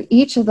went through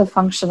each of the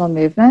functional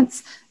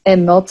movements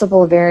in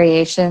multiple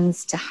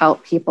variations to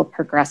help people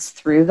progress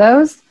through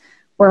those.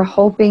 We're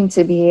hoping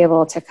to be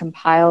able to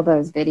compile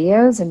those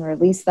videos and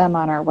release them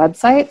on our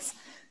websites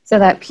so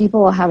that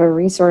people will have a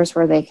resource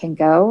where they can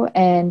go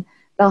and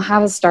they'll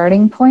have a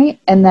starting point,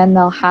 and then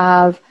they'll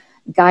have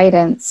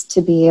guidance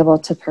to be able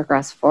to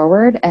progress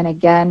forward. And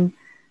again,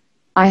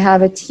 I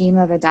have a team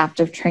of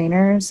adaptive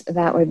trainers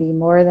that would be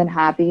more than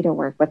happy to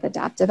work with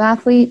adaptive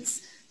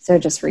athletes. So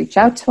just reach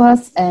out to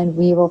us and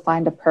we will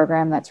find a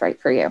program that's right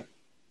for you.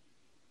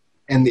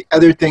 And the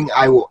other thing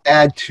I will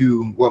add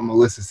to what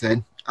Melissa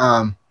said,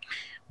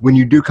 when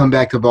you do come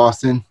back to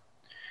Boston,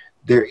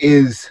 there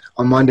is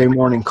a Monday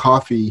morning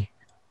coffee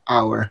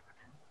hour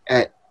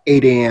at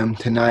 8 a.m.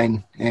 to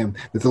 9 a.m.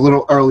 It's a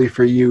little early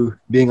for you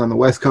being on the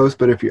West Coast,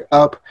 but if you're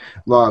up,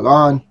 log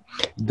on.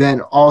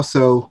 Then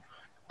also,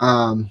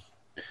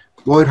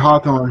 Lloyd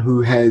Hawthorne,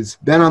 who has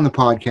been on the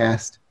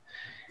podcast,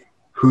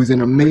 who's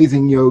an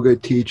amazing yoga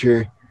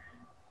teacher,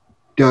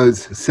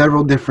 does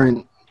several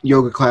different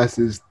yoga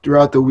classes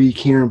throughout the week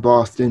here in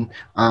Boston.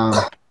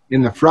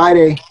 In the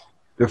Friday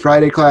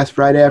class,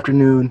 Friday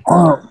afternoon,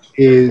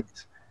 is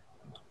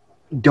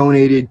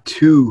donated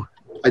to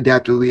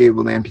Adoptively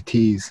Abled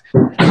Amputees.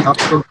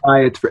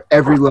 It's for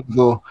every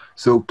level.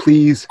 So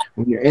please,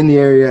 when you're in the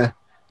area,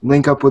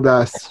 link up with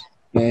us,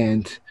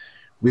 and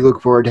we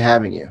look forward to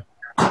having you.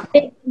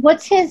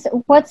 What's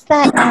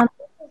that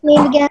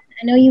name again?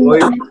 I know you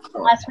mentioned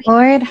last week.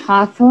 Lloyd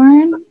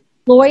Hawthorne.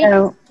 Lloyd.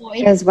 So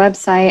his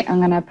website, I'm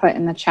going to put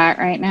in the chat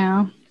right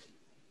now.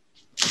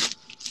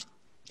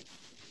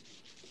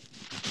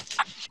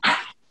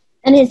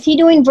 And is he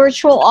doing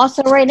virtual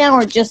also right now,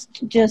 or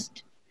just?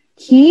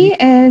 He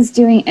is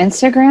doing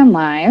Instagram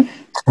Live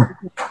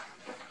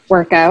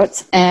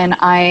workouts, and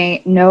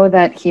I know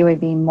that he would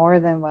be more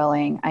than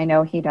willing. I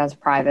know he does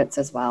privates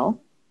as well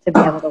to be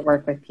able to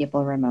work with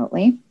people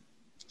remotely.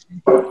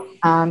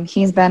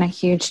 He's been a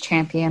huge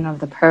champion of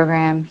the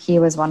program. He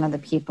was one of the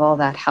people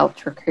that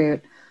helped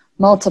recruit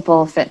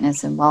multiple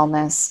fitness and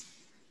wellness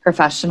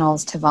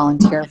professionals to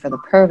volunteer for the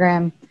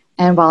program.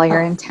 And while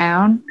you're in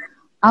town,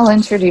 I'll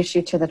introduce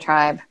you to the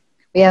tribe.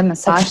 We have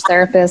massage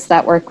therapists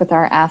that work with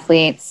our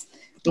athletes.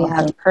 We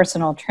have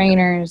personal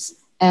trainers,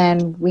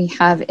 and we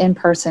have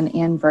in-person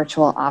and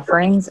virtual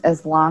offerings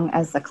as long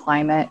as the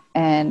climate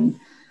and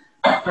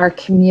our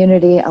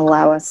community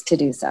allow us to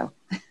do so.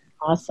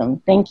 Awesome.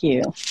 Thank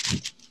you.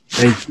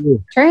 Thank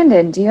you.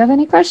 Brandon, do you have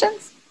any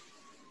questions?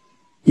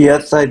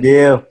 Yes, I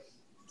do.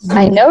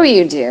 I know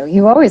you do.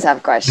 You always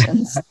have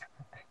questions.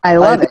 I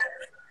love it.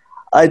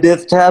 I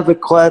just have a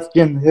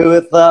question. Who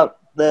is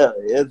up there?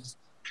 It's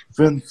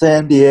from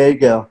San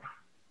Diego.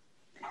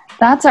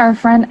 That's our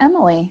friend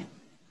Emily.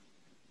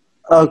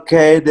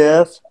 Okay,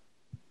 this.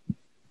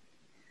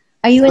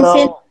 Are you in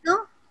San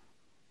Diego?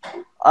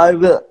 I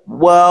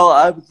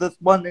was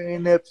just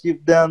wondering if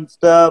you've done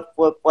stuff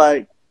with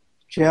like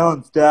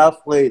challenged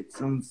athletes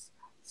in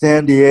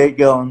San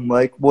Diego, and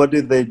like what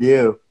do they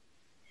do?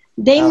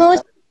 They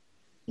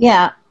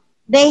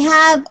they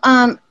have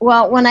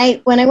well, when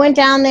I went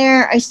down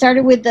there, I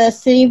started with the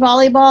city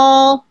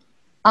volleyball,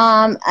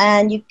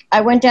 and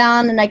I went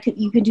down and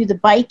you could do the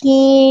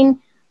biking.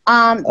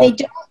 They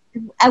don't.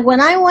 When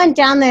I went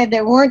down there,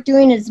 they weren't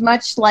doing as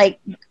much like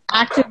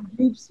active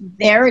groups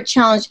there at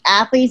Challenge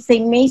Athletes. They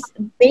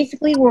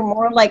basically were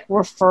more like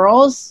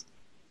referrals.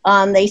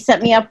 They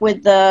set me up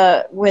with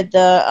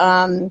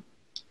the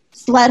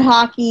sled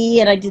hockey,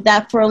 and I did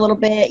that for a little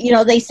bit. You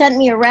know, they sent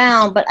me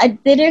around, but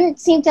they didn't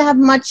seem to have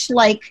much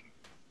like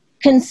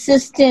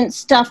consistent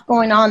stuff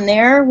going on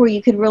there where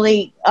you could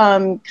really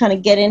kind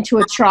of get into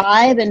a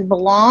tribe and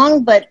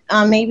belong. But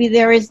maybe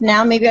there is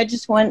now. Maybe I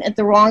just went at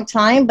the wrong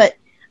time, but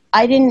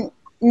I didn't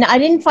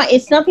find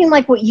it's nothing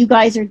like what you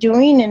guys are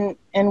doing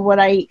and what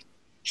I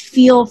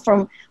feel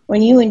from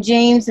when you and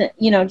James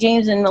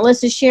and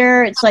Melissa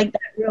share. It's like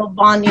that real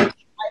bonding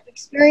life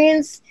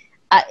experience.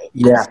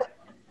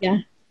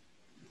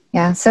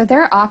 Yeah, so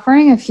they're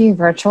offering a few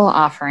virtual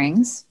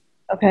offerings.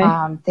 Okay.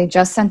 They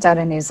just sent out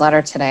a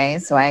newsletter today,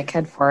 so I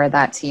could forward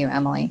that to you,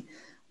 Emily.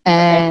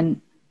 And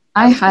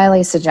I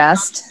highly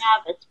suggest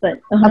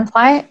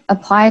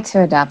apply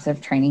to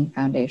Adaptive Training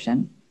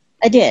Foundation.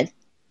 I did.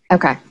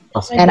 Okay.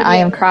 Awesome. And I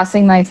am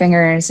crossing my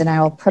fingers, and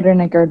I will put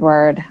in a good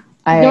word. She's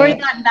already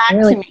gotten back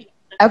to me.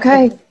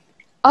 Okay.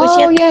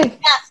 Oh, yay.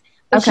 Yes.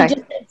 Okay. She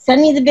just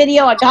send me the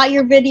video. I got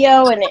your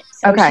video, and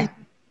okay.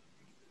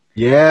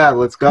 Yeah,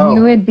 let's go.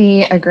 You would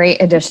be a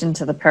great addition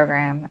to the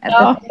program.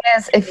 The thing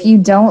is, if you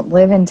don't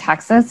live in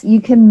Texas, you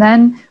can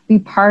then be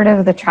part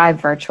of the tribe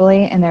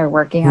virtually, and they're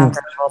working on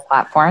virtual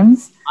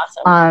platforms.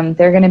 Awesome.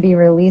 They're going to be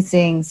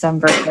releasing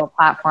some virtual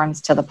platforms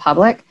to the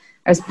public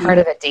as part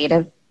of a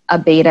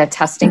beta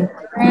testing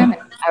program.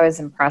 And I was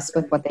impressed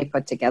with what they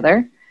put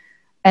together.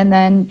 And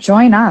then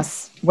join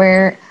us,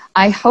 where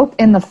I hope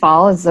in the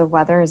fall, as the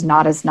weather is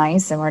not as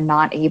nice and we're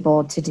not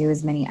able to do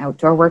as many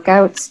outdoor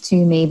workouts,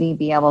 to maybe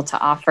be able to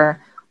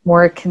offer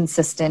more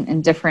consistent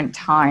and different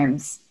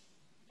times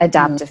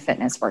adaptive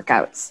fitness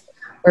workouts,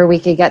 where we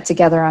could get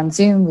together on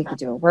Zoom, we could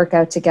do a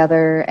workout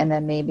together, and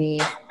then maybe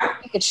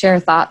we could share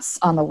thoughts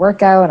on the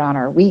workout, on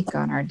our week,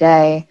 on our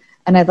day.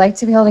 And I'd like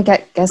to be able to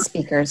get guest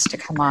speakers to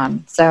come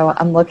on. So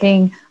I'm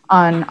looking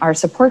on our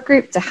support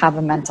group to have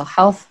a mental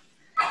health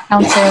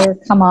counselor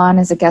come on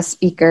as a guest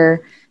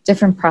speaker,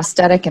 different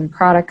prosthetic and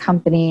product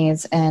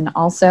companies. And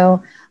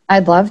also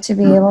I'd love to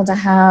be able to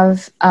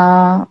have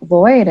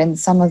Lloyd and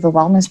some of the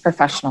wellness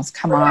professionals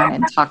come on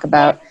and talk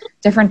about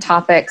different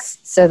topics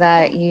so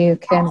that you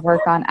can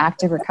work on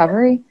active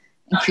recovery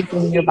and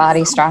keeping your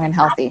body strong and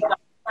healthy.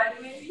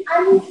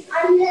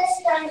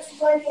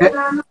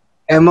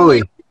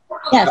 Emily.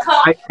 Yes.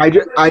 I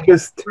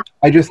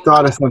just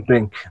thought of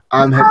something.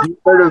 Have you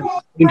heard of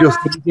Angel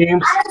City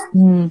Games?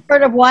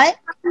 Heard of what?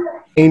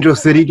 Angel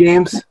City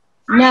Games?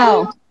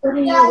 No. There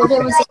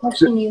was a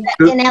question in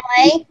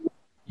LA?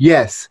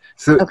 Yes.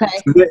 So okay.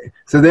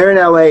 So they're in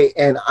LA,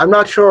 and I'm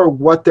not sure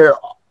what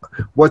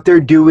they're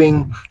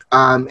doing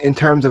in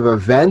terms of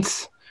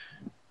events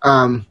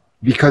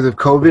because of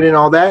COVID and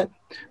all that.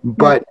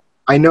 But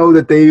I know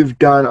that they've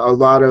done a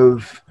lot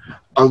of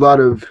a lot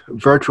of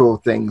virtual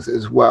things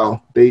as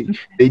well. They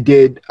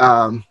did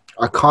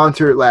a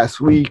concert last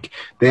week.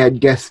 They had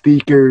guest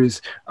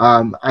speakers.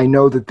 I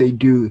know that they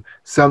do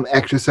some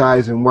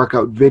exercise and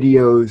workout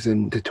videos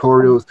and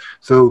tutorials.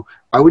 So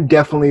I would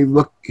definitely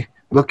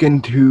look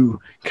into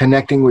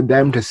connecting with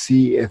them to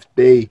see if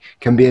they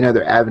can be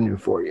another avenue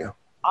for you.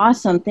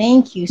 Awesome.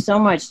 Thank you so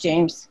much,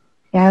 James.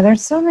 Yeah,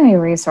 there's so many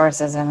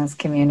resources in this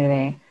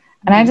community.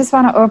 And I just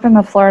want to open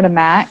the floor to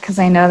Matt, because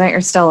I know that you're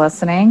still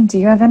listening. Do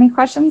you have any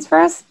questions for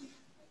us?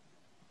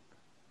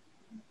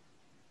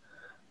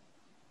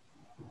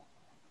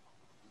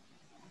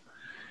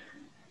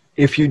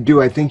 If you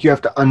do, I think you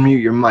have to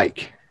unmute your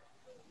mic.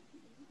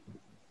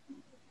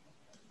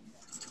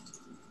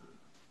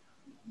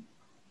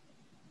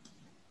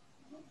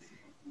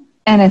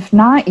 And if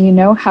not, you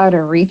know how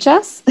to reach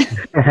us.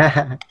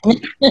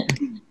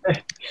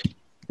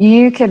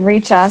 You could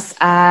reach us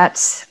at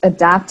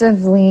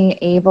Adoptively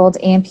Abled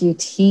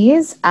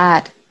Amputees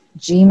at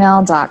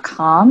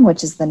gmail.com,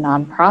 which is the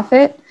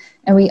nonprofit.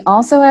 And we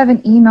also have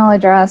an email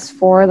address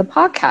for the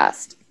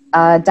podcast,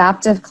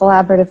 Adaptive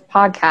Collaborative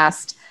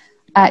Podcast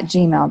at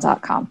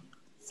gmail.com.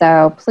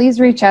 So please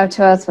reach out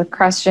to us with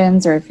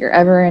questions, or if you're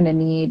ever in a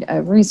need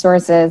of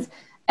resources,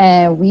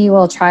 and we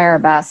will try our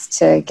best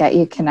to get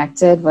you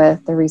connected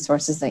with the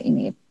resources that you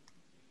need.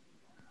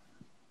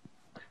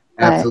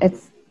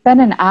 It's been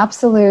an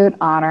absolute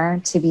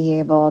honor to be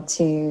able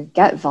to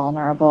get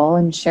vulnerable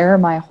and share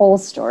my whole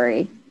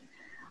story.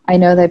 I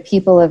know that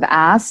people have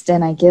asked,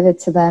 and I give it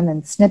to them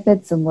in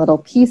snippets and little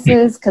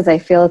pieces because I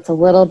feel it's a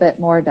little bit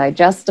more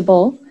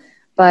digestible.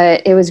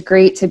 But it was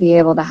great to be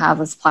able to have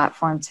this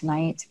platform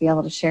tonight, to be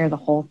able to share the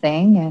whole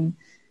thing and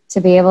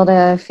to be able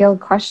to field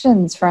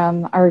questions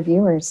from our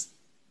viewers.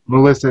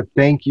 Melissa,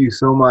 thank you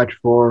so much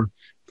for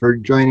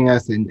joining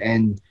us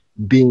and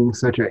being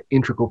such an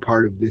integral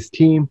part of this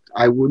team.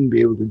 I wouldn't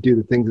be able to do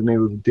the things I'm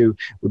able to do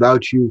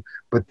without you.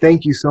 But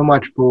thank you so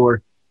much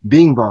for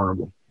being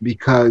vulnerable,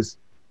 because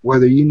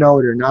whether you know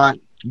it or not,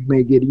 you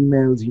may get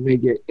emails, you may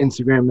get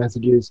Instagram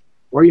messages,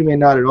 or you may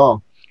not at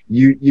all.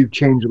 You've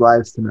changed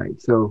lives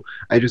tonight. So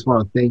I just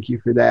want to thank you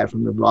for that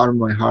from the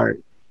bottom of my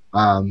heart.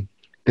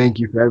 Thank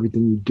you for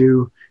everything you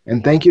do.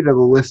 And thank you to the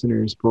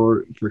listeners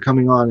for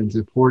coming on and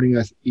supporting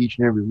us each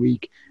and every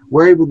week.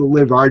 We're able to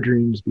live our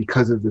dreams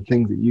because of the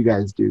things that you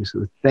guys do.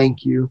 So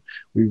thank you.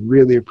 We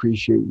really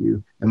appreciate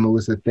you. And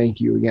Melissa, thank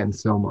you again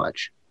so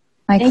much.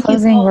 My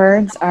closing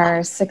words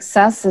are: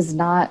 success is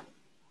not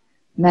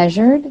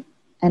measured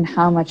in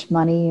how much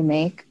money you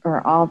make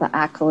or all the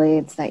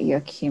accolades that you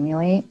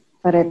accumulate,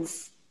 but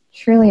it's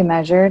truly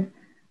measured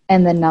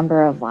in the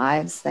number of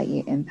lives that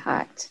you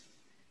impact.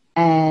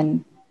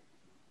 And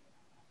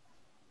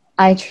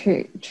I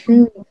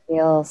truly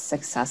feel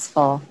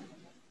successful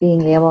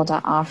being able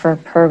to offer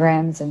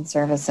programs and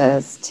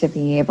services to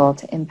be able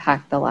to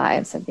impact the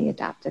lives of the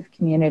adaptive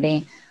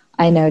community.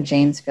 I know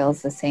James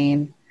feels the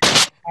same,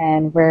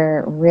 and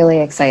we're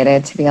really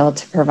excited to be able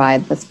to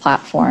provide this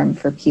platform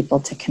for people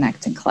to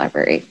connect and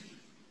collaborate.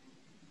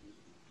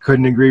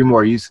 Couldn't agree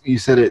more. You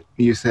said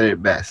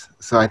it best.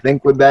 So I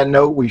think with that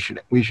note, we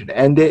should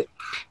end it.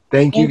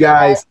 Thank you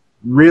guys.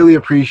 Really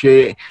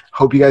appreciate it.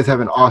 Hope you guys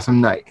have an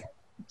awesome night.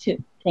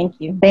 Too.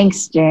 Thank you.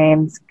 Thanks,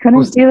 James.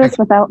 Couldn't do this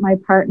without my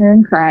partner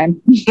in crime.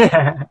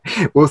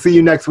 We'll see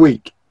you next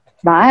week.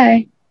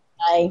 Bye.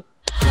 Bye.